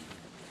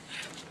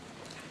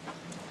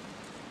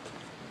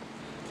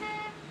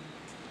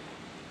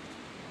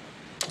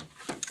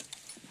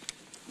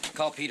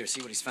 Call Peter, see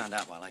what he's found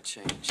out while I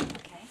change.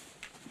 Okay.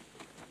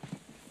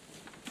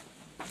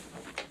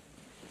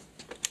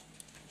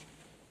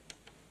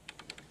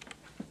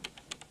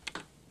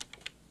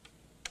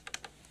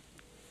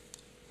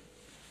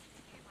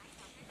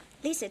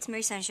 Lisa, it's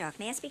Marie Saint-Jacques.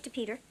 May I speak to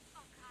Peter?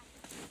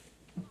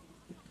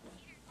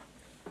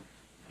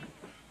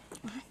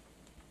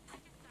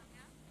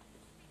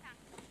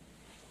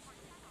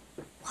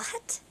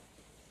 What?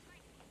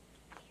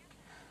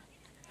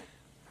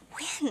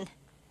 When?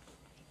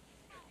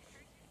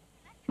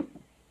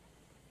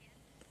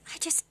 I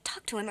just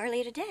talked to him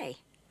earlier today.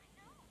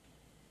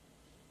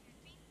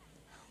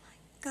 Oh, my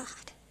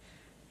God.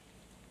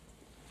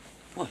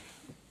 What?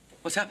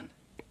 What's happened?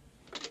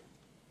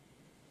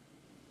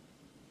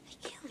 They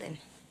killed him.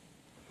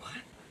 What?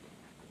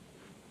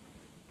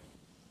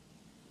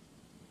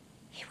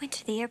 He went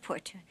to the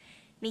airport to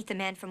meet the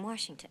man from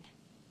Washington.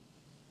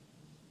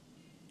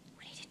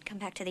 When he didn't come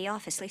back to the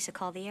office, Lisa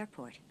called the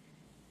airport.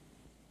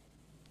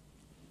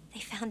 They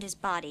found his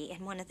body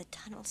in one of the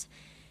tunnels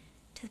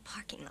to the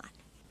parking lot.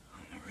 Oh,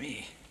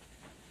 Marie.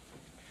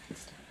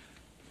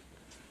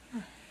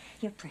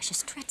 Your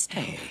precious Treadstone.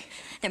 Hey.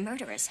 They're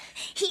murderers.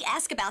 He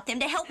asked about them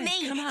to help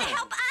me. Come on. To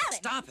help us.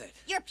 Stop it.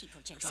 Your people,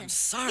 Jason. I'm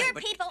sorry, Your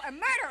but... people are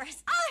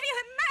murderers. All of you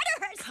are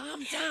murderers.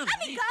 Calm down, Let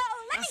me Marie. go.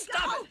 Let Now me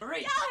stop go. it,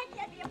 Marie. No, I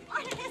can't be a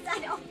part of this. I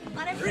don't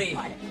want to be Marie. a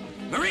part of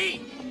it.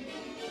 Marie!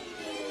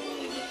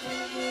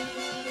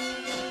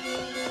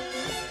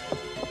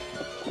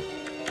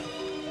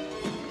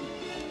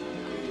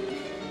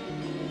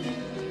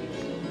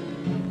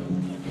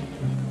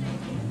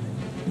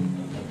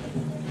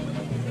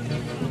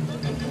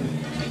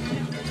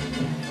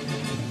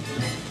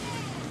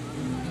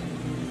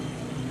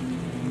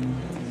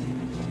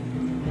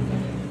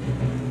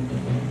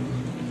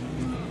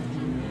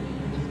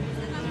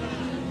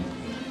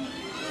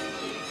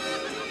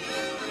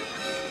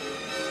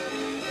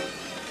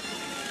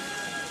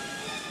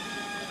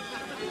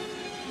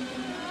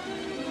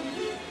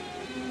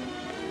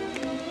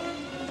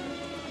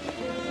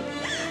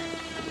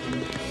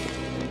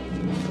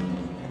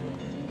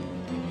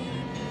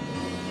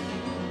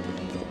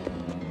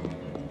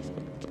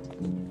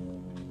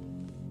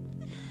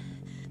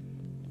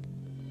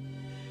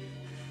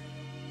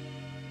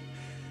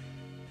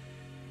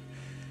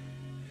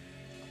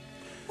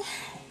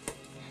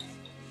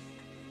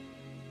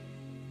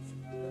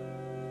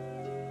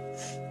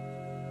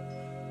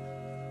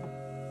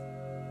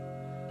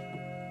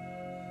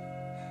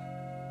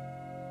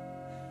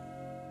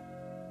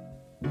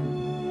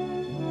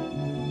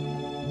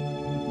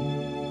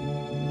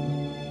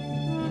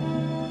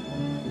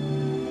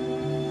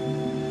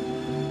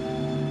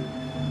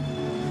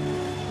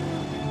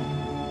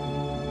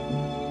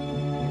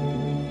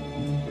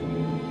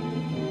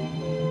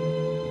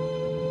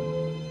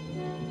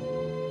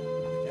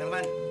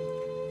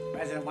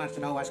 Wants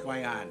to know what's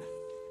going on.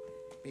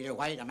 Peter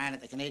White, a man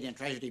at the Canadian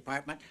Treasury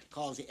Department,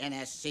 calls the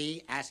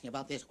NSC asking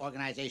about this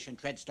organization,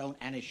 Treadstone,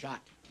 and is shot.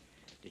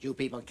 Did you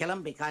people kill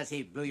him because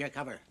he blew your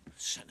cover?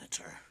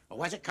 Senator. Or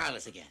was it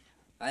Carlos again?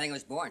 I think it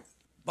was Bourne.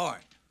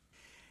 Bourne.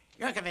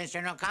 You're convinced,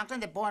 General Conklin,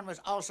 that Bourne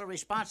was also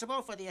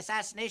responsible for the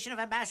assassination of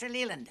Ambassador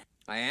Leland?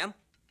 I am.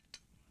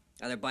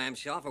 Either by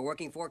himself or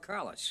working for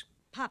Carlos.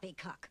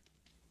 Poppycock.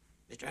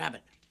 Mr.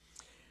 Abbott.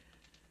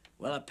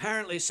 Well,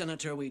 apparently,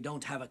 Senator, we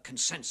don't have a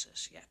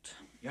consensus yet.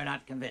 You're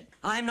not convinced?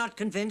 I'm not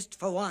convinced,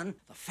 for one.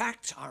 The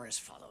facts are as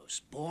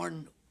follows.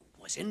 Bourne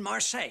was in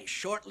Marseille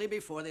shortly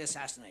before the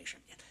assassination.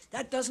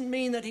 That doesn't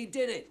mean that he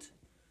did it.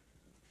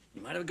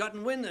 He might have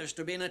gotten wind there's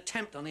to be an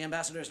attempt on the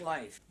ambassador's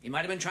life. He might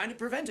have been trying to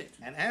prevent it.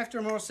 And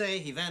after Marseille,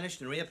 he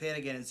vanished and reappeared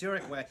again in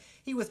Zurich, where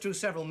he withdrew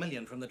several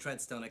million from the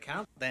Treadstone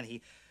account. Then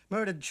he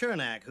murdered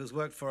Chernak, who's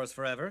worked for us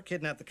forever,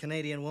 kidnapped the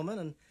Canadian woman,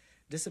 and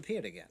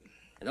disappeared again.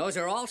 And those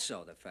are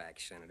also the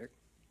facts, Senator.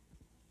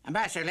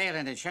 Ambassador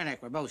Leland and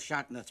Chernak were both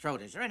shot in the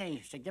throat. Is there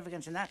any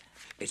significance in that?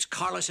 It's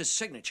Carlos's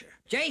signature.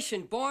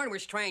 Jason Bourne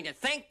was trained to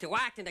think, to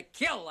act, and to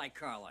kill like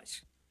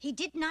Carlos. He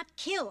did not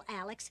kill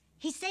Alex.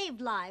 He saved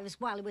lives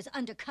while he was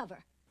undercover.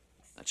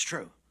 That's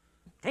true.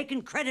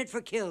 Taking credit for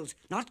kills,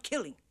 not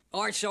killing.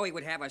 Or so he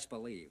would have us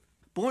believe.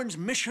 Bourne's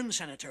mission,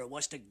 Senator,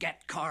 was to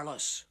get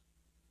Carlos.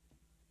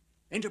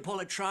 Interpol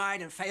had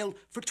tried and failed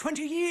for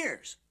 20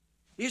 years.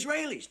 The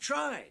Israelis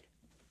tried.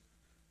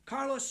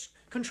 Carlos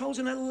controls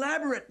an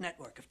elaborate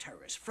network of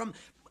terrorists from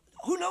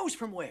who knows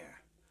from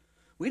where.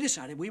 We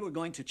decided we were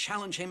going to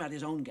challenge him at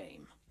his own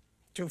game.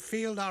 To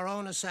field our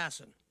own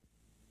assassin.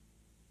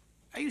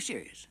 Are you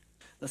serious?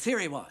 The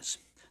theory was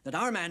that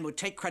our man would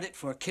take credit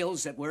for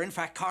kills that were in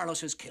fact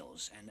Carlos's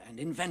kills and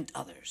invent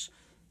others.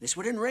 This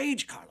would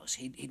enrage Carlos.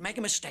 He'd make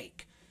a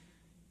mistake.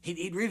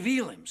 He'd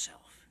reveal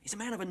himself. He's a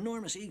man of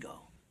enormous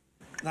ego.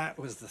 That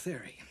was the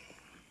theory.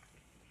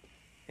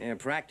 In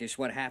practice,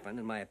 what happened,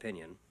 in my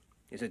opinion,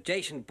 is that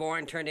Jason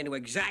Bourne turned into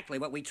exactly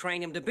what we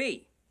trained him to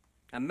be.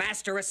 A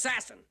master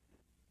assassin.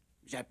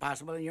 Is that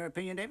possible in your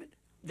opinion, David?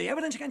 The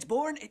evidence against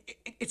Bourne,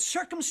 it's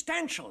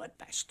circumstantial at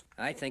best.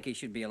 I think he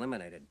should be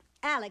eliminated.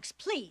 Alex,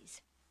 please.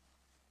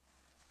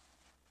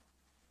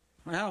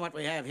 Well, what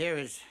we have here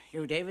is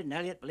you, David, and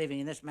Elliot believing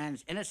in this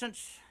man's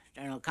innocence,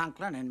 General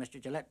Conklin and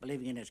Mr. Gillette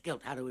believing in his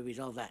guilt. How do we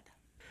resolve that?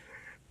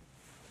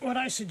 What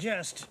I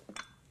suggest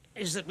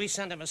is that we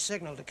send him a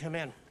signal to come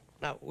in.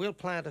 Now, we'll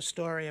plant a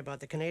story about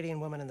the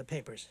Canadian woman in the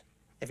papers.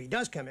 If he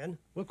does come in,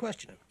 we'll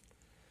question him.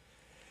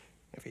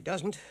 If he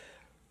doesn't,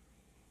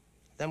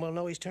 then we'll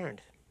know he's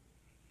turned.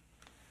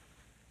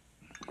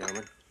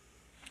 Gentlemen.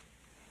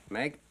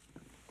 Meg?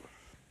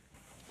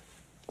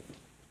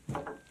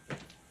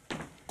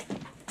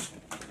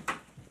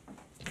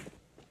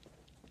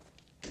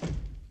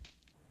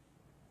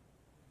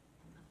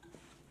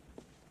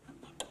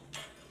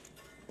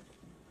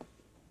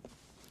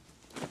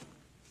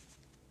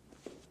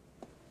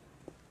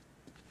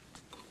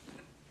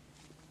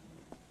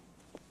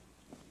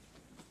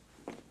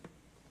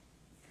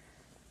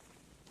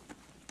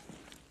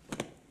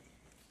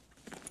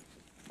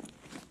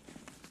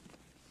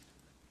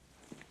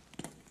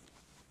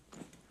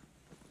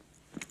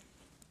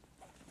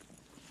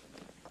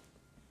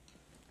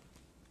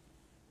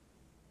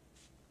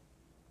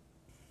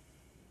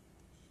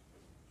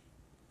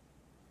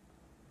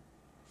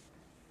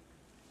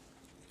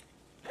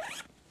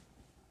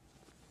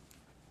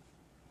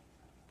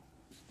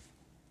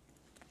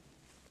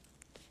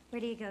 Where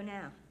do you go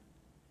now?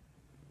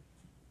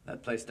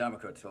 That place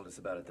Damarcourt told us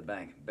about at the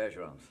bank.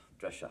 Bergeron's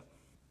dress shop.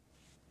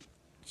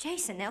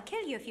 Jason, they'll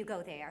kill you if you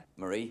go there.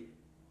 Marie?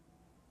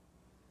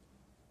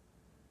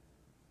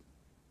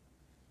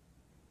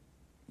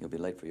 You'll be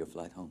late for your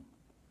flight home.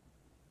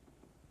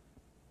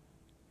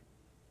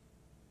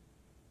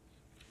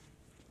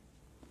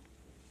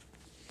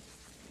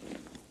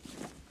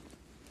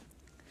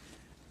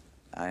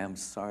 I am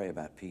sorry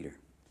about Peter.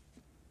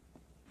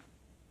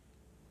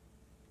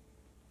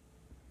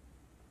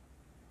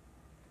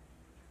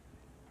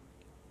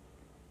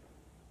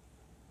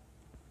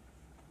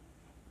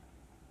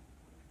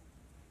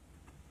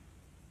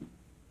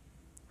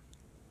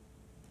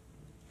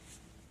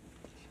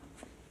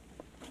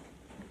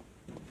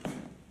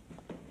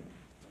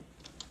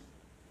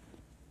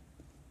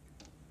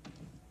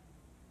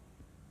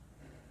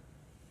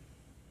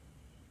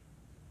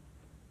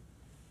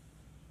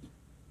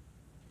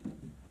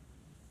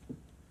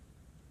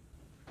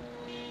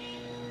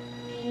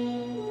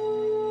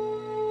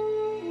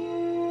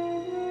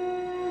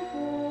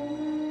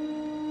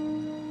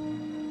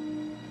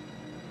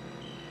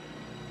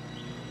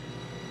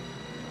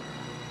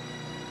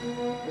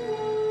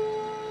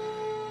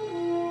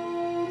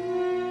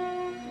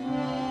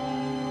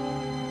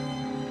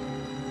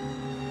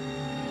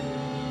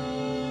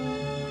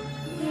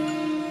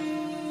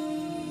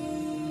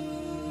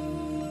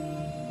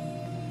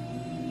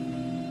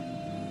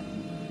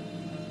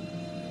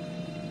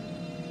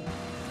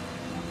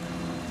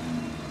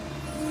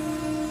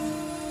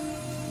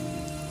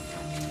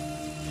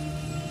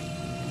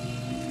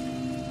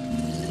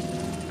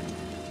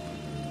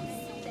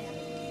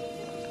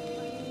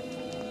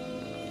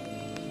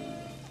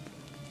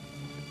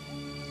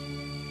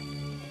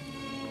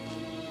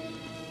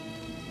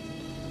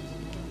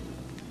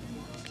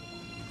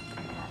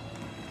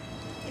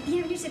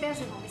 Bienvenue chez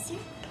Bergeron, monsieur.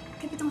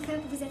 Que peut-on faire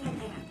pour vous être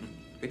agréable?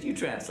 Could you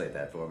translate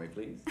that for me,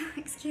 please?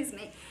 Excuse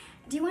me.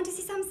 Do you want to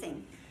see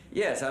something?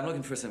 Yes, I'm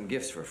looking for some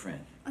gifts for a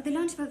friend. Oh, the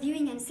lounge for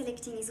viewing and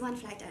selecting is one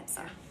flight up,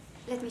 sir.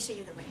 Let me show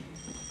you the way.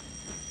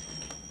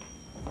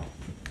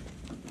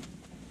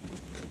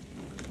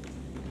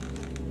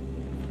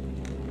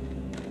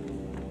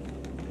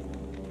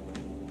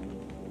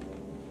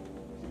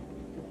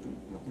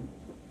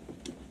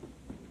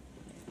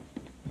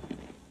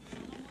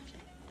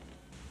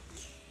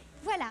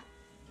 Voilà.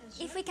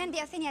 If we can be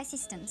of any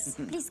assistance,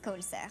 please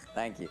call, sir.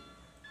 Thank you.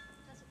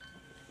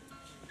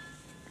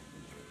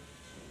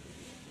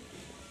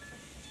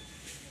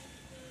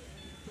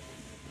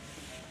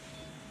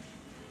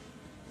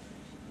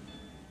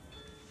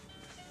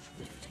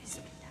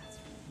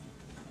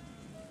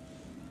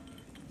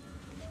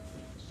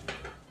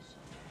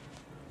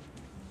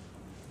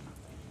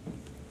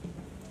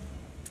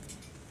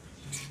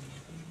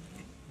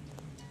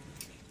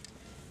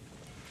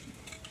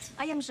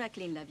 I am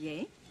Jaclyn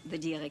Lavier, the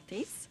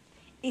directrice.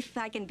 If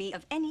I can be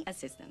of any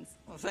assistance.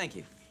 Well, thank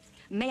you.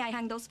 May I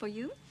hang those for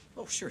you?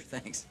 Oh, sure,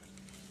 thanks.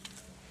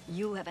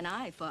 You have an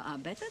eye for our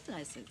better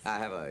dresses. I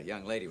have a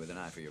young lady with an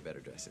eye for your better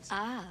dresses.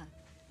 Ah,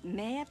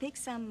 may I pick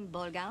some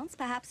ball gowns,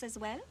 perhaps, as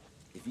well?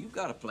 If you've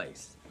got a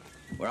place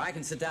where I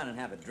can sit down and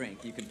have a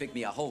drink, you can pick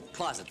me a whole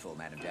closet full,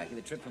 Madam Jackie.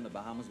 The trip from the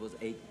Bahamas was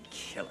a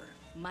killer.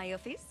 My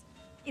office?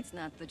 It's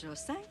not the drawer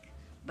sank,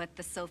 but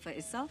the sofa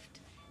is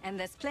soft, and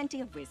there's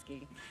plenty of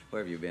whiskey.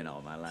 Where have you been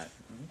all my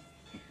life?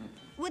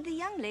 Would the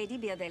young lady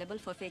be available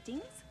for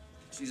fittings?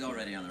 She's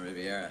already on the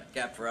Riviera.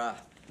 Cap Fra.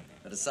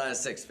 But a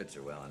size 6 fits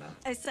her well enough.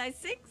 A size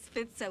 6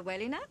 fits her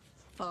well enough?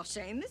 For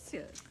shame,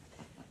 monsieur.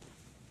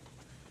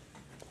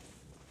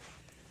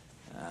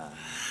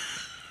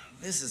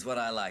 This is what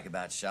I like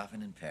about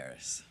shopping in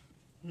Paris.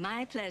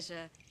 My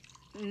pleasure.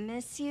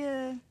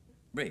 Monsieur...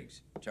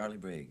 Briggs. Charlie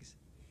Briggs.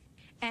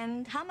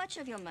 And how much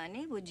of your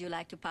money would you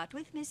like to part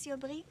with, Monsieur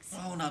Briggs?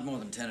 Oh, not more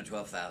than 10 or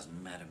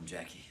 12,000, Madam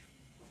Jackie.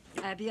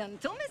 À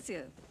bientôt,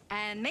 monsieur.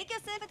 And make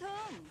yourself at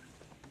home.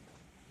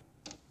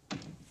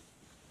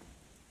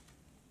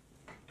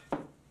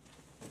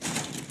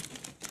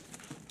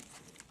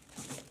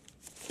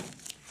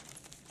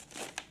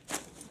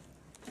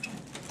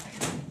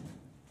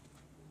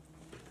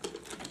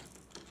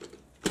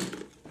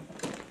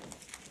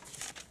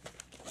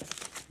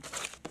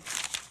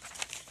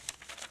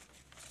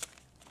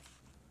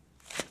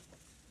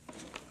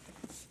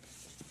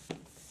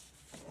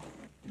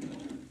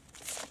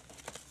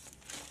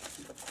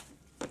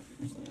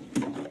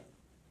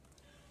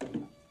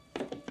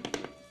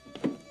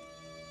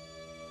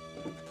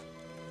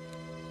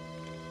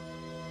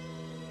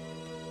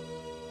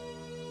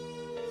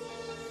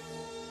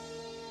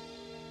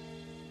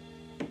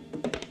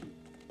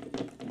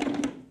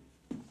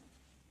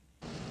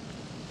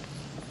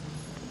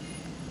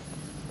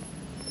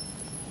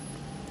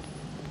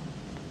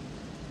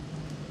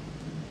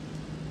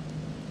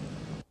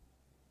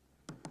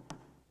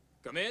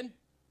 Come in.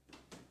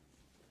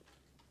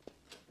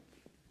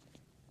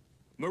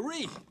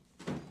 Marie!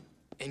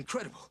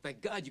 Incredible.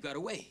 Thank God you got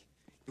away.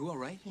 You all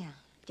right? Yeah.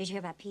 Did you hear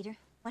about Peter?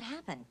 What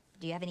happened?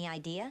 Do you have any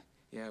idea?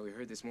 Yeah, we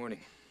heard this morning.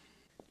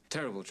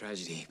 Terrible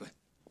tragedy,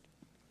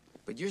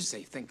 but you're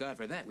safe. Thank God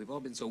for that. We've all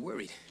been so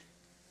worried.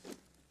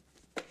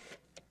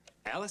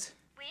 Alice?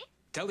 Oui?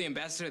 Tell the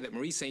ambassador that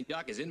Maurice St.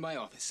 Jacques is in my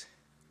office.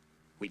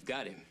 We've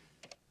got him.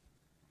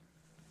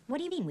 What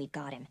do you mean we've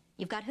got him?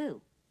 You've got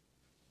who?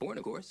 Bourne,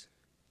 of course.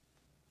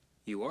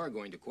 You are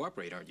going to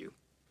cooperate, aren't you?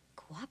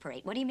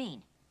 Cooperate? What do you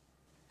mean?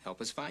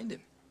 Help us find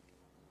him.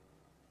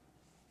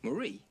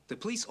 Marie, the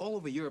police all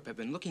over Europe have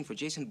been looking for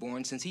Jason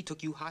Bourne since he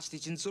took you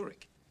hostage in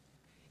Zurich.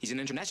 He's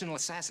an international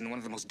assassin, one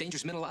of the most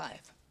dangerous men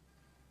alive.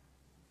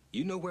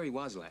 You know where he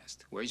was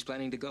last, where he's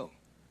planning to go.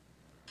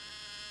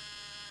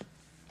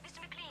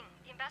 Mr. McLean,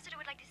 the ambassador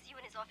would like to see you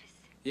in his office.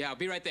 Yeah, I'll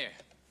be right there.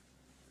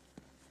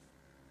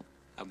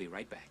 I'll be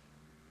right back.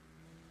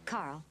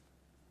 Carl,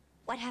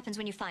 what happens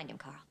when you find him,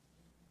 Carl?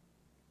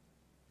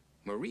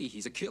 Marie,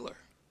 he's a killer.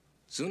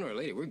 Sooner or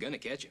later, we're gonna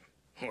catch him.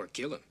 Or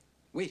kill him.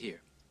 Wait here.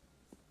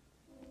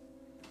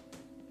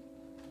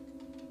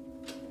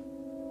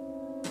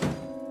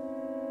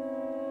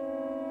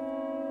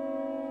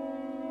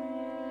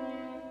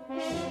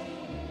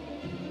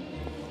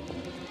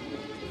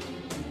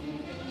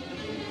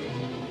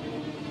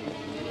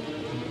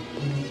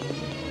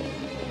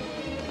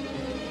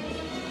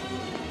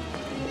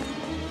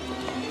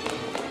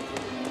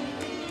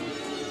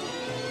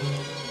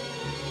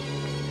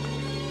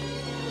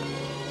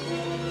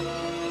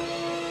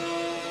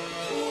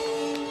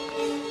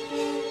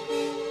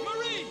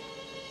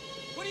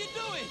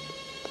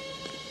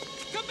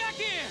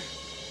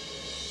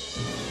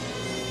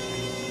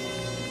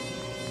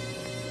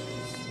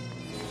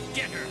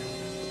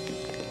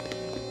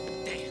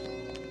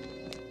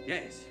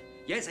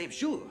 Yes, I am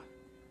sure.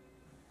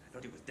 I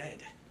thought he was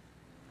dead.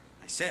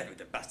 I served with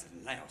the bastard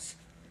in Laos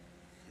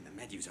in the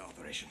Medusa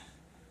operation.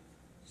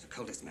 It's the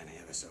coldest man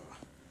I ever saw.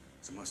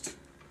 It's the most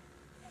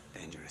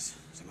dangerous.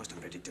 It's the most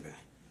unpredictable.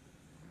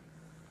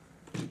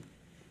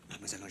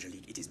 Mademoiselle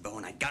Angelique, it is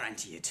Bourne, I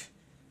guarantee it.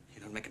 You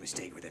don't make a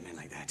mistake with a man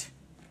like that.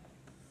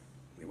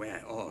 We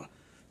were all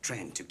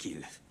trained to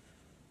kill,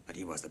 but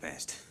he was the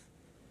best.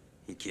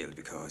 He killed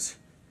because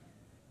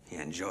he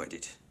enjoyed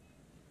it.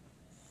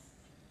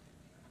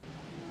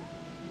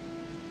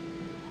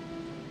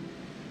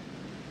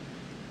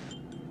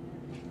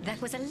 That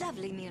was a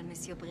lovely meal,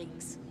 Monsieur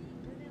Briggs.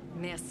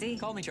 Merci.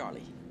 Call me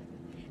Charlie.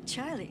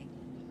 Charlie.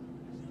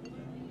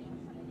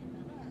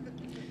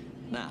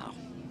 Now,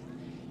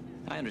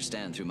 I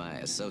understand through my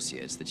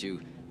associates that you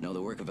know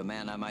the work of a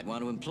man I might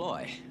want to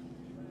employ.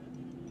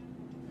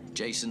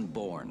 Jason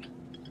Bourne.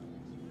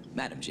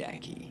 Madam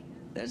Jackie,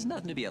 there's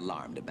nothing to be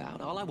alarmed about.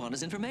 All I want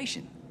is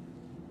information.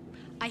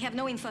 I have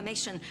no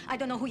information. I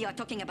don't know who you are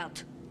talking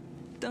about.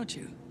 Don't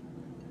you?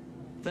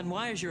 Then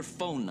why is your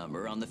phone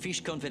number on the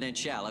fiche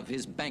confidentiale of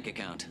his bank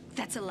account?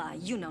 That's a lie.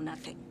 You know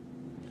nothing.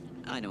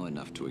 I know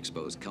enough to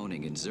expose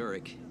Koenig in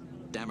Zurich,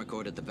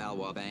 Damercourt at the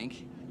Valois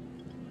Bank,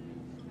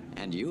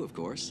 and you, of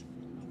course.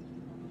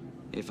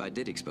 If I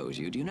did expose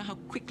you, do you know how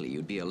quickly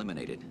you'd be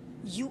eliminated?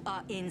 You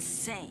are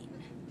insane.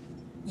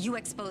 You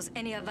expose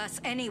any of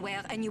us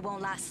anywhere and you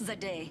won't last the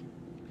day.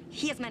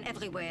 He has men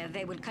everywhere.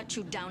 They will cut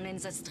you down in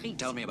the street.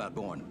 Tell me about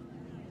Bourne.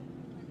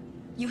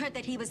 You heard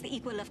that he was the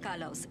equal of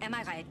Carlos. Am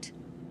I right?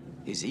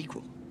 His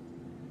equal?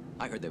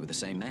 I heard they were the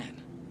same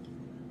man.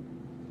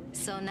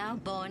 So now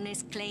Bourne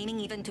is claiming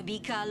even to be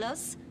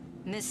Carlos?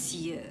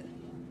 Monsieur.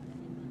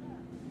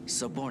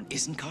 So Bourne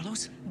isn't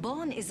Carlos?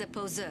 Bourne is a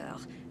poseur.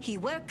 He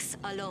works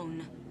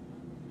alone.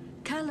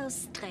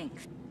 Carlos'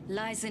 strength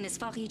lies in his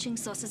far-reaching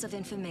sources of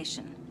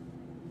information.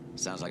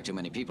 Sounds like too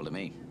many people to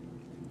me.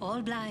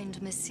 All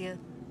blind, monsieur.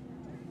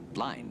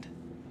 Blind?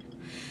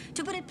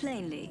 To put it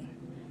plainly,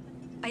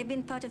 I have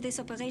been part of this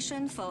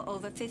operation for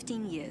over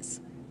 15 years.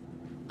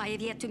 I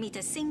have yet to meet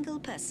a single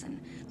person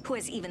who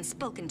has even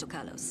spoken to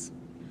Carlos,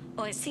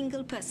 or a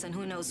single person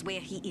who knows where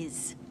he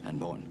is. And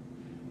Bourne?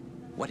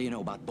 What do you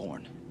know about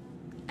Bourne?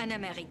 An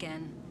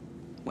American.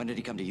 When did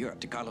he come to Europe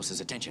to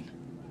Carlos's attention?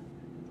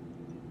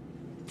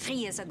 3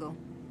 years ago.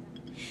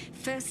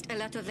 First, a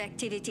lot of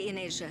activity in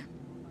Asia.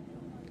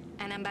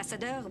 An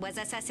ambassador was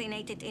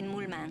assassinated in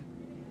Moulmein.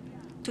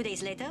 2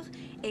 days later,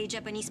 a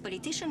Japanese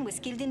politician was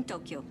killed in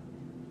Tokyo.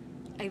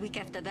 A week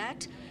after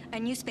that, a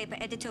newspaper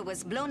editor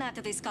was blown out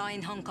of his car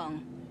in Hong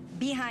Kong.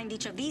 Behind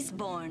each of these,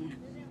 Bourne.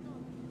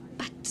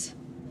 But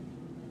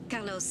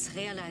Carlos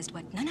realized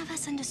what none of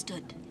us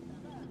understood.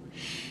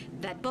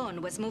 That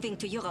Bourne was moving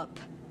to Europe.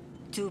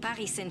 To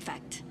Paris, in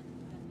fact.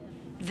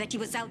 That he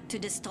was out to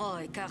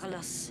destroy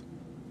Carlos.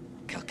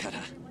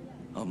 Calcutta,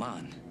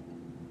 Oman,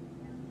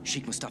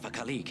 Sheikh Mustafa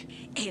Khalid.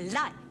 A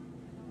lie.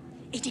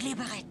 A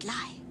deliberate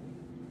lie.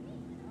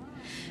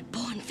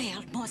 Bourne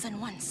failed more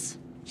than once.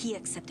 He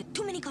accepted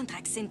too many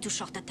contracts in too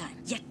short a time.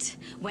 Yet,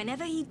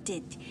 whenever he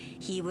did,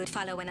 he would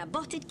follow an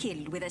aborted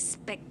kill with a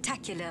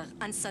spectacular,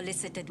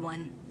 unsolicited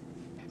one.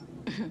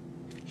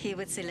 He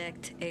would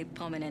select a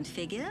prominent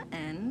figure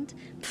and...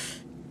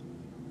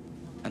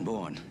 And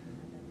Bourne.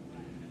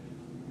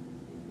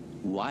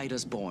 Why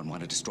does Bourne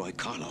want to destroy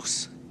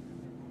Carlos?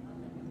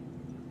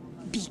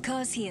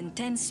 Because he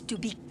intends to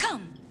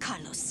become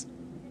Carlos.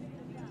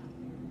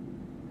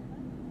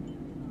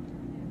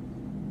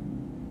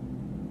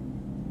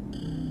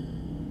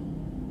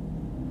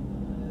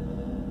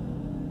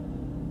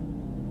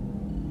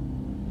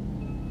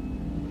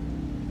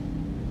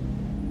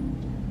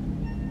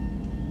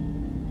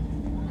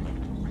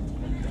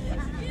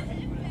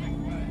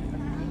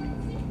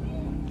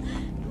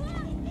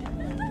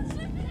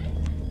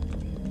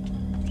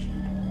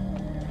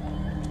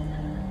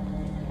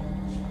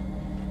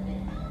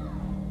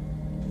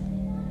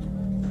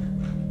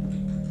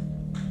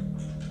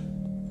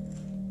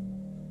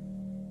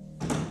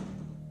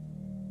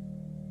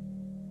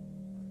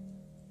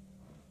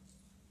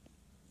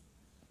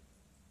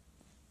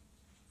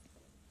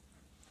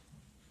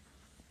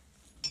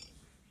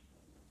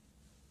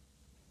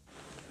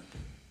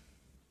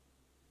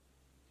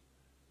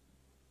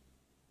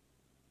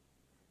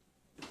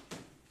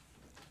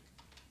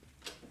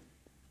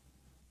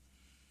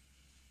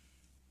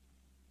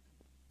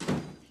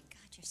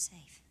 You're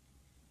safe.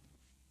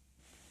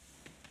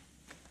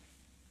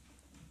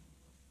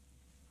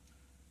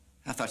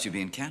 I thought you'd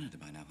be in Canada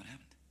by now. What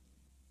happened?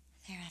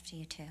 They're after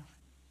you, too.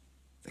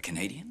 The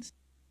Canadians?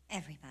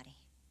 Everybody.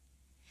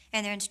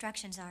 And their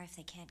instructions are if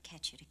they can't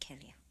catch you, to kill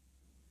you.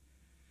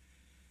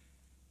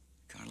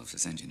 Carlos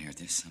has engineered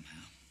this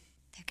somehow.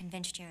 They're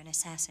convinced you're an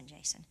assassin,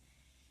 Jason.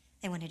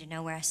 They wanted to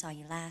know where I saw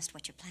you last,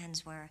 what your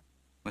plans were.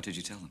 What did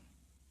you tell them?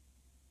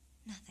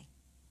 Nothing.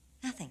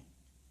 Nothing.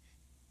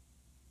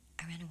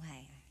 I ran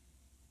away.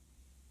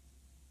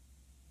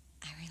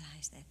 I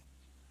realized that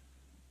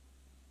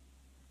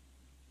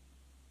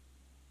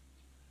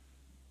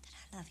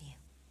I love you.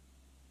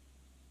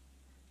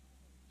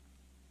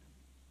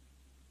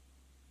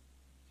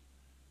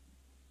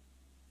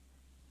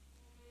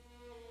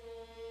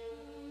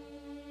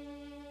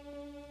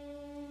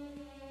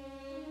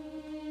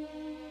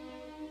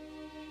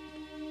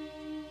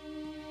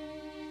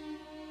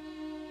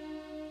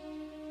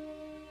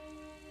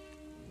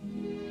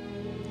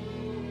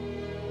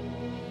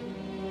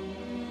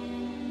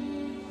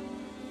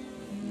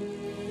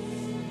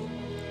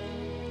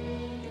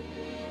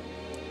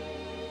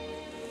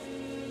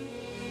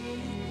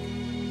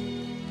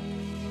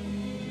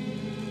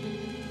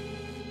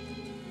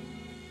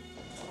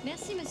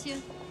 Merci, monsieur.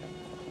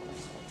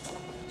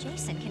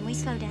 Jason, can we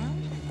slow down?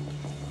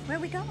 Where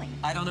are we going?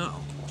 I don't know.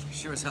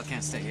 Sure as hell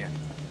can't stay here.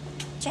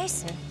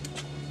 Jason.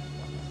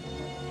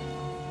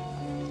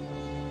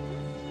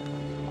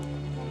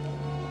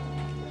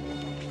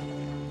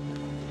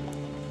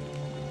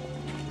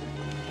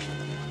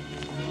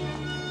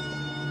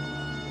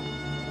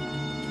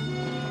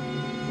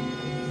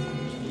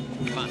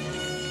 Come on.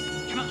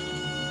 Come on.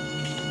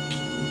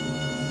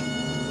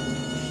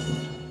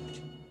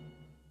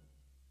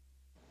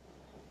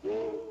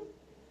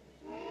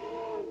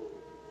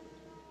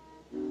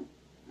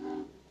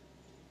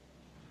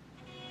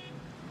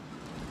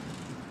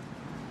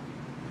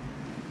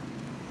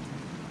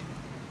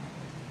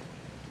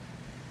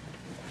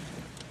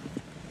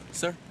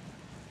 Sir,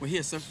 we're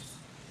here, sir.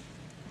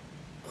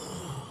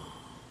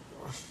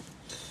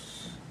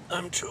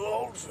 I'm too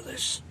old for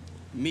this.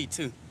 Me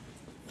too.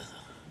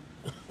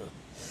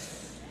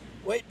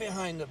 Wait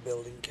behind the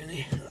building,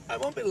 Kenny. I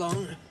won't be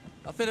long.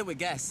 I'll fill it with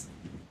gas.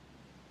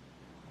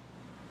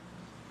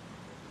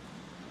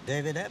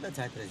 David Abbott,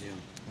 I presume.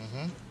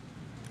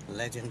 Mm-hmm.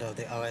 Legend of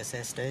the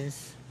OSS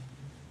days.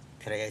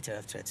 Creator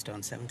of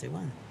Treadstone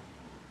 71.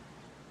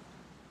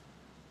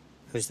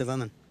 Who's the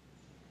woman?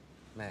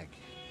 Meg.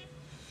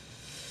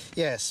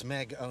 Yes,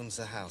 Meg owns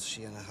the house.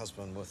 She and her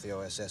husband were with the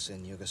OSS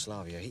in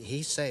Yugoslavia.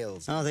 He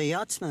sails... Oh, the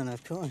yachtsman,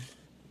 of course.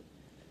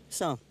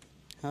 So,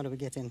 how do we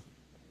get in?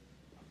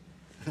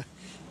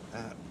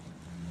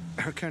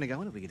 Herr Koenig, I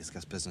wonder if we could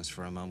discuss business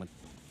for a moment.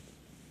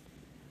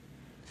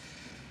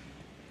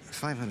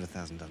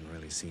 500,000 doesn't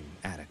really seem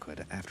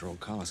adequate. After all,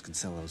 Carlos could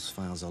sell those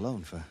files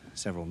alone for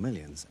several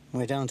millions.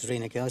 We don't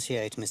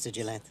renegotiate, Mr.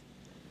 Gillette.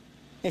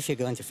 If you're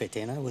going to fit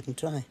in, I wouldn't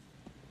try.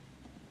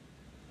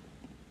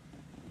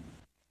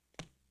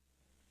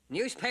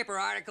 Newspaper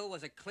article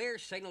was a clear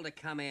signal to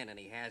come in, and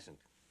he hasn't.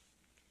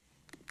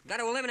 Got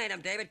to eliminate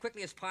him, David,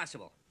 quickly as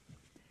possible.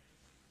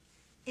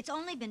 It's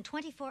only been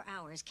 24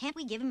 hours. Can't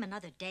we give him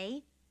another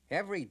day?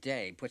 Every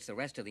day puts the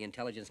rest of the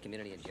intelligence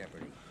community in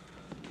jeopardy.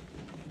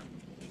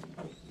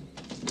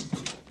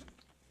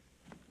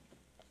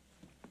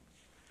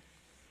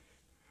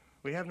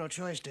 We have no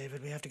choice,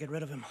 David. We have to get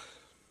rid of him.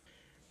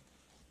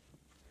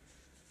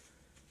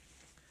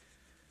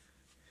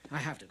 I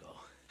have to go.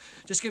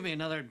 Just give me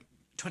another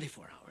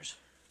 24 hours.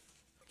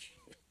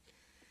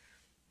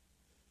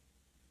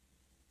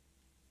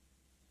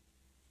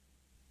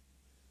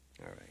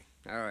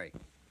 All right.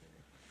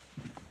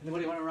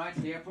 Anybody want to ride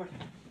to the airport?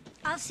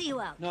 I'll see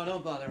you out. No,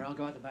 don't bother. I'll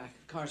go out the back.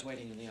 Car's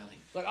waiting in the alley.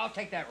 Look, I'll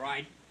take that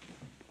ride.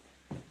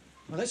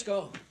 Well, let's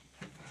go.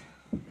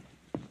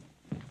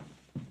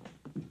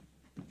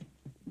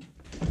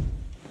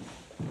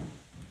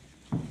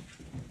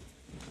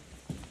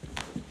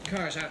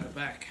 Car's out the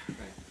back. Right.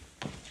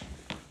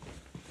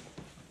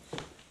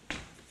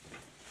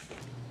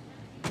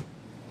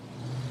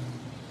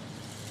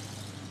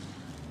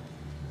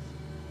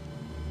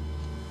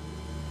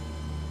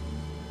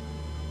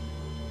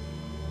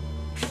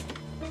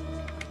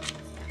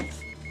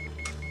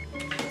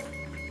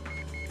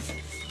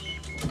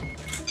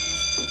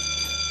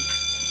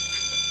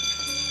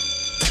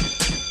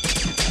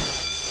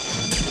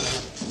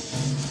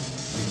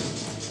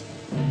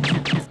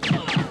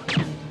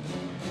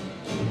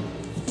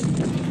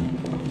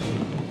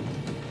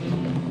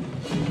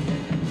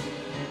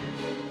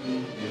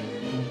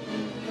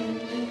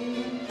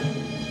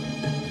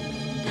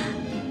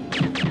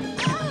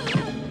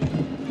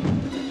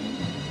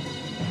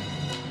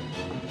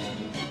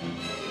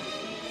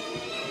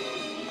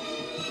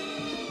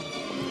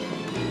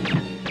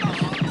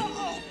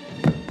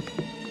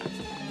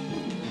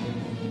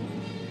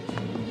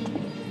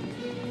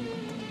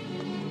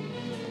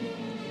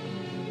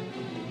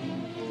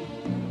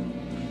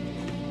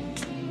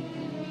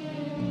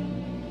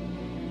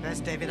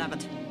 David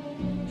Abbott.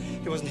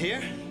 He wasn't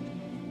here?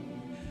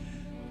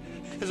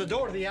 There's a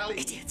door to the alley.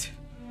 Idiot.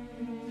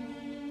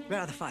 Where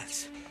are the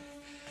files?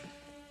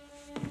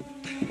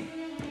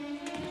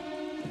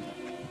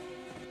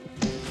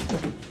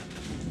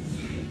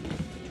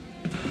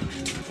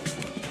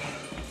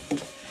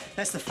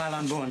 That's the file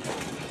on Bourne.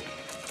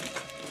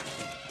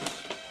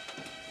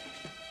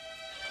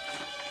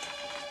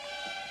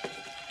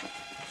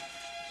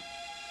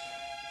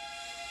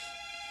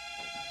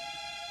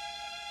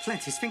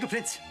 Flint, his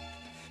fingerprints.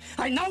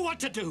 I know what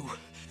to do.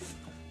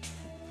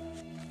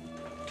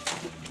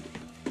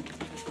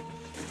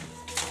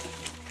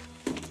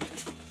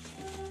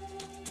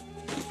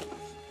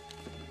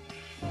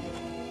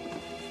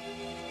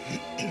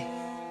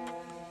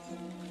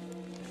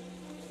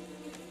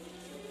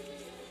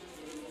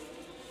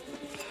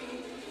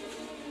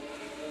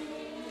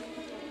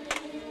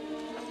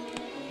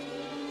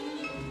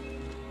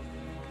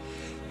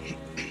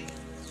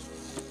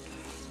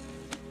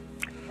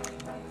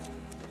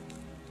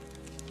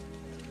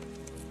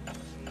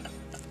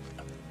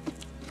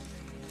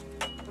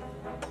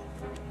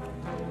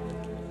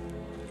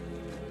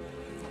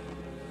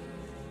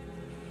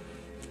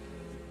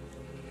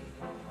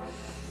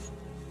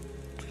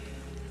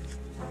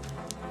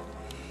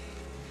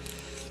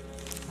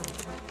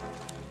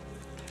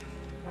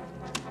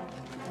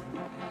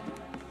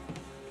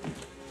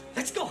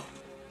 Let's go.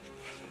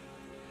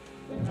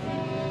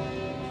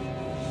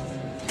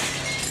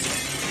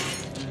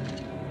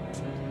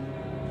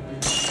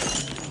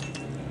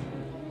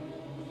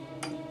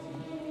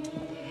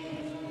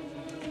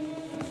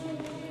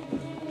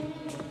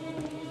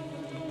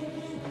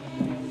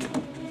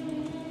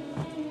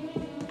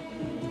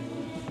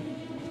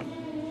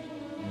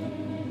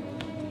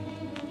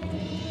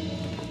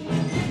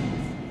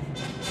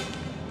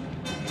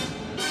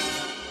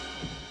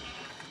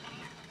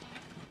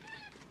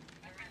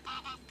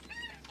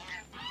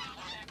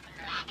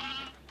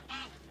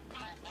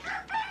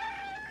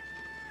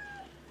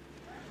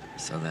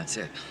 So that's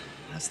it.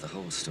 That's the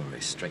whole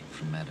story, straight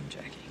from Madame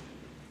Jackie.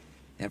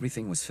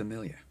 Everything was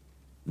familiar.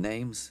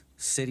 Names,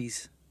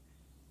 cities,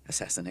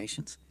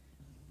 assassinations.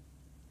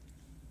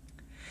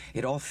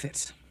 It all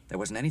fits. There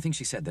wasn't anything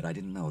she said that I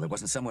didn't know. There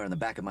wasn't somewhere in the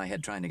back of my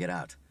head trying to get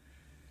out.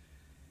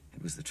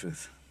 It was the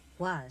truth.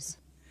 Was.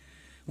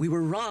 We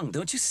were wrong,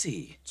 don't you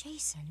see?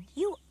 Jason,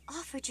 you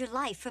offered your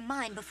life for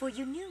mine before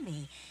you knew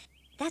me.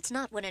 That's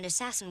not what an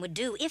assassin would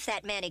do. If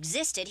that man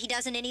existed, he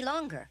doesn't any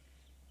longer.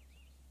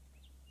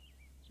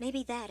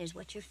 Maybe that is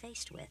what you're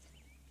faced with.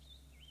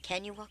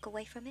 Can you walk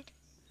away from it?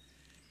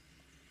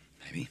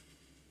 Maybe.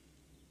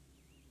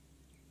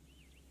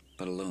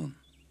 But alone.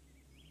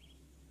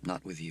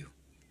 Not with you.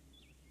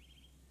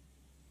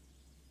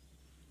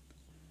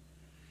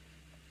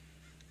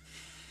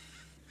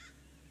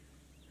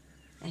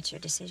 That's your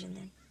decision,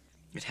 then?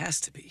 It has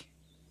to be.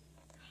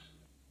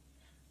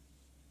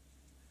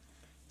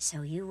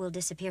 So you will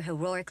disappear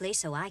heroically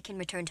so I can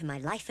return to my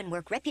life and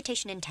work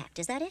reputation intact,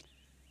 is that it?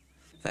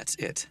 That's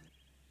it.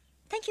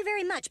 Thank you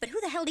very much, but who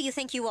the hell do you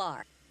think you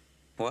are?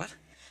 What?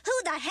 Who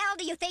the hell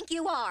do you think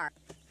you are?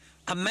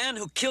 A man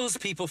who kills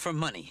people for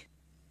money.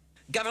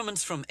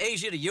 Governments from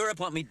Asia to Europe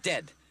want me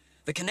dead.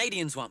 The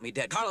Canadians want me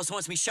dead. Carlos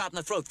wants me shot in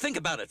the throat. Think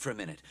about it for a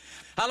minute.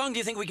 How long do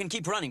you think we can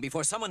keep running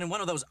before someone in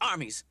one of those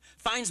armies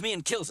finds me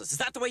and kills us? Is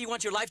that the way you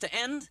want your life to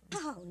end?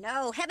 Oh,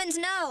 no. Heavens,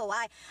 no.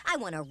 I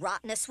want to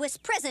rot in a Swiss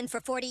prison for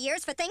 40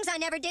 years for things I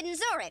never did in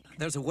Zurich.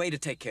 There's a way to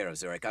take care of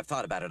Zurich. I've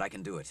thought about it. I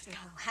can do it.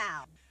 Oh,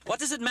 how? What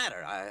does it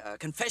matter? A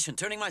confession,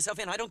 turning myself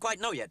in? I don't quite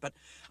know yet, but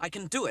I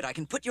can do it. I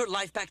can put your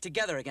life back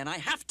together again. I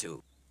have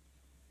to.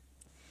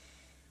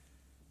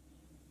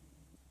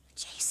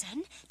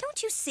 Jason,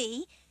 don't you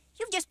see?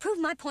 You've just proved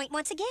my point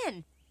once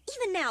again.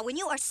 Even now, when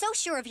you are so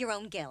sure of your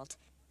own guilt.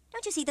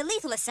 Don't you see, the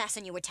lethal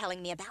assassin you were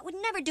telling me about would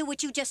never do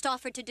what you just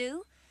offered to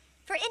do.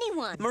 For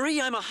anyone.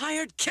 Marie, I'm a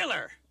hired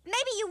killer.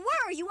 Maybe you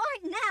were. You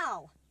aren't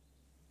now.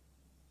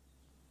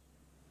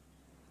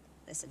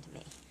 Listen to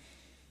me.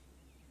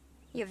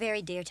 You're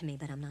very dear to me,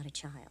 but I'm not a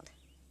child.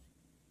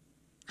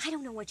 I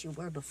don't know what you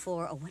were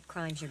before or what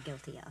crimes you're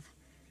guilty of.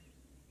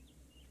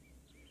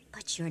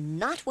 But you're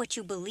not what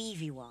you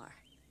believe you are.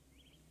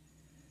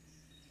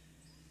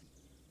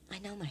 I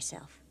know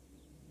myself.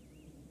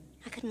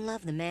 I couldn't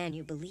love the man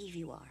you believe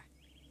you are.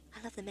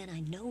 I love the man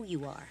I know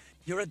you are.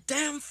 You're a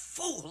damn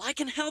fool. I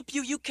can help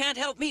you. You can't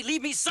help me.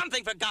 Leave me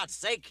something, for God's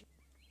sake.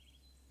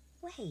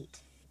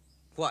 Wait.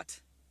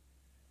 What?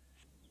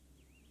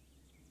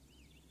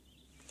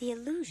 The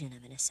illusion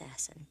of an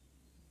assassin.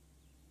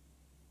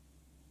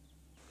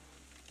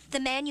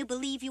 The man you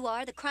believe you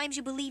are, the crimes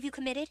you believe you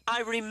committed.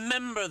 I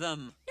remember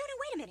them. No,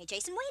 wait a minute,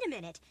 Jason, wait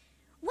a minute.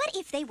 What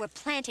if they were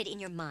planted in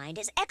your mind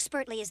as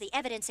expertly as the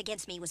evidence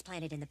against me was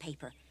planted in the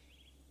paper?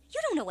 You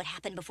don't know what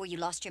happened before you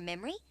lost your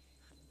memory.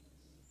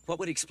 What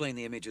would explain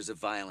the images of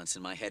violence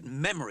in my head?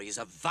 Memories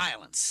of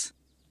violence.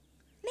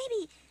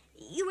 Maybe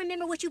you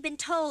remember what you've been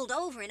told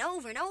over and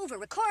over and over.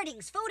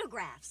 Recordings,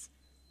 photographs.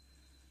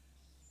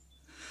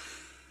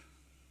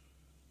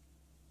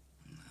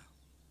 No.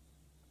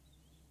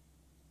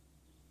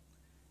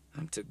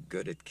 I'm too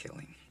good at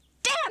killing.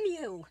 Damn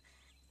you!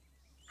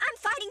 I'm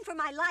fighting for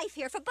my life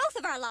here, for both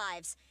of our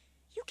lives.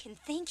 You can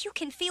think, you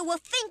can feel. Well,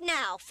 think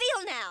now,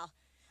 feel now.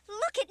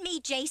 Look at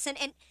me, Jason,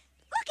 and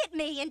look at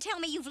me and tell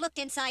me you've looked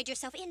inside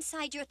yourself,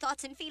 inside your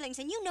thoughts and feelings,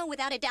 and you know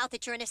without a doubt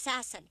that you're an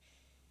assassin.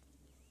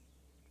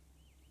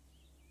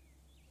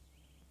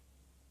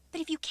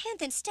 But if you can't,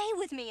 then stay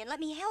with me and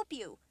let me help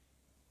you.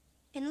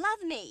 And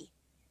love me.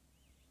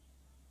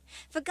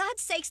 For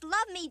God's sakes,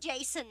 love me,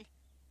 Jason.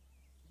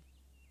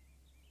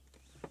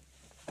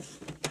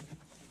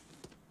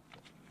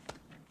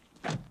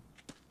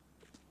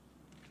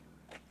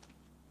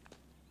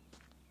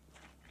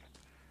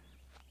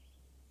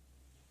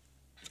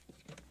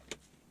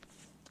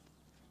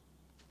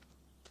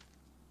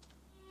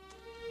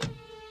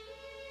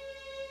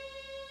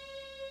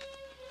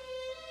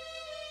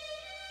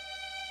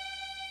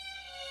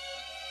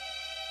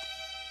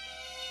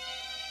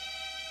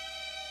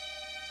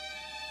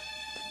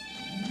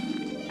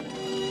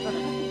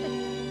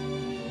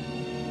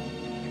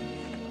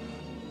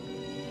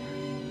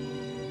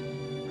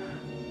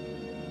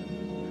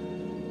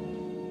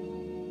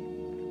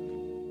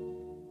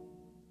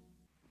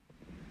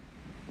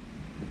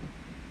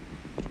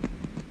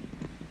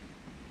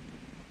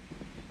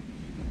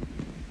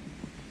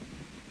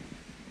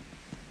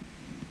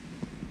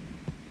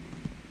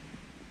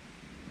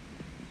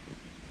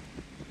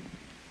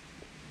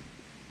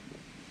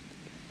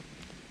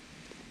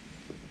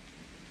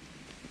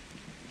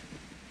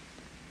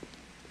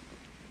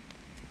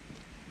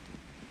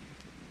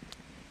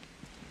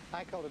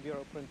 I called a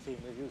bureau print team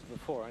we've used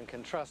before and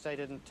can trust I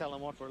didn't tell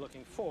them what we're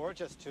looking for,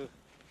 just to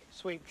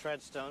sweep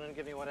Treadstone and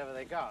give me whatever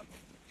they got.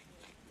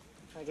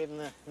 I gave them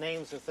the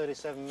names of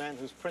 37 men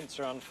whose prints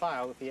are on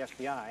file with the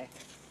FBI.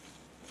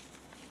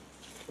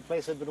 The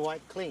place had been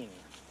wiped clean,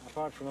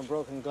 apart from a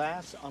broken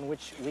glass on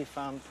which we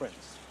found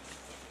prints.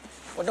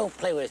 Well, don't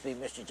play with me,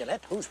 Mr.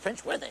 Gillette. Whose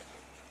prints were they?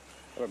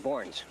 They were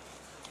Bourne's.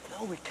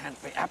 No, we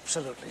can't be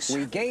absolutely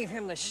certain. We gave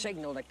him the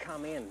signal to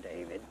come in,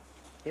 David.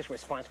 His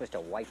response was to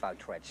wipe out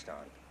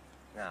Treadstone.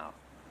 Now,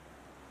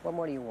 What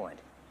more do you want?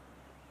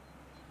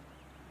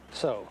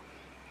 So,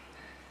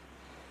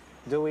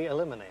 do we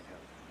eliminate him?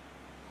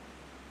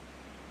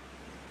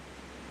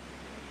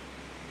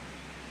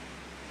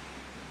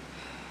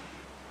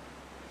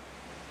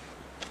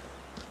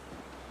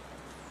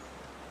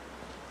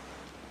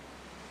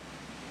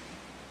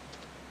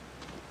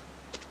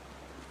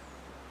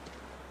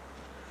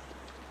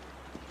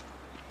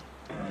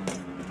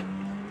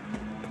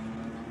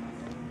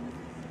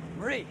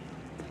 Marie,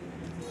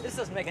 this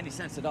doesn't make any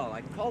sense at all.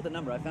 I called the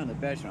number I found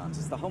at Bergeron's.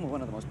 It's the home of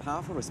one of the most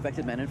powerful,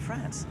 respected men in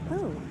France.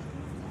 Who?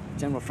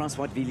 General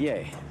Francois de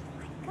Villiers.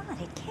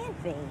 God, it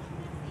can't be.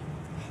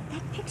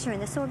 That picture in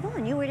the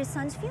Sorbonne, you were at his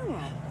son's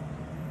funeral.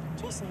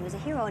 Jason, he was a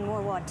hero in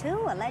World War II,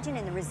 a legend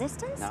in the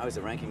Resistance. Now he's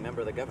a ranking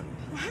member of the government.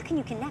 Well, how can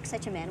you connect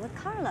such a man with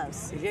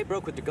Carlos? Villiers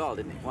broke with de Gaulle,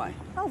 didn't he? Why?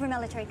 Over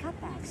military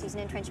cutbacks. He's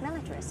an entrenched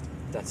militarist.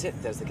 That's it.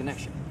 There's the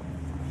connection.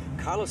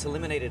 Carlos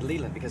eliminated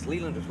Leland because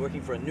Leland was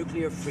working for a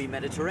nuclear-free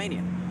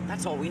Mediterranean.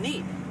 That's all we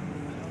need.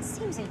 It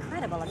seems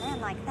incredible, a man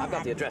like that. I've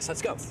got the address.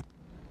 Let's go.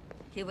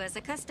 He was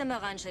a customer,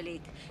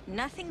 Angelique.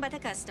 Nothing but a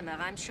customer,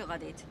 I'm sure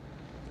of it.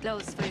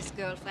 Clothes for his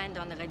girlfriend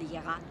on the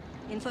Riviera.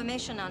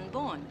 Information on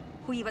Bourne,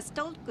 who he was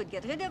told could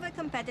get rid of a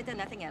competitor,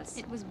 nothing else.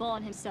 It was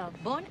Bourne himself.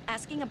 Bourne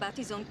asking about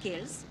his own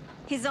kills,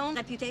 his own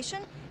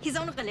reputation, his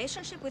own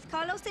relationship with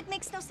Carlos. It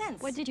makes no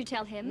sense. What did you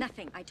tell him?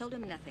 Nothing. I told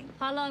him nothing.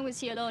 How long was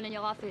he alone in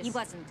your office? He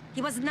wasn't.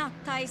 He was not.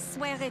 I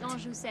swear it.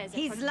 L'Anjou says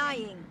He's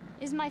lying.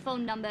 Is my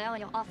phone number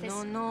in your office?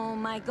 No, no,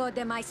 my God,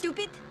 am I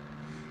stupid?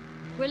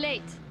 We're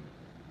late.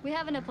 We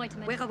have an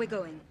appointment. Where are we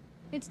going?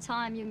 It's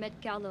time you met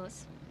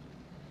Carlos.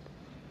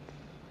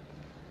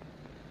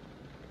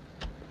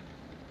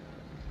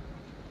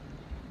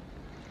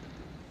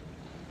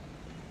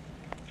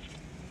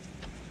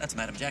 That's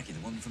Madame Jackie, the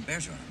woman from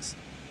Bergeron's.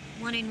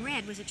 One in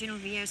red was at General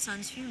Villiers'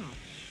 son's funeral.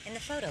 In the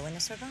photo in the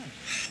Sorbonne.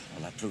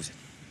 Well, that proves it.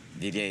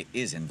 Villiers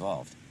is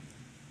involved.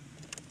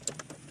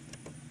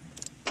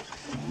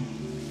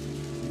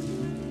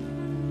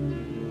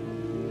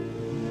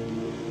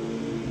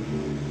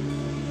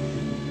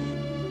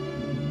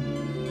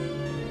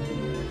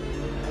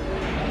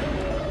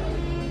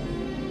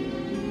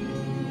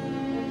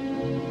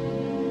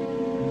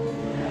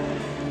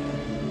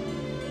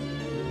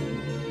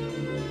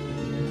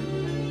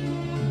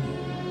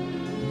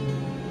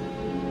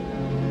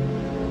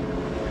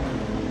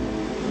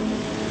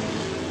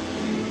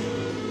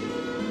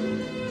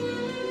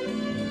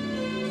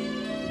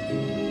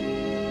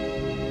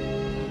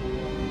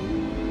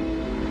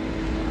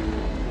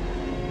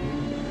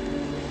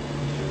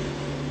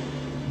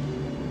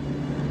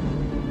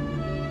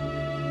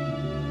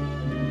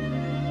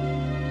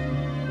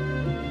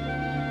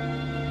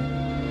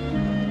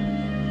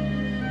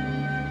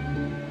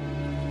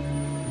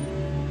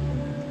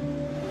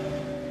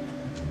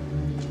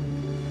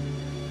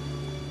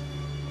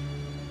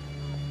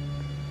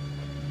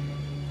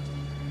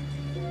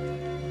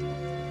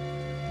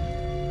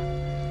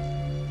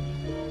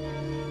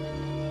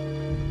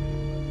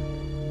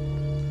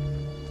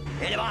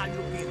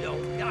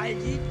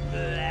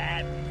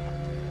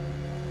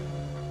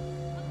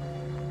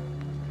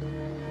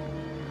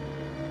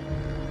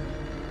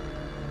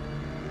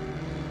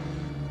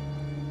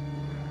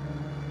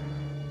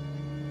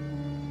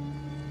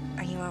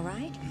 Are you all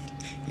right?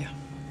 Yeah.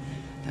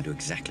 Now do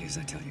exactly as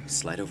I tell you.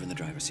 Slide over in the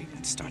driver's seat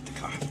and start the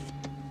car.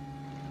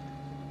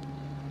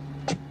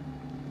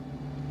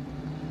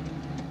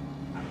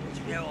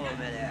 Over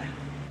there.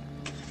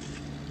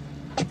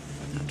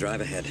 Now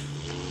drive ahead.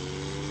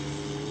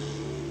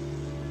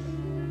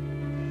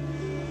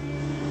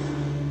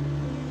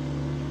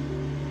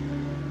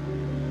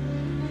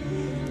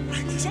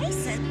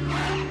 Jason!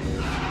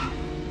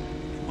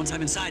 Once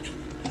I'm inside,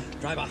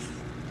 drive off.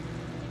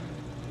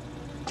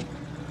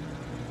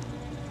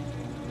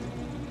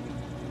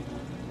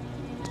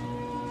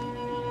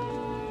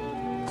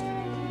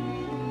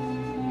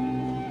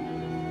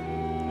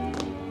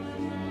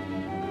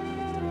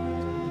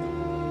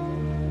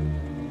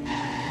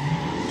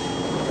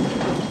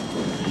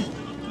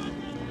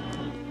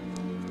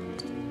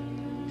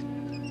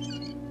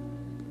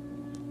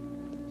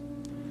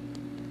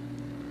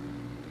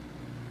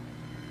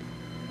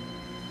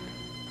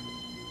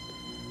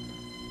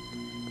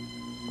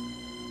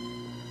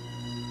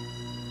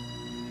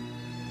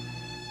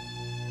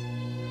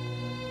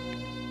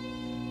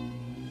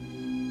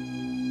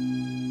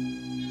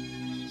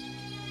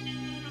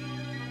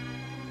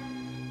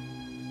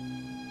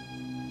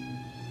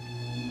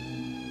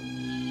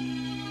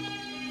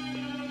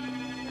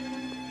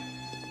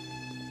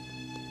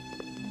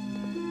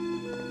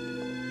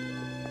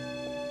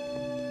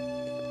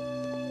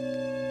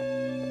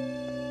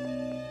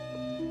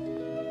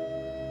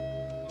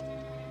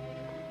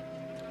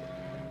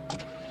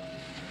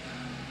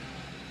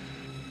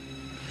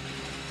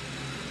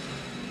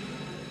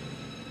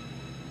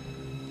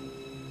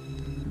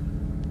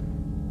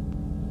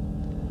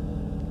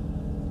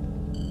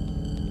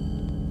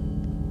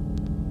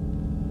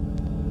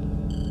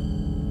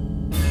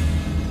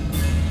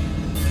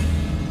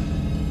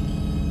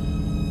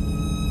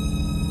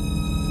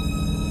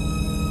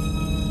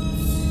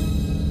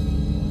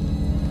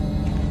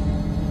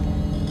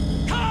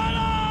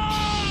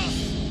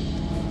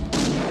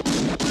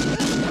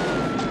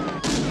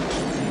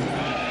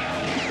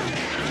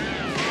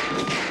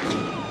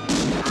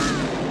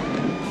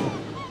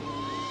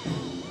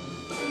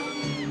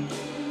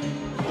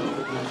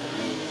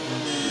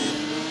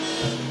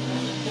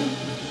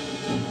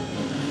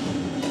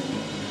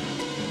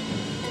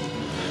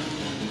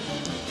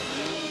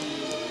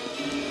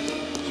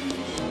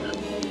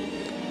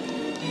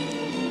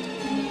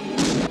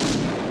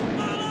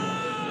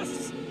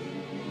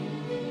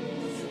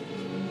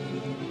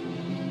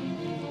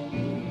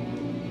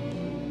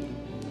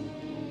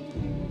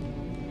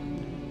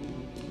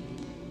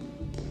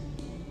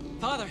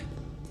 Father,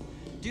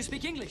 do you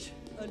speak English?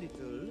 A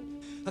little.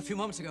 A few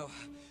moments ago,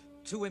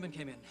 2 women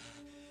came in.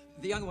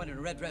 The younger one in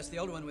a red dress, the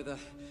older one with a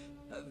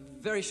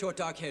very short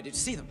dark hair. Did you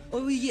see them?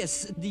 Oh,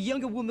 yes. The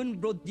younger woman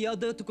brought the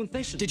other to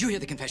confession. Did you hear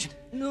the confession?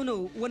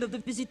 No. One of the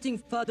visiting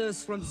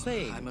fathers from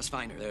Spain. I must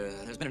find her.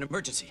 There's been an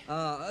emergency.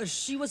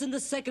 She was in the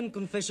second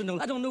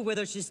confessional. I don't know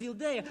whether she's still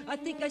there. I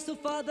think I saw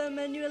Father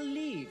Emmanuel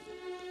leave.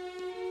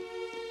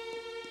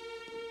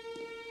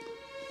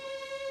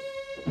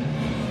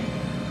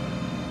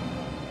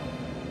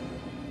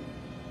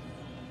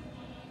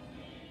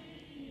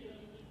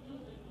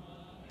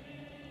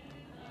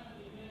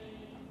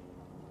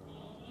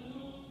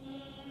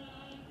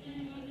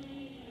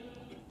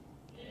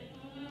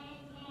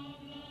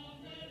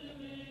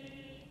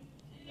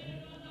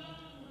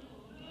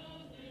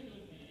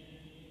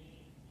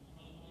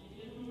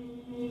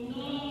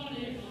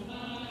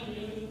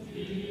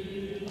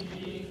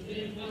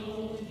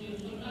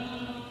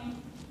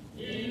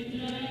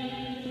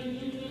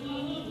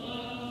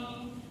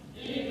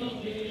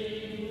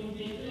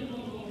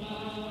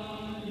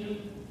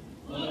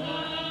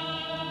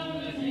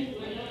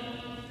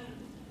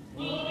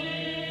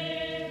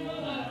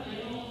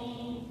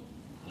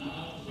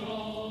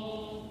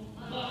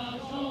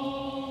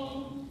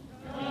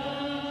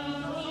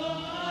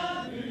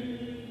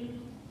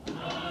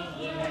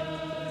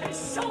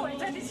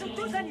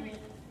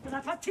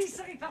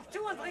 Pâtisserie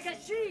partout, un vrai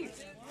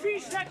gâchis.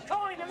 Fiche la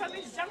con, il ne m'a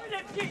mis jamais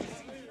les pieds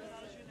ici.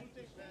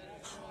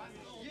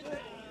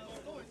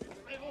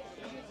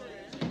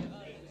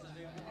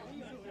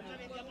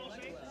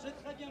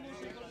 C'est très bien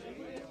mangé.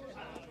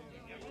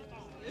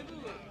 Et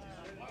vous?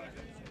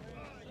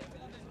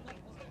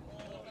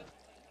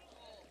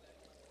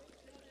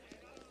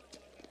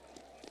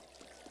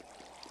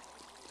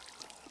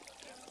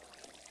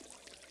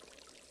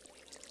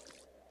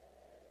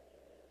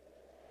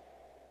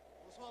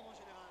 Bonsoir, mon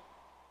général.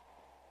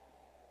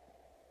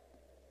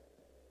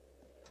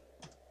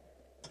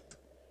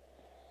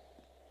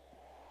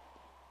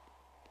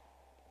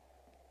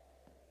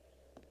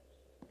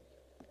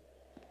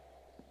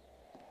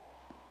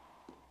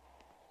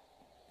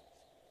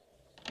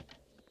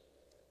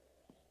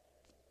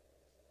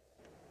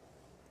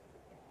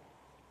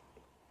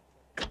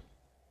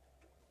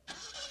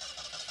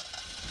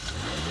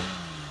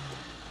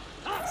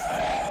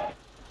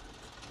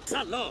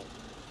 Salaud!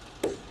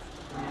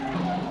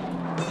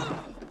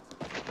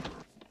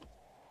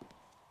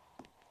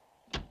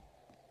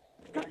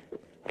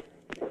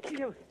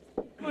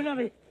 Vous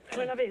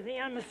n'avez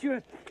rien,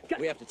 monsieur.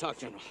 We have to talk,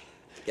 General.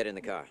 Get in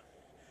the car.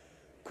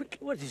 Quick,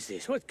 what is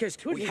this? What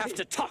We have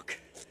to talk.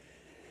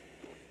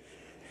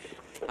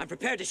 I'm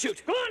prepared to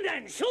shoot. Go on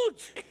then,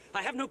 shoot!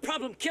 I have no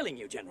problem killing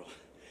you, General,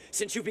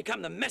 since you've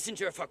become the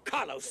messenger for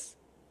Carlos.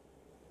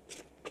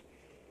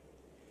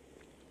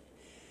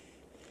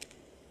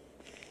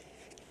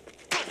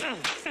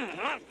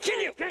 I'll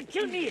kill you! Can't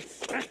kill me!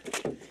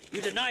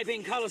 You deny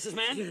being Carlos's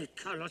man? Yeah,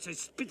 Carlos, I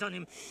spit on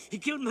him. He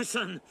killed my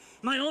son,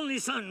 my only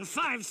son.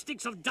 5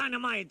 sticks of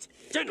dynamite.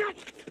 General,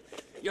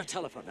 your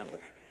telephone number.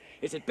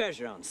 Is at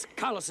Bergeron's,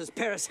 Carlos's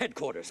Paris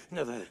headquarters.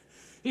 Never.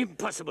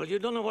 Impossible. You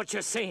don't know what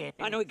you're saying.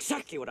 I know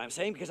exactly what I'm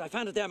saying because I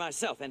found it there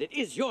myself, and it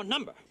is your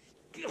number.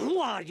 Who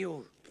are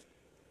you?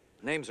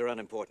 Names are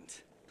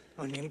unimportant.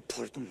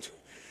 Unimportant.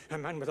 A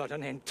man without a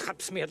name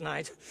traps me at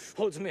night,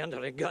 holds me under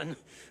a gun,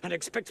 and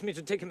expects me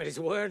to take him at his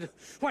word.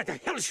 Why the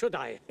hell should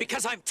I?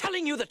 Because I'm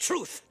telling you the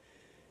truth.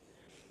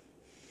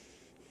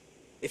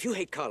 If you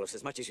hate Carlos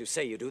as much as you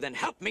say you do, then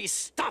help me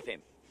stop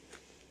him.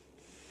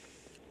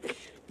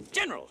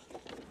 General!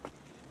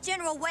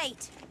 General,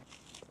 wait.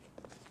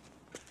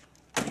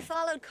 We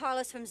followed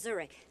Carlos from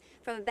Zurich.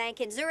 From a bank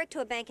in Zurich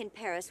to a bank in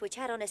Paris, which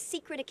had on a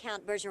secret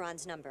account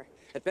Bergeron's number.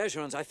 At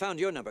Bergeron's, I found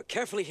your number,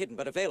 carefully hidden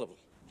but available.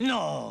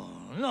 No,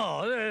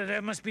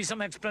 there must be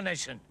some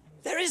explanation.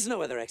 There is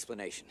no other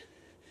explanation.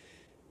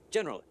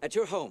 General, at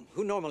your home,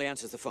 who normally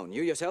answers the phone?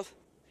 You yourself?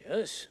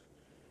 Yes.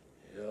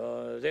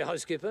 The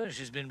housekeeper.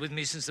 She's been with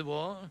me since the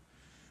war.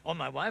 Or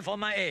my wife, or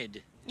my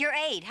aide. Your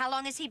aide, how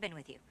long has he been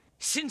with you?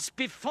 Since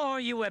before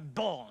you were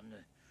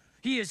born.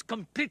 He is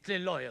completely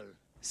loyal.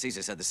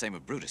 Caesar said the same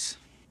of Brutus.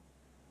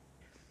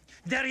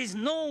 There is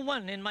no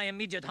one in my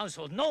immediate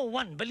household. No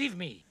one, believe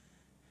me.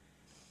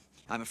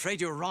 I'm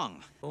afraid you're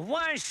wrong.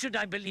 Why should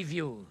I believe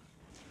you?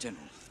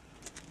 General,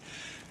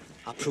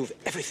 I'll prove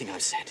everything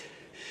I've said.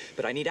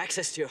 But I need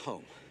access to your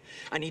home.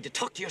 I need to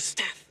talk to your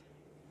staff.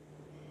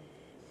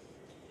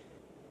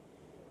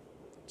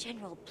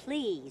 General,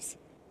 please.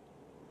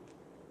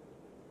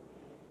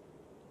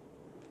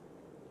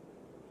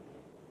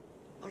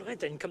 All right,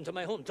 then, come to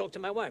my home. Talk to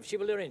my wife. She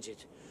will arrange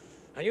it.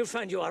 And you'll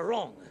find you are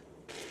wrong.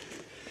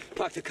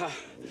 Park the car.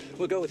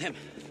 We'll go with him.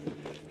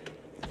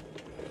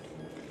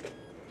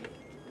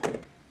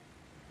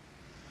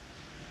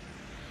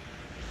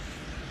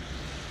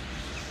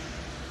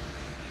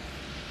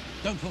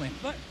 Don't pull in.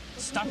 What?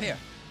 Stop here.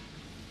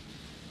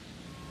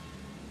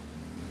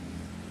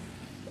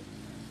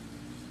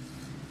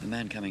 The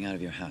man coming out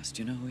of your house,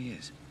 do you know who he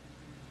is?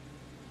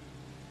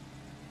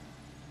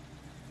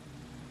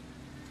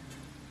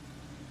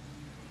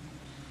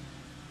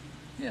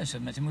 Yes, I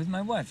met him with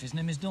my wife. His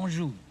name is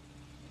D'Anjou.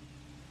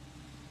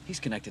 He's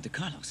connected to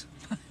Carlos.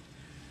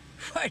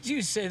 Why do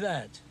you say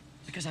that?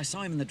 Because I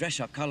saw him in the dress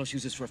shop Carlos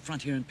uses for a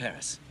front here in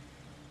Paris.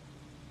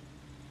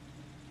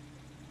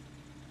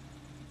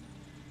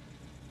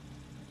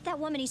 That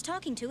woman he's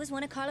talking to is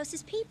one of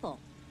Carlos's people.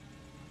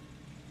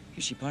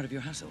 Is she part of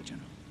your household,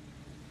 General?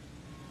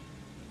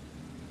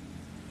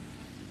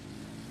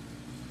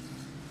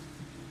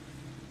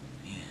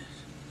 Yes.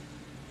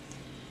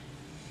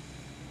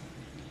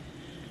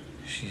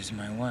 She's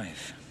my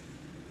wife.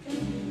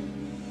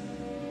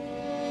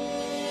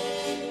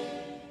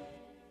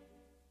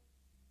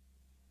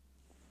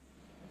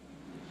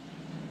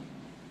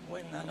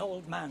 When an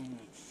old man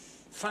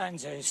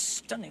finds a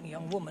stunning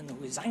young woman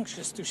who is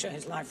anxious to share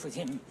his life with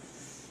him,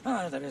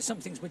 there are some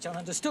things which are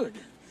understood.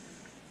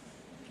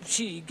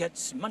 She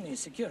gets money,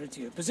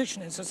 security, a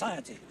position in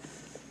society,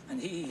 and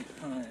he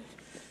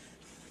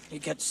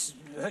gets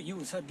her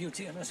youth, her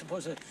beauty, and I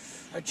suppose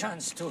a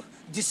chance to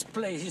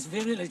display his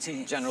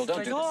virility. General, don't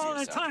do this to all the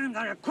yourself. time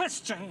there are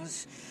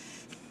questions.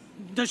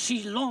 Does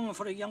she long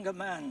for a younger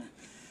man?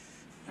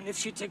 And if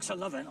she takes a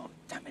lover, oh,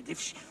 damn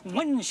it,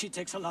 when she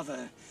takes a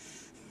lover,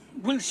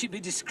 will she be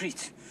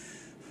discreet?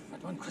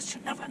 But one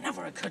question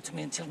never occurred to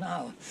me until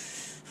now.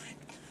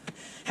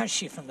 Has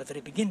she, from the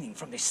very beginning,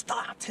 from the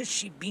start, has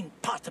she been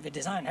part of a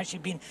design? Has she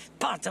been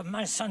part of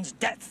my son's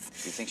death?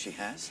 Do you think she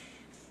has?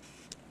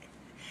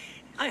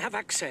 I have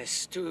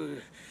access to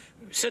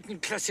certain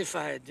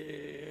classified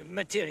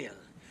material.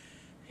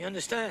 You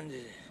understand?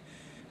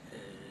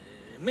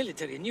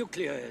 Military,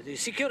 nuclear, the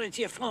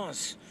security of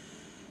France.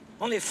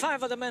 Only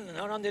 5 of the men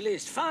are on the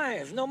list.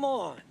 5, no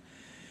more.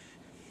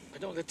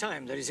 But all the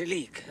time there is a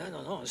leak. I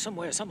don't know,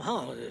 somewhere,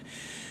 somehow.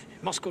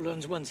 Moscow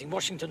learns one thing,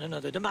 Washington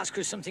another,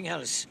 Damascus something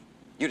else.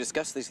 You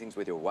discuss these things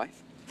with your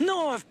wife?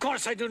 No, of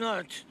course I do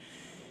not.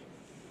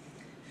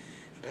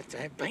 But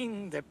I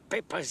bring the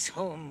papers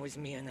home with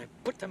me and I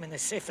put them in a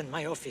safe in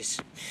my office.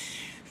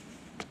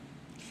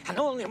 And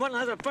only one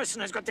other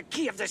person has got the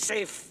key of the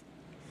safe.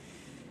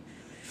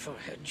 For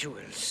her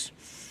jewels.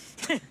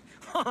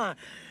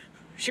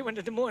 She went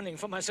in the morning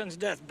for my son's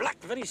death.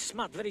 Black, very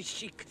smart, very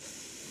chic.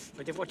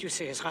 But if what you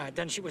say is right,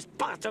 then she was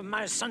part of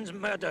my son's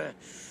murder.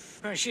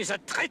 She's a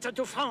traitor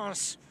to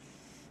France.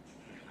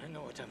 I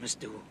know what I must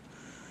do.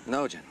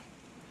 No, General.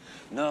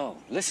 No,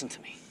 listen to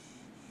me.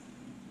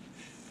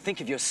 Think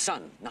of your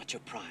son, not your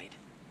pride.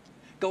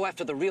 Go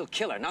after the real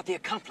killer, not the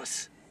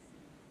accomplice.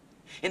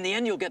 In the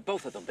end, you'll get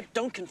both of them, but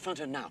don't confront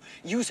her now.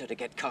 Use her to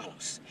get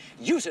Carlos.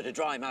 Use her to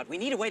draw him out. We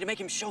need a way to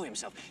make him show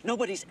himself.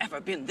 Nobody's ever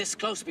been this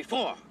close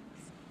before.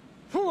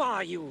 Who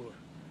are you?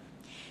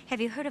 Have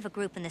you heard of a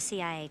group in the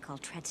CIA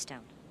called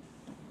Treadstone?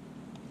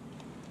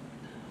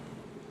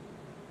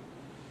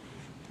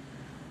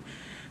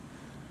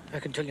 I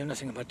can tell you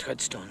nothing about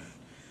Treadstone.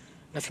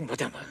 Nothing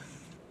whatever.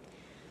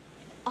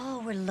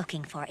 All we're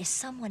looking for is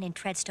someone in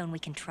Treadstone we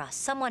can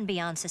trust. Someone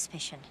beyond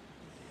suspicion.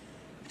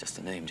 Just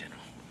a name,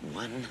 General.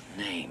 One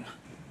name.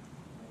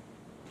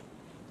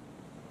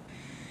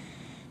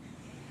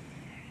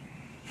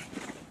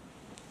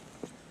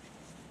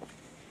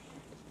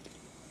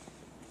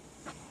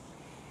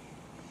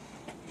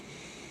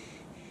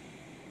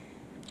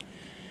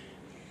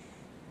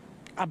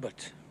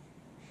 Abbott.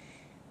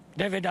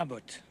 David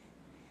Abbott.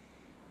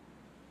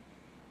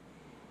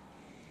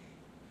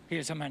 He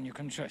is a man you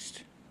can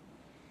trust.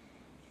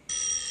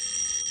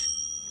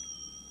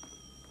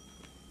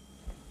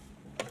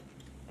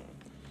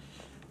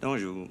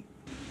 Bonjour.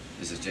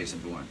 This is Jason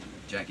Bourne.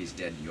 Jackie's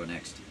dead. You're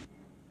next.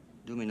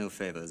 Do me no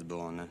favors,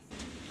 Bourne.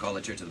 Call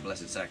the Church of the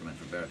Blessed Sacrament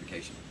for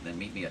verification. Then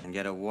meet me at... And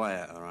get a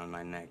wire around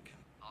my neck.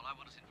 All I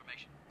want is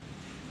information.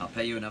 I'll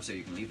pay you enough so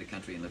you can leave the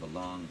country and live a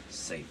long,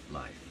 safe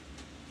life.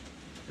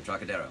 The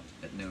Trocadero,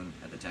 at noon,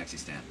 at the taxi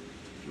stand.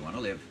 If you want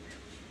to live,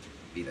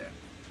 be there.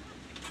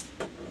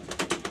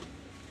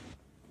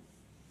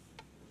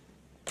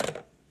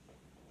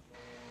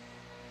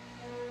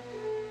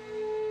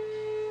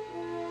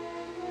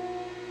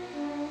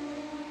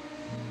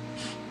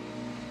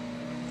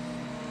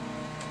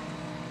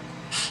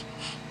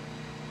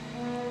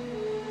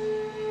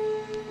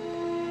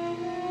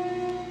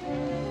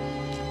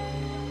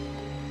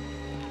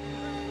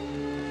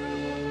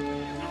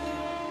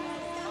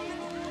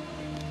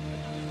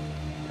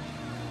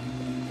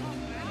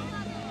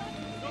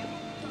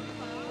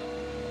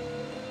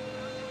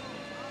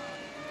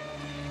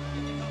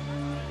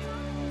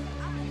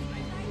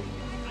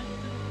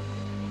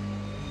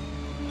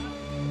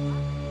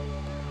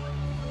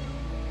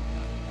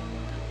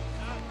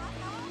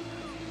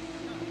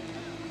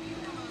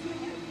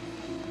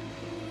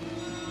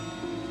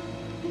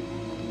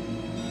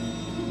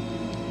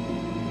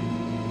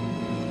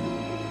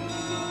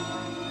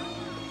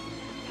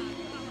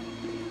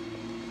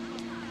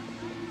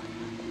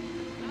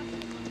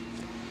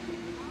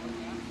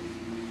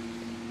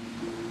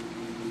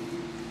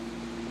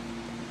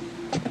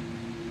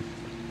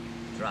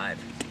 Drive.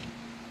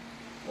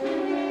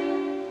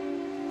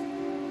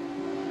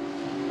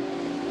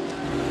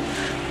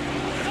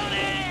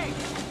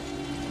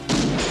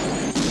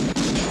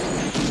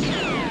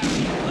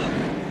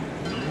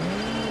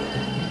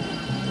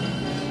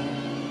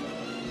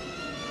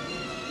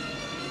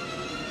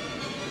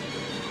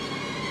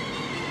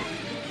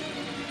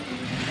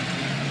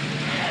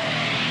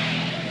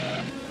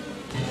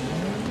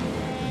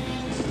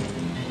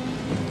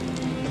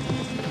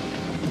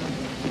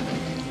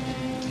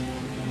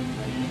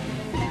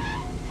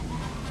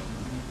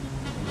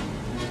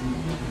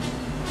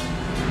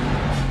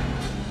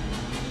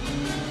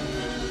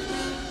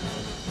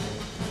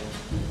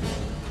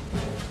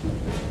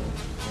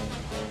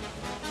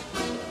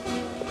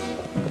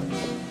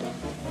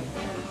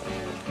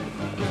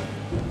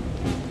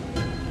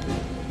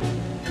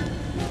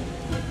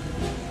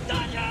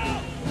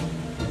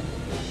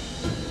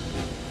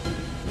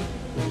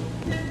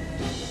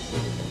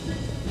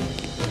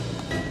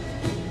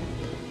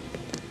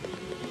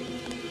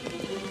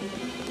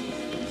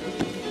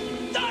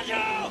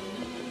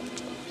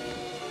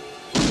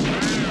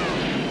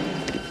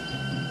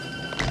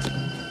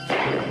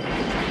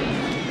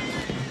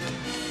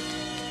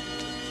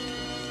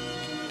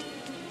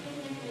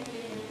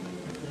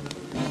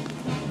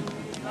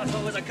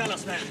 What was a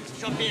Carlos man?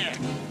 Jean-Pierre.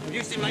 Have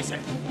you seen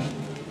myself?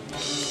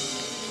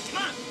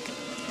 Come on!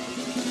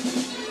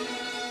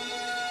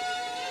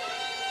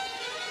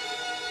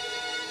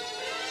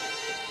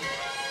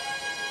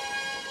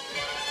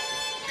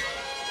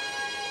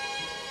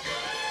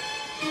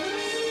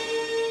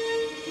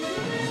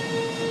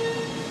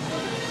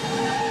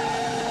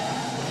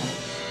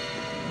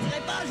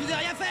 Je vous ai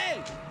rien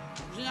fait!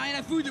 Je n'ai rien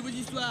à foutre de vos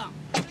histoires.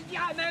 Je le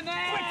dirai à ma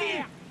mère!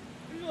 Quoi-t-il?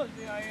 Je ne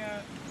dis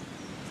rien.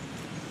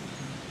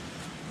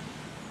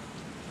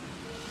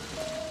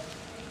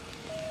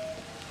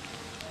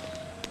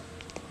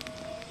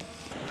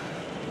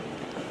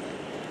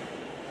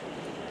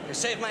 You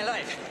saved my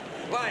life.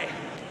 Why?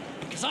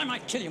 Because I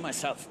might kill you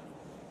myself.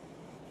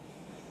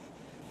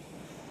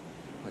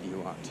 What do you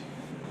want?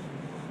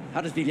 How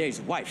does Villier's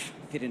wife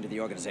fit into the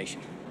organization?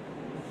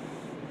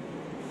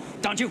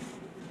 Don't you?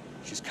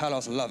 She's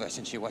Carlos' lover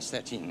since she was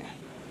 13.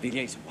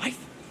 Villier's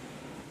wife?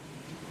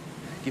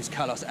 Gives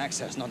Carlos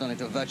access not only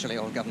to virtually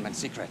all government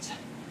secrets,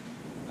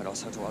 but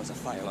also to all the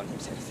file on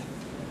himself.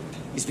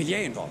 Is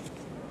Villiers involved?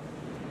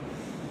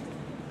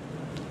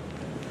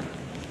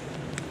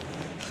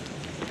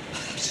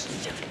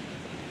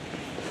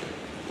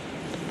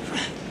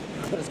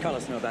 What does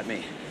Carlos know about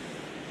me?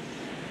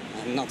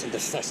 I'm not in the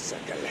first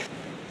circle.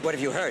 What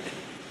have you heard?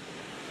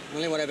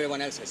 Only what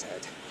everyone else has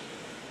heard.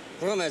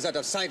 Rumors out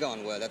of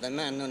Saigon were that the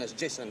man known as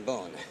Jaclyn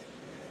Bourne,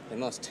 the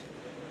most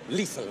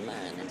lethal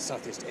man in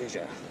Southeast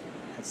Asia,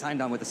 had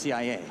signed on with the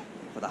CIA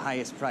for the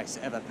highest price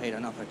ever paid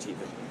an operative.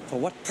 For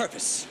what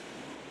purpose?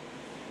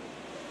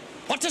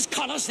 What does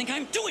Carlos think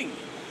I'm doing?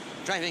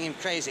 Driving him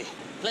crazy,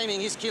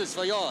 claiming his kills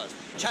for yours,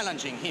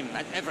 challenging him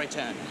at every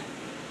turn.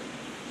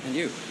 And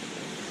you?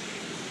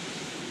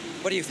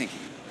 What are you thinking?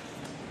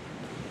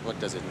 What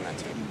does it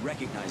matter? You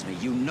recognize me.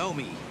 You know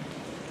me.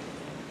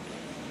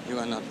 You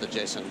are not the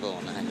Jaclyn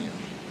Bourne I knew.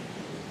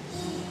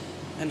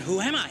 And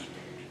who am I?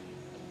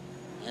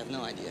 I have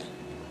no idea.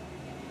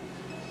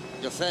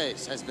 Your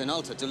face has been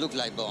altered to look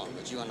like Bourne,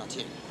 but you are not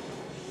him.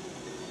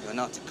 You are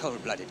not a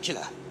cold-blooded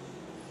killer.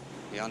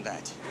 Beyond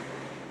that,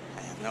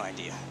 I have no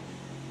idea.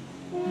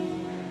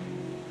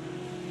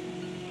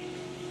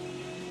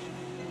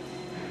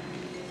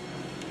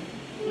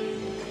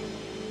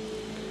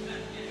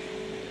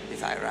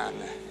 If I run,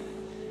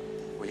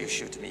 will you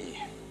shoot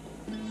me?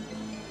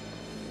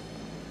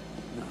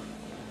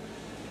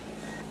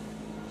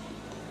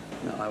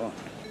 No, I won't.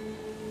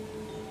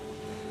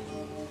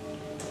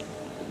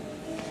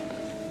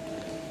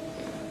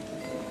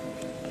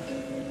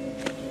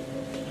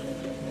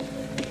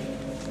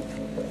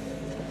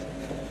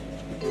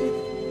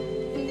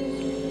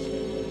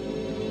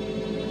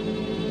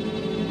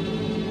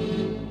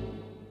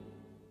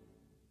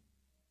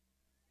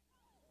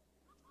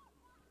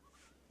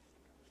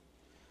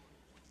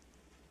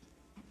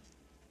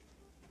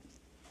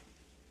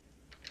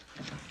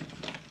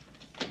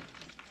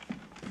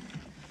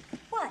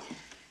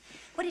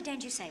 What did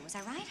Danger say? Was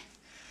I right?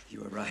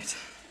 You were right.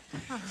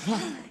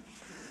 Oh.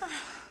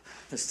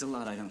 There's still a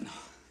lot I don't know.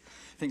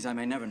 Things I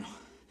may never know.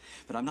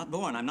 But I'm not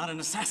Bourne. I'm not an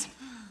assassin.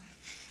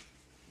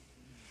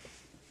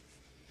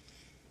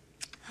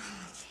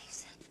 Oh,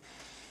 Jason.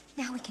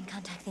 Now we can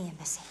contact the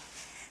embassy.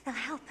 They'll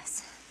help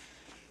us.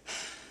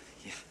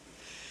 Yeah.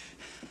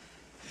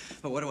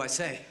 But what do I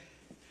say?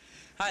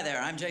 Hi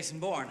there, I'm Jason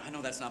Bourne. I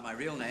know that's not my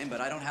real name,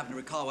 but I don't happen to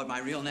recall what my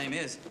real name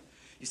is.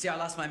 You see, I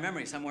lost my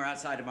memory somewhere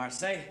outside of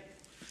Marseille.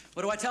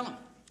 What do I tell them?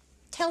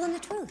 Tell them the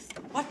truth.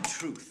 What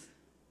truth?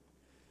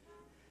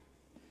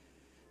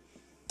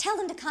 Tell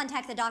them to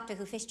contact the doctor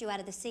who fished you out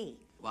of the sea.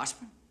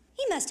 Washburn?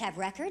 He must have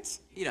records.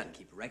 He doesn't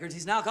keep records.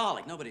 He's an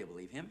alcoholic. Nobody will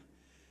believe him.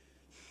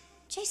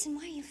 Jason,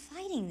 why are you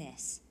fighting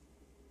this?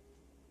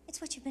 It's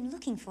what you've been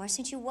looking for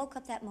since you woke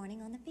up that morning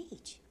on the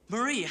beach.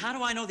 Marie, how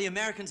do I know the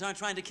Americans aren't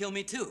trying to kill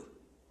me, too?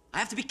 I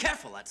have to be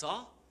careful, that's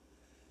all.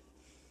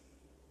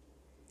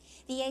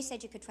 VA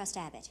said you could trust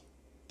Abbott.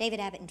 David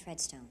Abbott in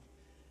Treadstone.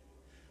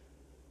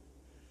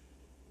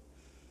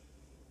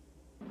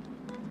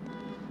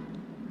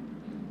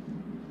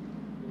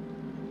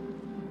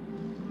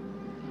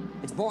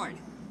 It's Bourne.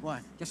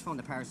 What? Just phoned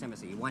the Paris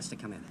embassy. He wants to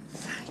come in.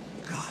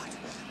 Thank God.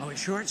 Oh, you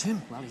sure it's him?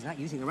 Well, he's not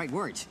using the right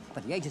words,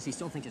 but the agency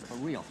still thinks it's for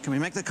real. Can we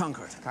make the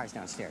Concorde? The car's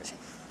downstairs.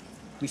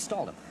 We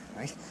stalled him,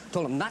 right?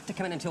 Told him not to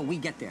come in until we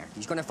get there.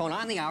 He's going to phone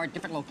on the hour at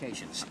different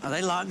locations. Are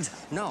they logged?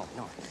 No.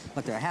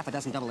 But there are half a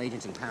dozen double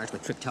agents in Paris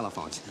with trick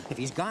telephones. If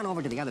he's gone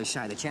over to the other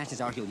side, the chances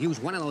are he'll use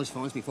one of those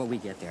phones before we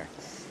get there.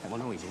 And we'll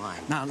know he's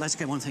lying. Now, let's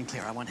get one thing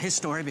clear. I want his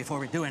story before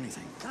we do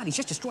anything. God, he's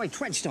just destroyed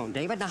Treadstone,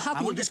 David. Now, how can I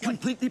you want this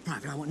completely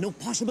private. I want no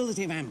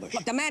possibility of ambush.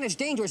 Look, the man is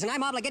dangerous, and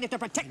I'm obligated to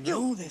protect you. I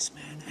know this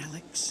man,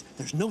 Alex.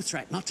 There's no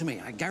threat. Not to me.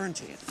 I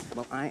guarantee it.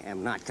 Well, I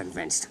am not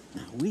convinced.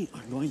 Now, we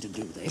are going to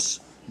do this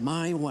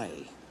my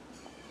way.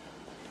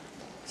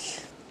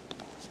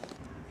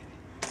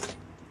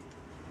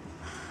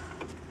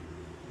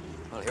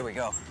 Well, here we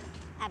go.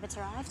 Abbott's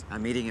arrived?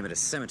 I'm meeting him at a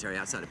cemetery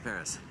outside of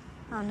Paris.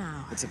 Oh, no.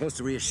 It's supposed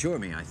to reassure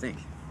me, I think.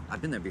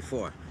 I've been there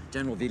before.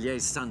 General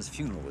Villier's son's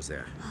funeral was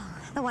there.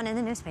 The one in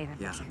the newspaper.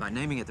 Yeah, by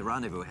naming it the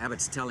Rendezvous,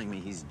 Abbott's telling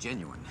me he's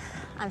genuine.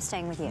 I'm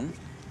staying with you.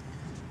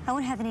 Hmm? I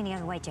won't have it any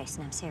other way,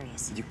 Jason. I'm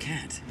serious. You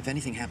can't. If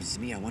anything happens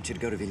to me, I want you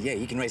to go to Villiers.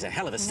 He can raise a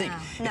hell of a stink.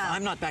 No, If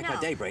I'm not back by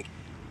no. daybreak...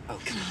 Oh,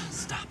 come on.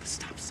 Stop.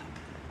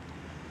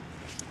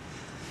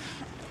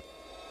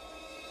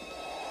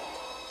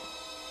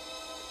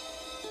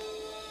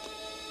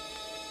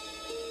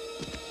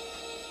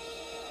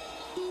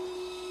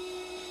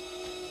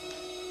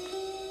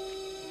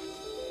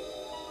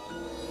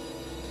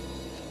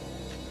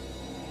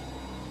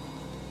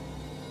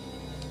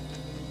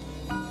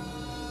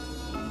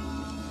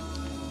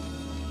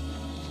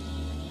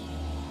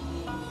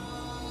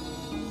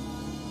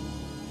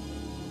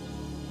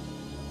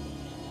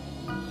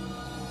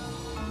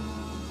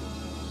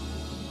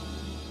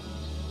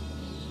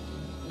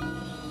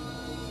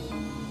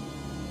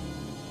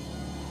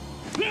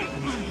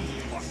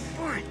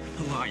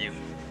 Who are you?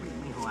 What do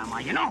you mean, who am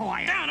I? You know who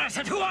I am. Down, I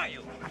said, who are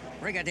you?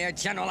 Brigadier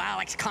General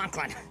Alex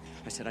Conklin.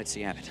 I said I'd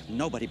see Abbott.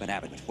 Nobody but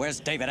Abbott. Where's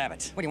David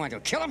Abbott? What do you want to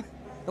do, kill him?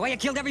 The way you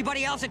killed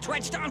everybody else at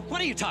Treadstone?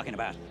 What are you talking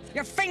about?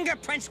 Your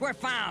fingerprints were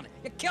found.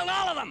 You killed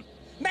all of them.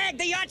 Meg,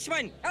 the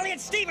yachtsman, Elliot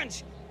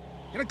Stevens.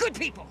 They were good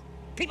people.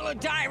 People who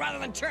die rather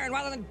than turn,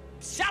 rather than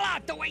sell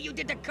out the way you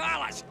did to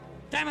Carlos.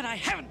 Damn it, I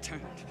haven't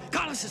turned.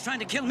 Carlos is trying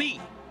to kill me.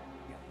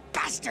 You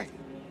bastard!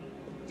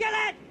 Kill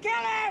it! Kill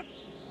him!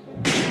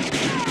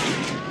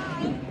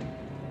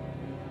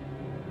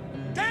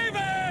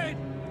 David!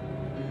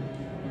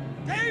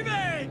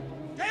 David!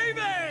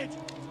 David!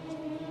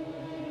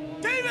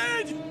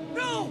 David!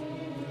 No!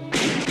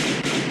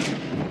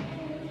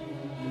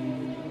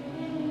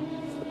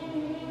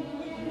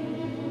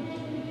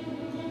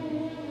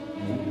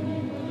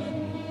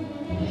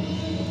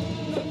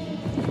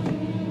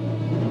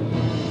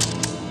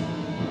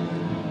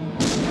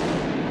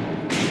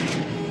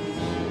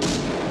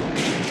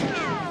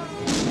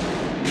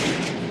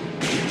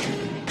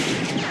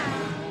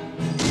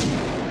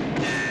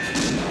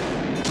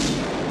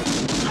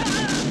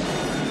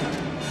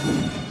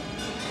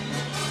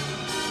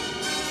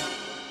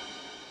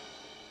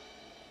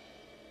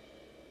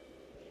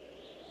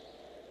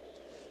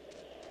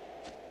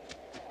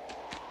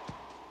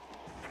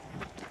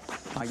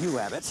 Are you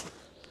Abbott?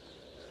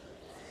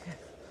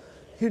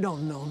 You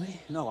don't know me?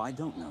 No, I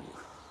don't know you.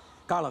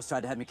 Carlos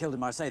tried to have me killed in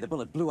Marseille. The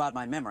bullet blew out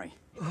my memory.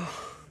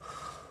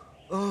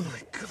 Oh,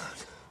 my God.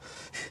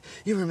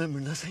 You remember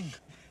nothing?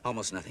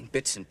 Almost nothing.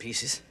 Bits and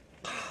pieces.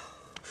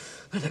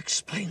 That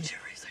explains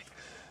everything.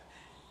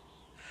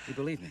 You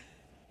believe me?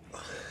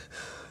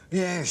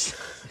 Yes.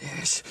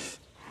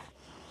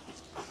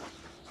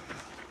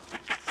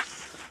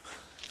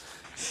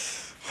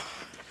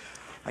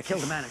 I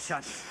killed the man who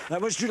shot you.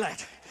 That was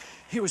Gillette.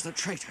 He was the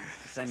traitor.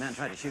 The same man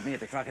tried to shoot me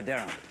at the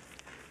Trocadero.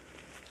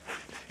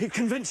 He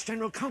convinced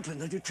General Conklin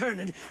that you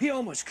turned, and he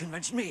almost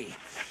convinced me.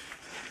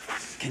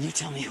 Can you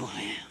tell me who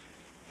I am?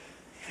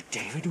 You're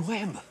David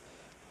Webb.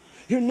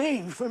 You're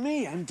named for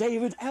me. I'm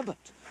David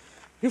Abbott.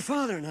 Your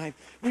father and I,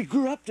 we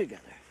grew up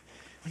together.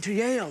 Went to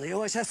Yale, the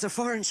OSS, the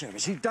Foreign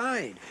Service. He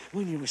died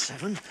when you were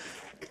 7.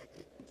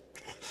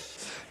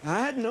 I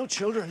had no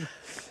children,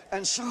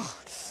 and so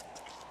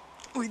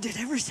we did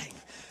everything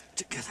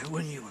together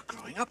when you were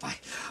growing up. I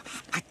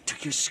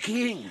took you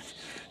skiing.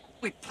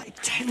 We played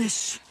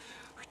tennis.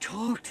 We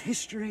talked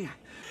history.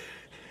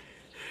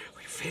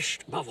 We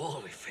fished. Above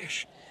all, we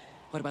fished.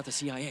 What about the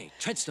CIA?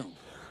 Treadstone?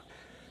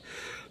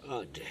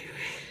 Oh, Davy,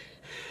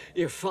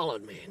 you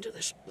followed me into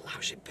this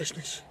lousy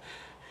business.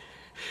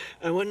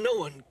 And when no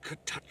one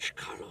could touch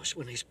Carlos,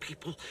 when his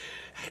people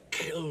had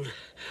killed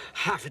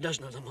half a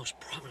dozen of the most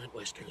prominent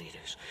Western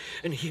leaders,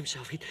 and he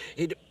himself,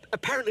 he'd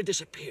apparently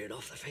disappeared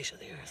off the face of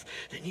the earth,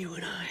 then you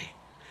and I,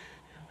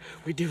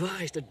 we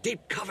devised a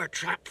deep cover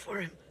trap for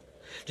him,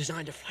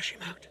 designed to flush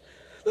him out.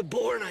 The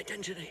BOURNE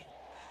identity.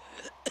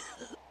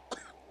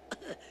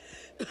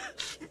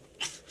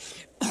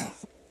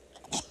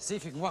 See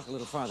if you can walk a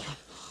little farther.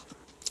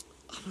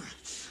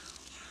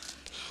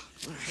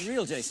 The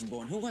real Jason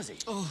Bourne, who was he?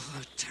 Oh,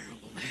 a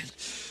terrible man.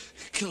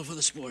 Killed for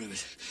the sport of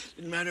it.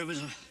 Didn't matter if it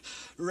was a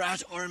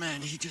rat or a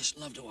man. He just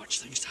loved to watch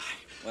things die.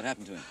 What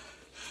happened to him?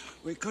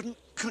 We couldn't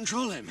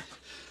control him.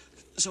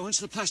 So once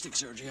the plastic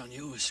surgery on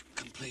you was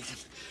complete,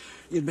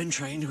 you'd been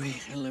trained, we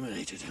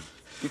eliminated him.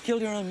 You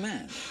killed your own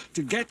man?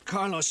 To get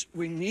Carlos,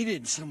 we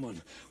needed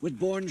someone with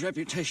Bourne's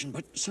reputation,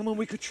 but someone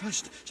we could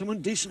trust,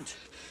 someone decent.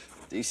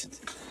 Decent?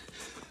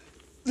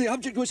 The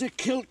object was to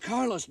kill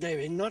Carlos,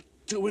 Davy, not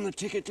to win a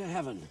ticket to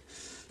heaven.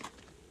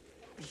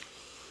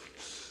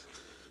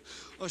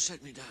 Oh,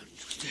 set me down,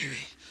 Davy.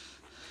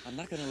 I'm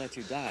not going to let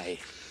you die.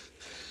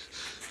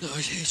 No,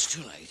 it's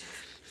too late.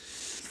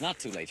 It's not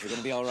too late. You're going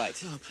to be all right.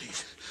 No,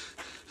 please.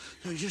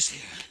 No, just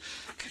here,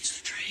 against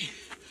the tree.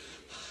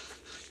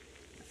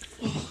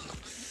 Oh.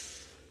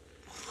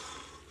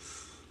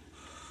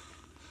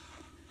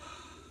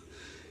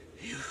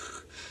 You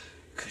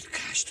could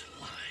cast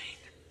a line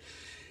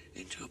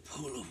into a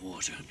pool of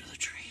water under the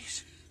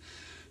trees.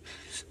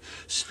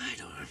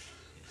 Sidearm.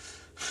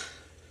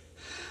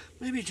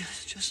 Maybe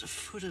just a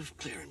foot of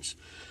clearance.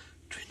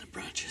 between the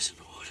branches in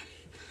the water.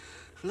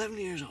 11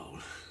 years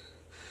old.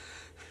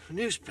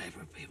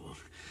 Newspaper people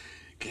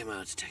came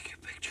out to take your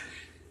picture.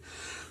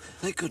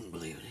 They couldn't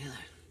believe it either.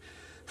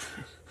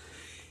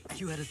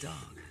 You had a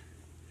dog.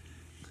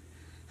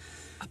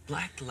 A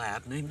black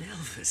lab named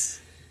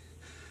Elvis.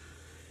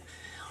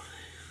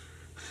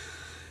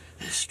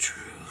 It's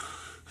true.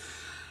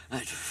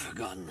 I'd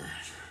forgotten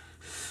that.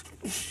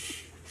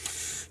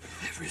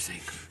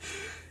 Everything.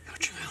 Your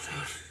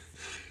childhood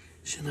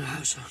is in the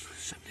house on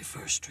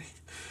 71st Street.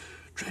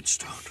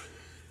 Treadstone.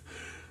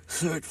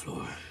 3rd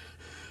floor.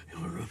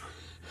 Your room.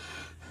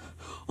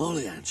 All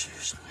the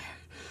answers are there.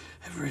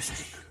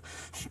 Everything.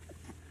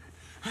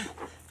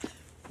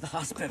 The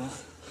hospital.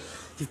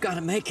 You've got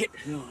to make it.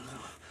 No.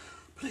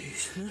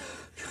 Please.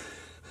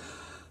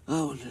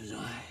 I want to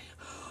die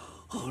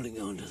holding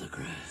on to the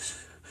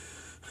grass.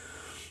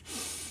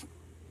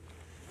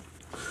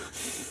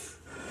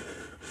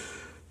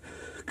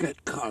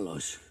 Get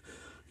Carlos.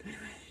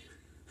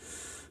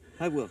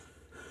 I will.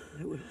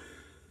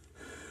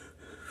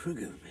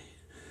 Forgive me.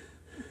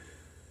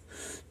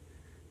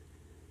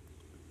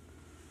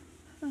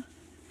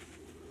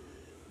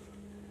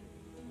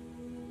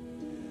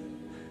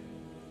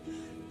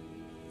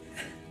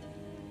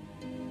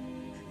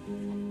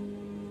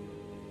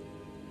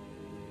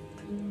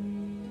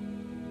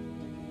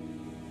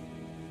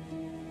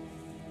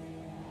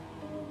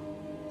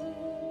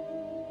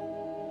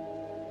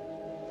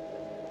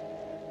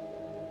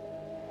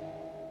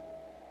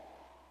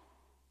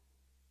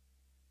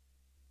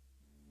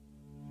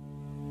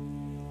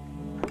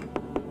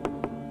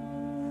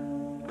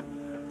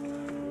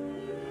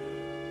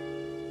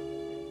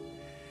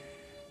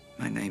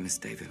 My name is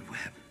David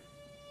Webb.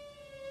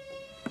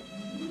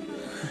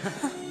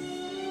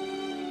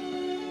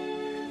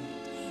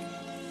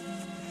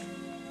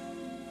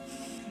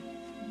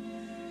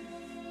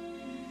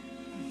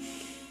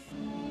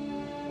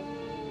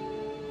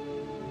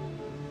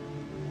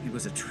 It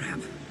was a trap.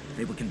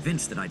 They were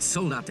convinced that I'd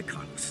sold out to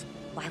Carlos.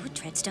 Why would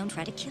Treadstone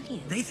try to kill you?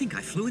 They think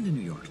I flew into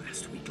New York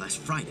last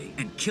Friday,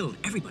 and killed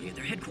everybody at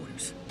their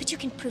headquarters. But you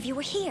can prove you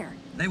were here.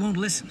 They won't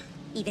listen.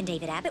 Even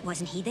David Abbott,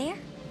 wasn't he there?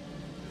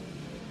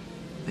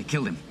 They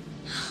killed him.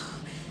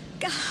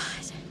 God.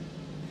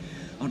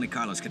 Only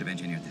Carlos could have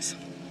engineered this.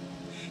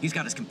 He's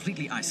got us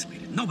completely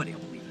isolated. Nobody will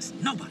believe us.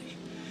 Nobody.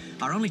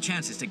 Our only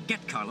chance is to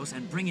get Carlos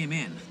and bring him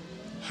in.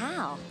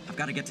 How? I've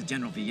got to get to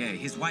General Villiers.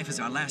 His wife is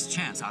our last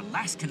chance, our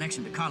last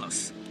connection to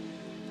Carlos.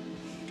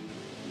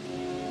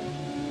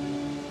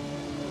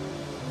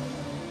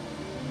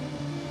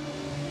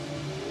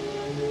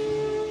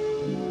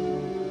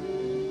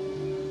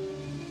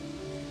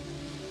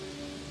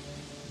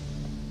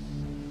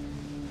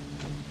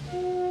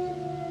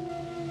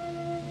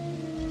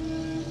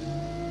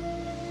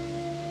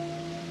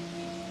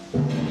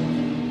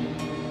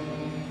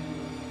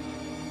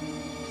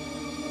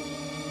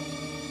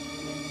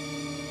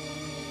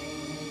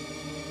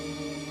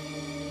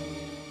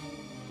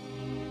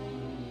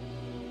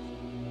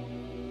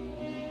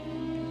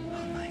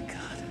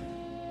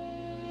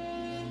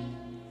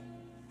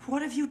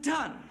 What have you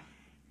done?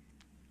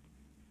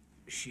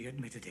 She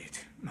admitted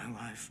it, my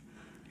wife.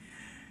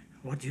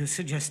 What you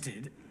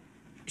suggested,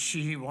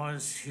 she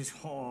was his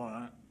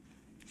whore.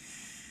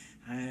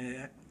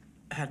 I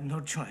had no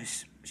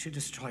choice. She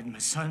destroyed my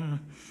son,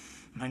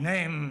 my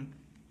name,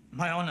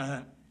 my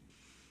honor.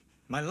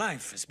 My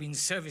life has been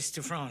service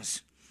to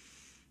France.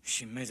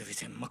 She made of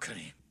it a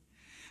mockery.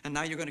 And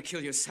now you're going to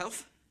kill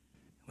yourself?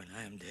 When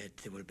I am dead,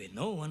 there will be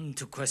no one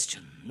to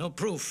question, no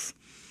proof.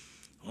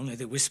 Only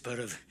the whisper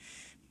of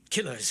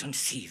killers and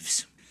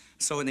thieves.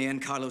 So in the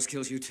end, Carlos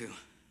kills you too,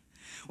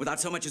 without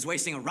so much as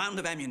wasting a round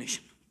of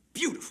ammunition.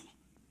 Beautiful.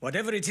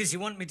 Whatever it is you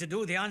want me to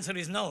do, the answer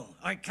is no.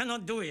 I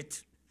cannot do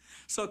it.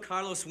 So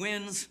Carlos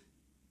wins.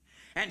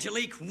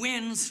 Angelique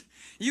wins.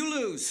 You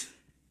lose.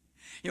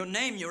 Your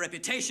name, your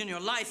reputation,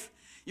 your life,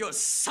 your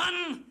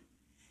son,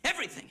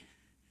 everything.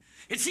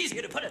 It's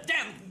easier to put a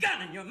damn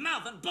gun in your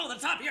mouth and blow the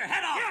top of your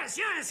head off.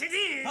 Yes, it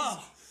is.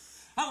 Oh,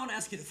 I won't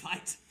ask you to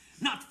fight.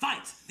 Not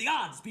fight, the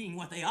odds being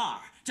what they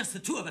are. Just the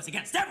two of us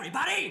against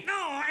everybody. No,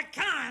 I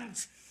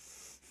can't.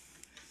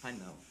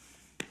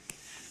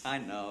 I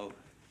know.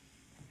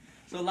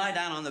 So lie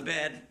down on the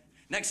bed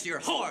next to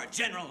your whore,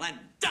 General, and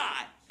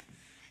die.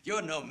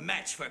 You're no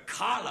match for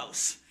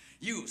Carlos,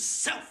 you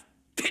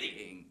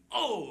self-pitying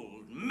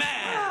old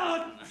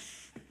man.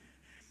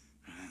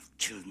 I've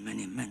killed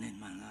many men in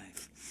my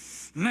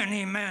life.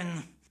 Many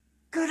men.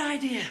 Good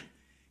idea.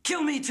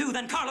 Kill me too,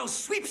 then Carlos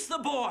sweeps the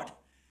board.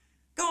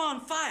 Go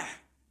on fire.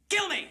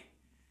 Kill me.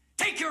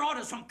 Take your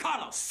orders from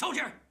Carlos,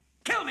 soldier.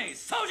 Kill me,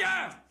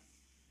 soldier!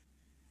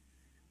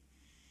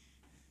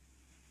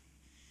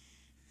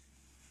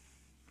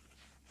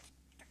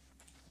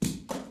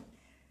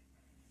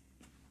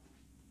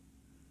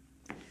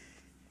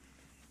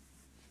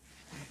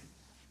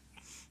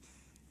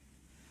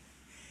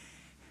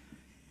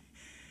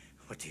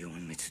 What do you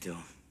want me to do?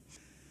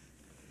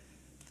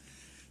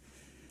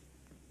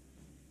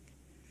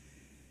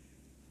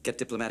 Get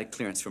diplomatic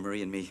clearance for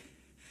Marie and me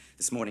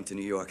this morning to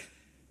New York.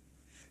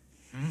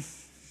 Hmm?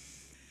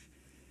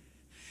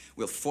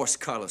 We'll force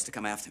Carlos to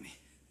come after me.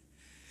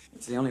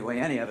 It's the only way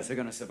any of us are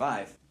going to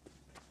survive.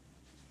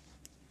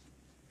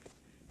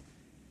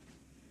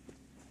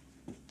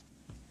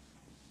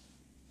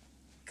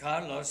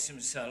 Carlos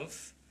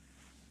himself?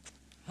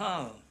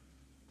 How?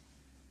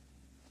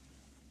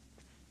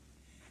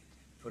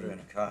 Put her in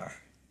a car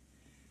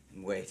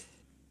and wait.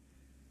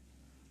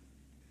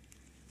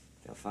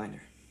 They'll find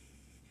her.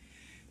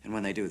 And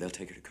when they do, they'll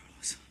take her to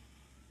Carlos.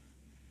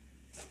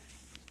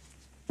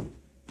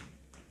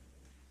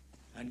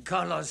 And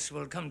Carlos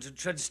will come to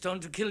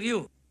Treadstone to kill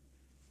you.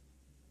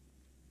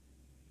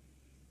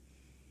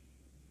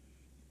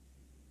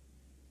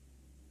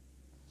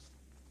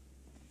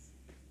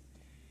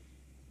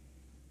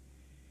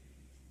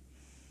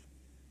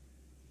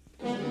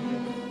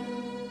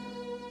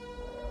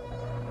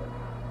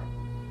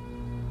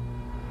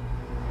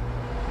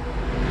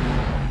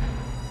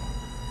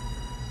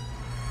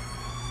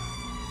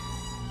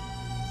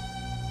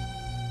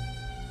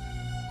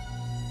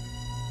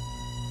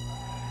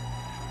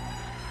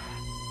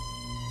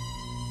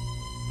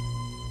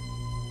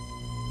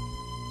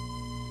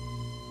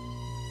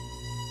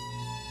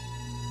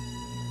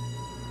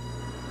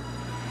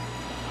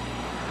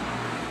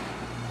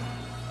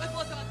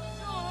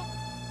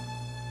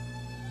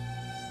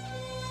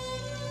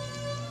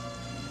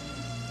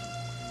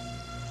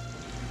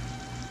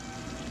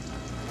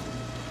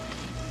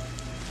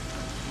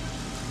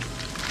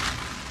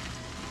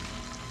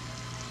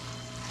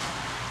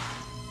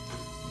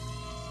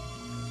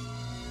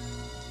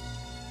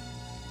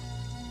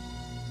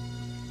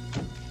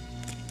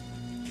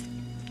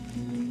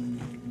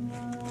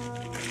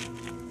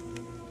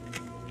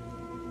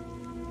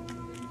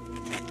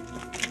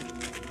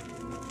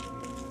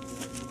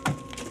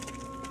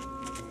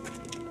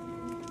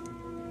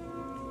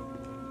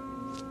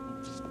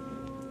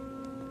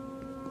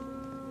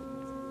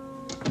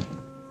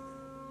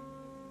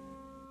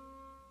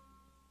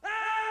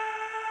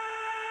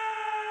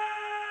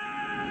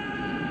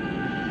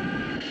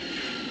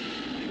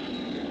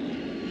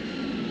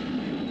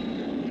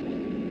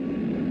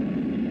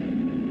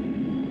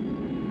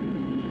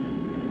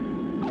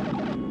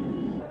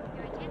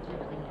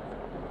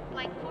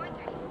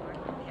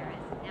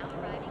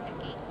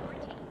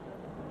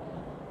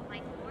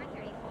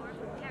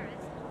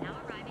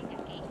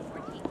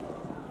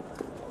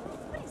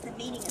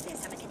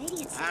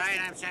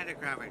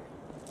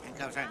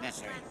 Handcuffs aren't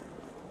necessary.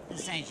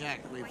 Miss St.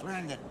 Jacques, we've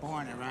learned that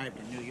Bourne arrived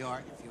in New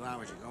York a few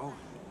hours ago.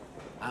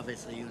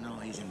 Obviously, you know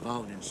he's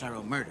involved in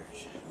several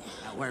murders.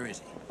 Now, where is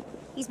he?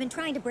 He's been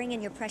trying to bring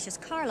in your precious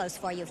Carlos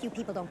for you if you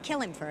people don't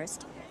kill him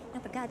first. Now,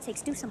 for God's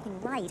sakes, do something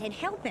right and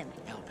help him.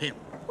 Help him?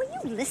 Will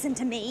you listen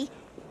to me?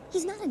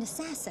 He's not an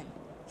assassin.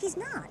 He's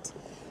not.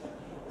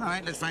 All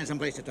right, let's find some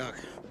place to talk.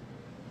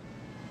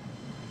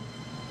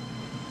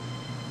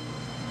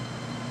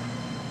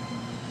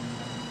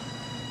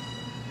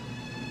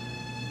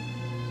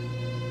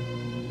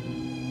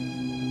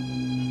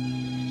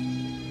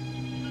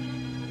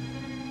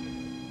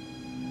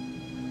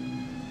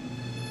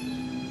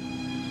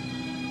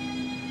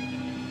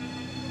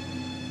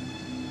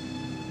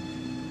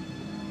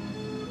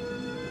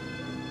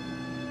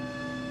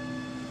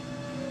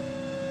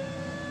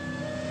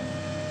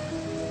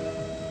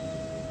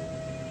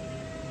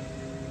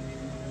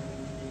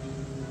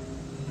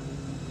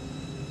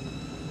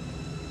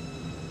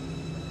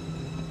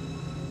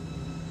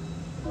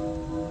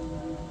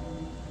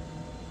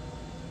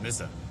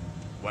 Mister,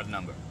 what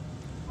number?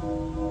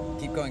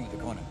 Keep going to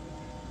the corner.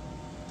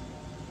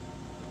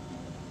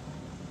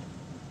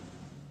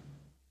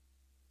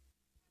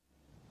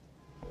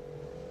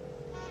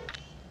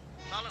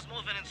 Lawless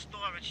moving in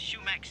storage.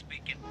 Shumack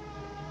speaking.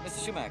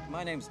 Mr. Shumack,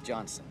 my name's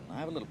Johnson. I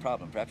have a little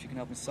problem. Perhaps you can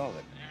help me solve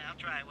it. Yeah, I'll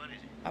try. What is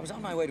it? I was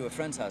on my way to a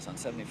friend's house on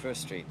 71st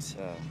Street.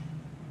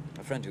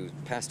 A friend who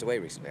passed away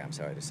recently, I'm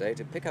sorry to say,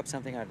 to pick up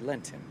something I'd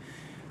lent him.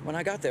 When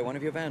I got there, one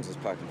of your vans was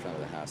parked in front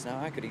of the house. Now,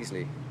 I could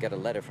easily get a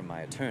letter from my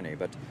attorney,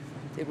 but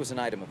it was an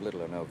item of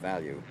little or no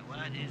value. What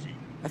is it?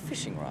 A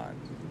fishing rod.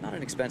 Not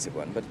an expensive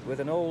one, but with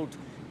an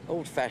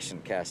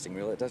old-fashioned casting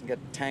reel that doesn't get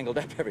tangled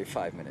up every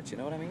 5 minutes. You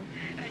know what I mean?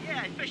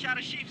 Yeah, I fish out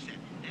of sheep's head.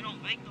 They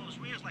don't make those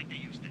reels like they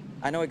used to.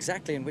 I know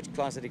exactly in which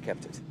closet he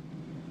kept it.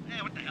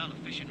 Yeah, what the hell, a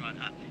fishing rod,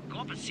 huh? Go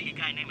up and see a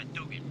guy named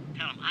Dugan.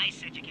 Tell him I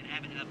said you can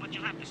have it, but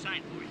you'll have to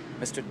sign for it.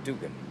 Mr.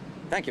 Dugan.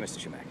 Thank you, Mr.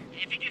 Shumack.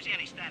 If he gives you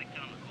any static,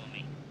 tell him to call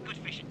me. Good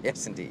fishing.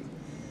 Yes, indeed.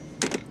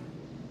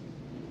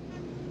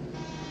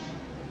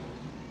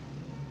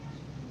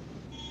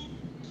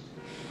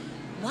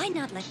 Why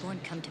not let Bourne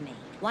come to me?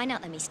 Why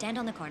not let me stand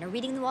on the corner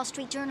reading the Wall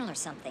Street Journal or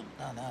something?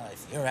 No,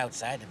 if you're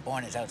outside and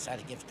Bourne is outside,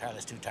 it gives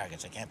Carlos 2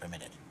 targets. I can't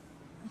permit it.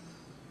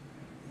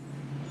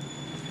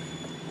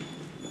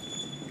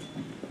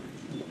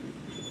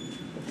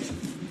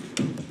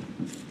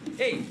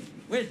 Hey,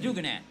 where's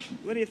Dugan at?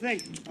 What do you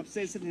think?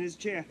 Upstairs sitting in his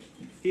chair.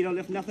 He don't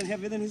lift nothing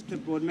heavier than his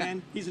clipboard,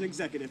 man. He's an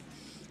executive.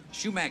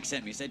 Shumack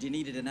sent me, said you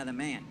needed another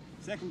man.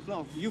 Second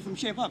floor. You from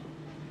Shape Up?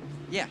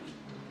 Yeah.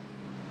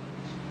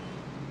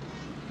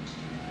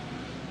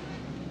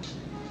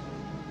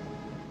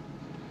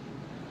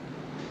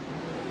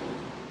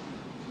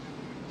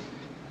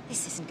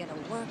 This isn't gonna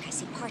work. I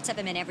see parts of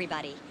him in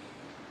everybody.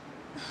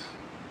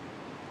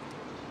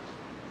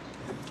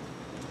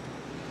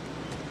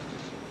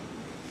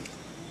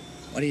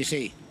 What do you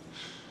see?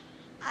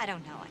 I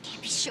don't know. I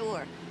can't be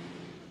sure.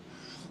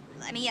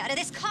 Let me out of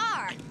this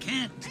car. I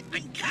can't. Let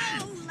me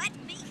go.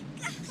 Let me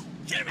go.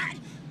 Get him out.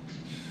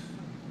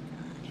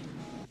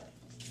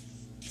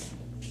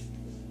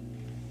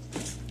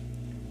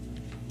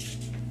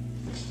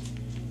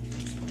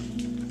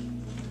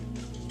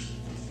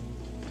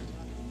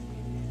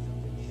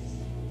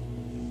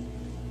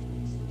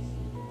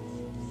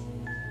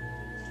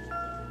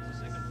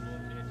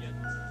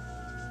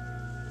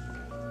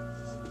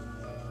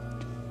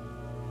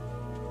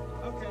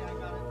 Okay, I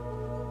got it.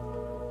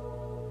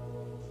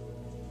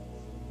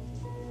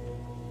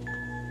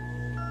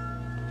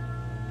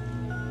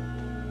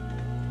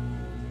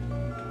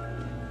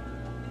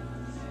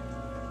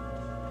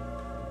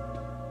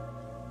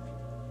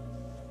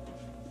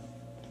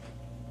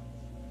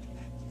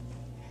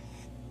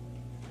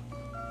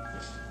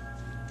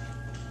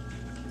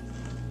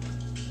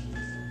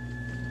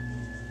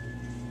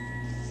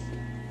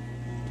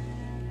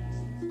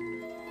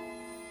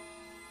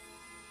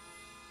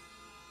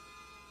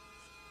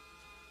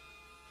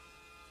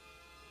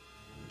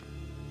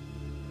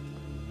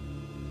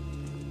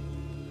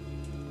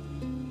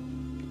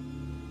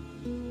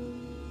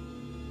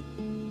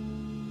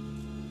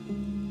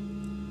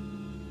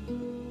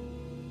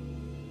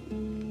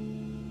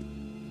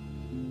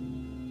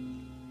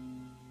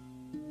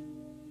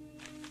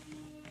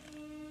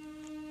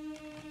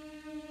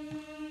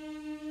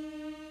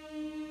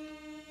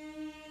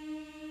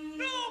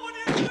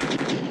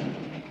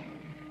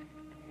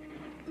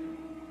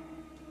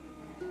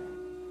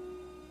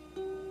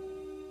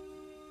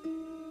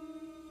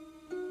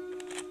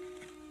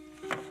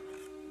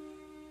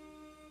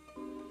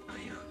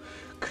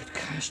 Could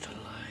cast a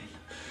line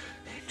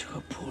into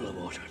a pool of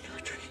water near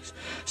a tree's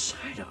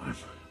sidearm.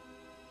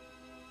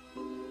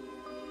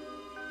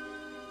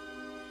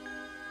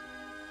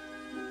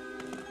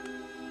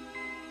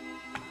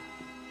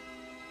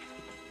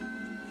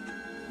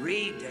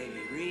 Read,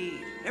 Davy,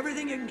 read.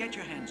 Everything you can get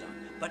your hands on,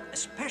 but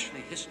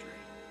especially history.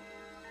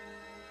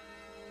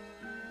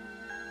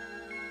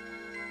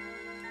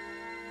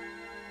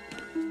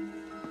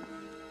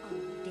 Oh,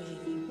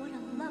 Davy, what a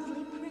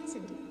lovely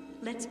present.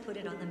 Let's put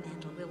it on the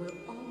mantel where we'll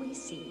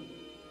always see it.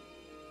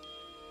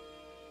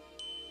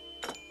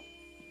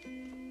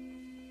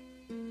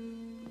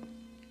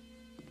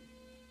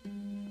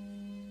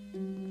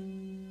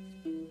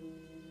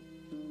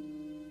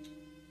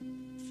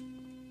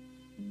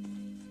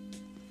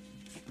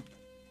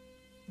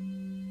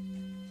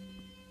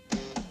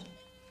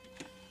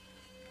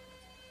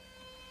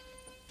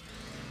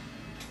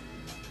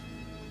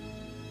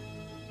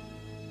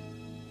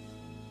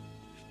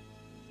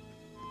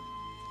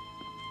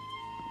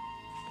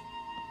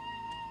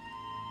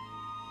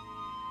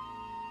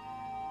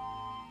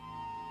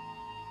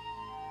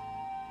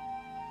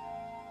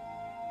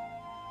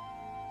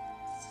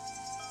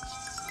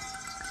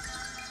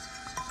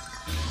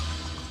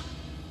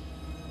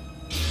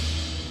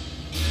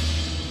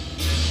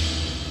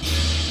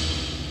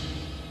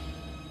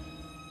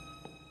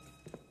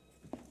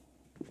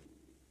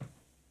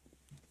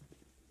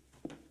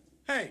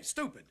 Hey,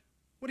 stupid.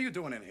 What are you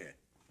doing in here?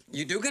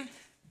 You Dugan?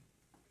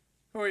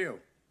 Who are you?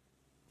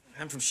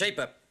 I'm from Shape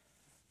Up.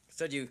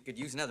 Said you could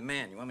use another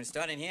man. You want me to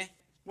start in here?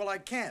 Well, I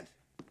can't.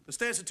 The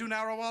stairs are too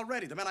narrow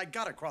already. The men I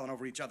got are crawling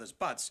over each other's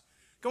butts.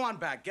 Go on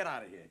back. Get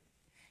out of here.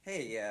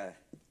 Hey,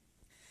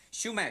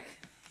 Shumack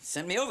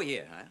sent me over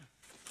here, huh?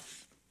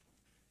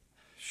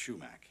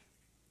 Shumack.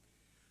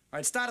 All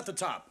right, start at the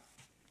top.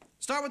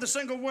 Start with the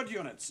single wood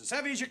units, as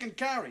heavy as you can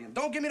carry, and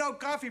don't give me no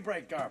coffee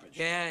break garbage.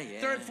 Yeah.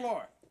 Third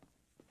floor.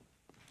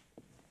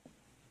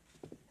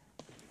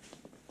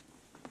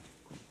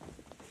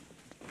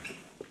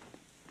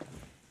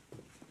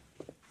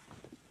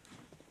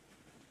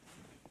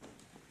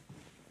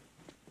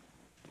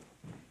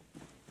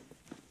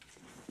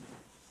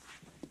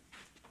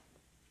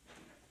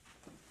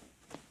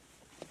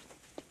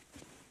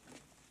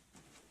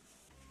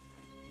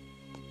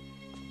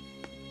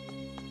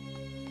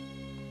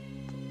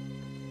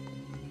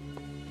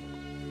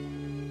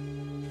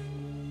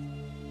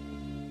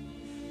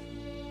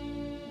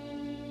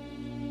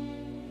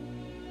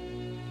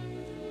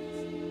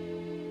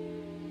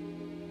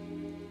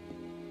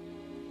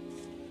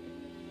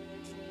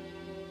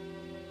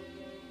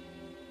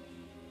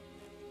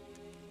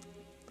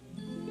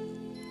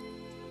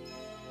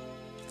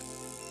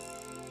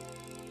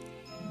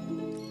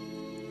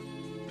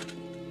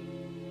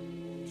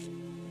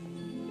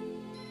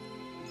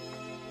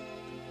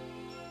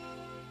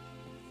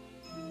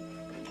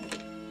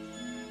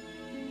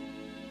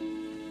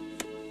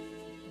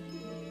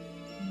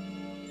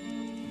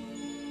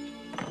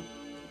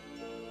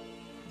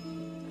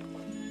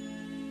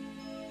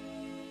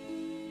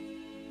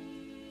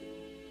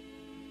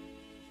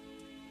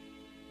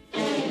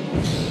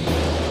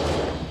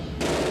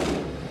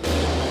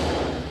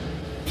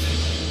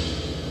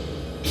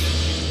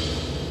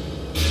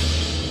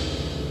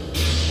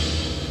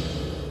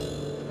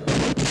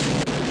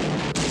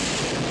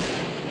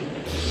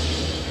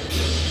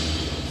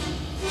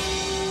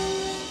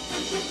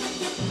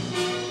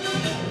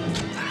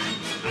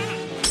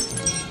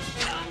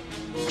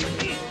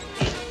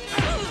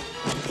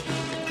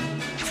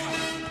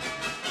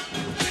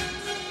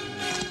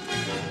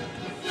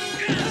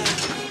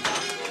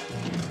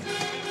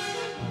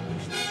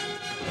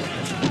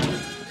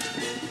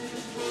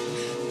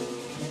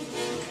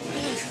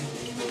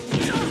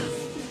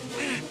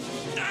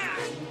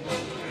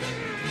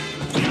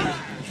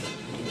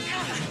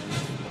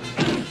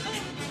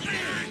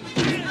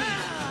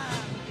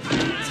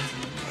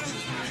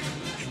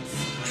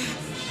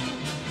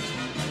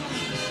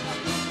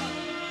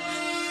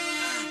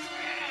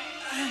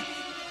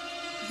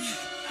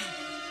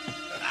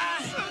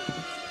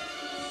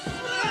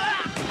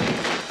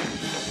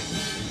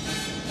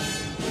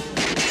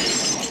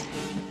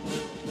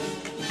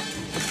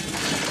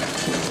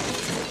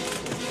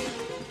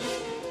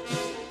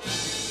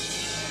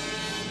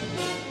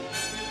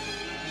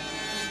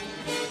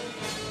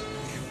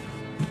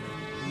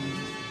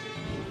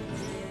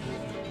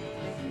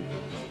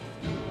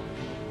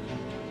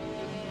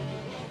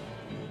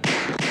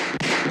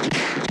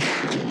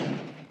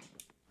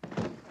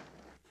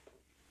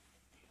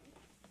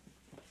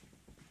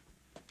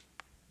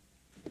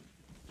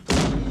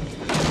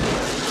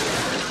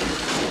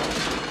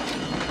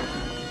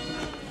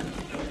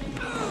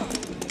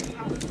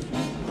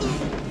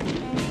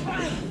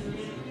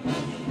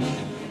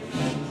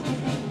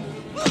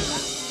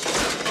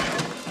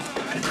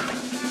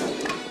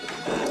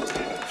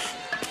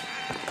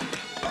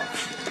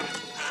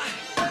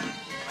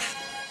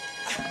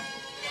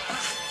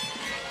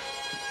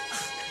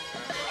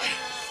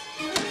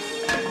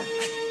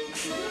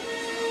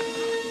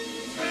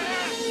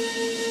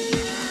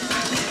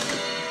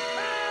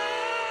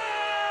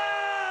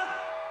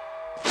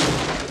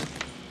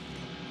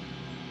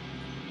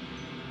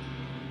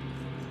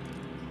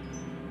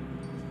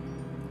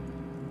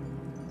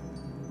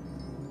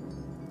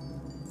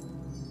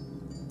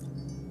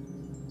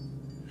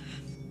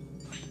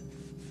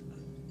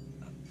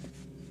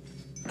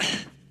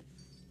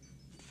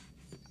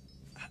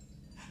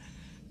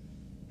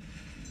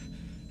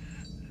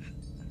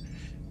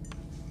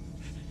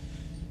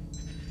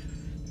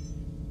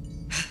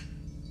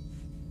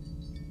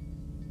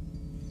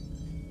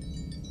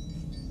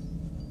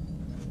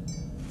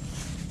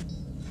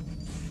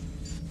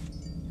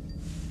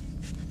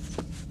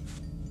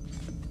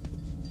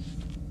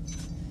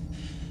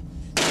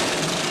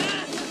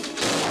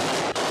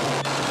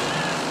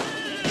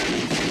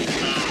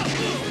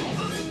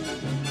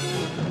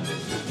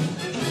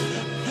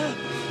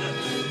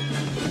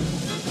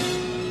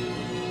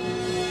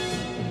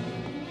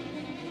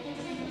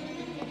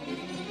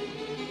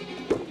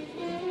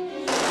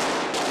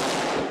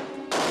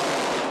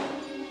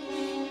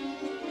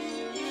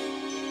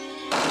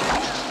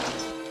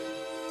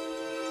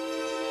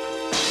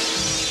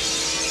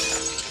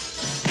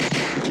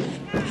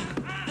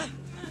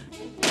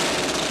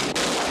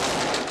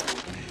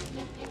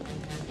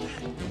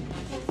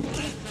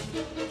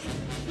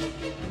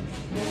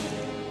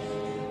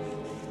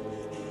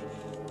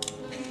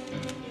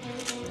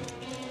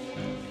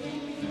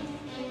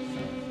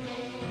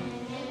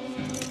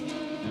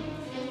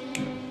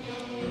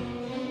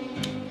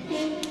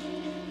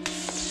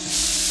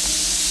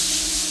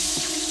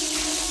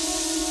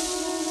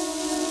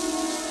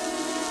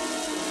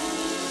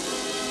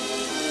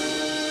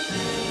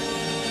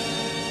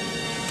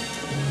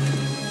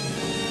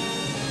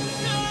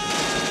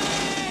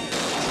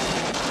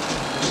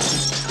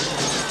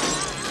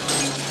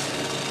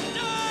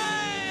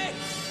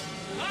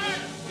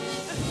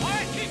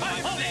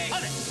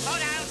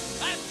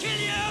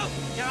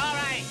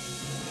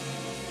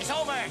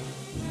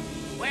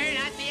 over. We're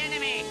not the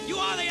enemy. You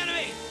are the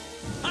enemy.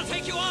 I'll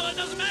take you all. It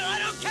doesn't matter. I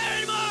don't care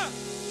anymore.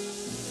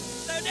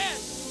 They're dead.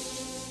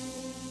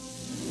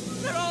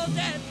 They're all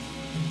dead.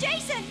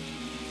 Jason!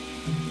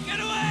 Get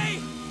away!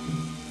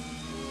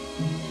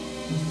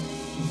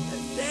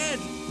 They're dead.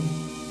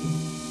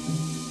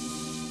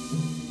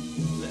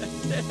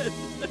 They're dead.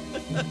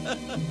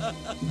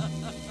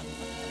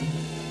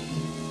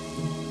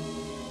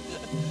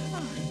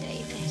 Oh,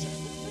 David.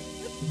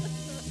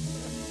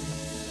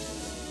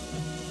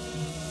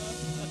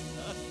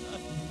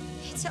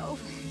 It's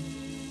over.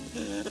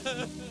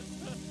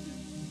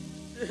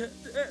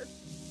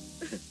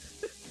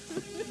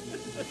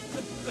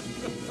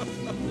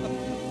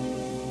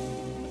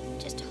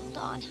 Just hold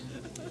on.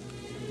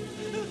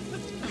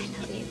 I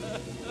love you.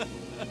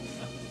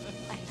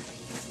 I love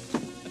you.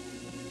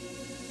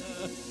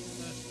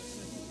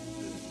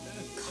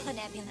 Call an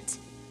ambulance.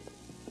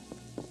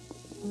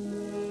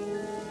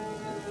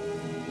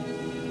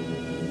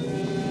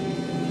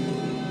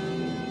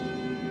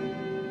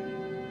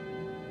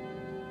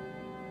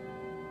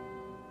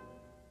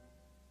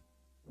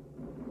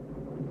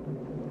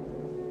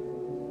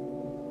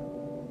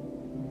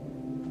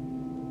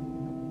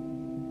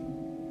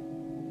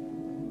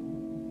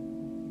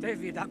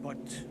 David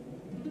Abbott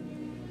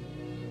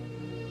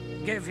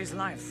gave his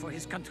life for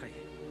his country,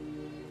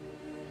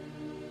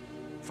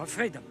 for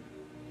freedom,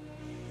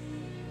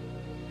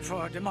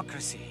 for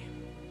democracy.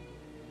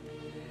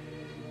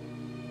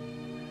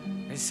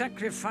 A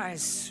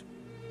sacrifice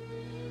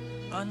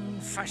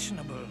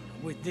unfashionable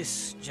with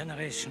this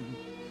generation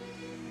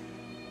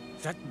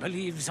that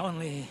believes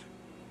only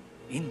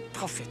in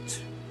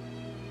profit.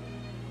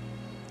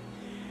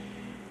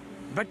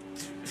 But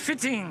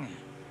fitting,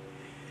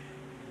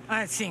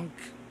 I think,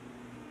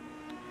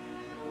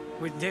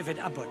 with David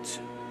Abbott,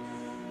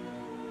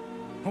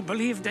 who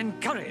believed in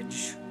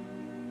courage,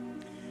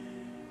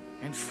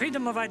 in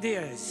freedom of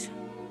ideas,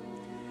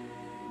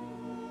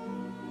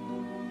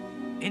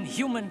 in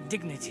human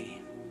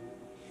dignity,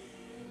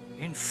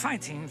 in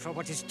fighting for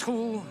what is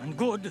true and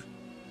good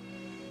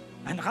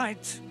and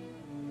right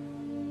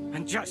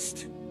and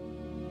just.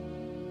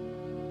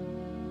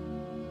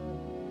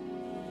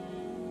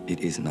 It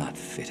is not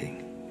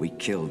fitting. We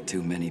killed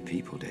too many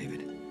people,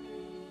 David.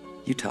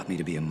 You taught me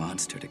to be a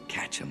monster, to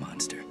catch a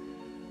monster.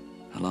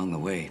 Along the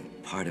way,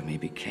 part of me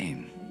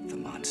became the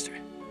monster.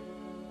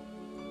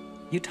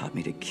 You taught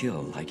me to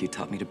kill like you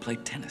taught me to play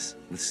tennis,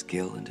 with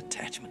skill and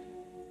detachment,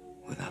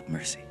 without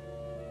mercy,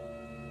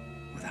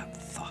 without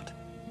thought.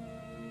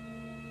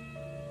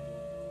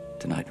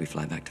 Tonight we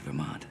fly back to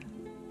Vermont.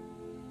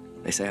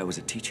 They say I was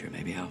a teacher.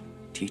 Maybe I'll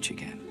teach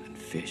again and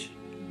fish.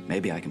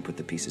 Maybe I can put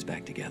the pieces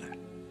back together.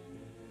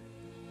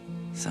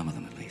 Some of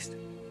them, at least.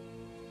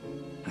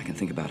 I can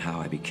think about how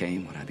I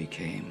became what I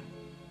became,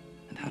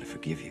 and how to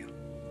forgive you,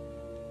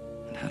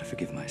 and how to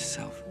forgive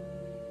myself,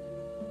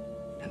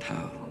 and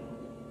how,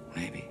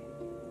 maybe,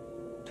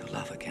 to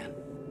love again.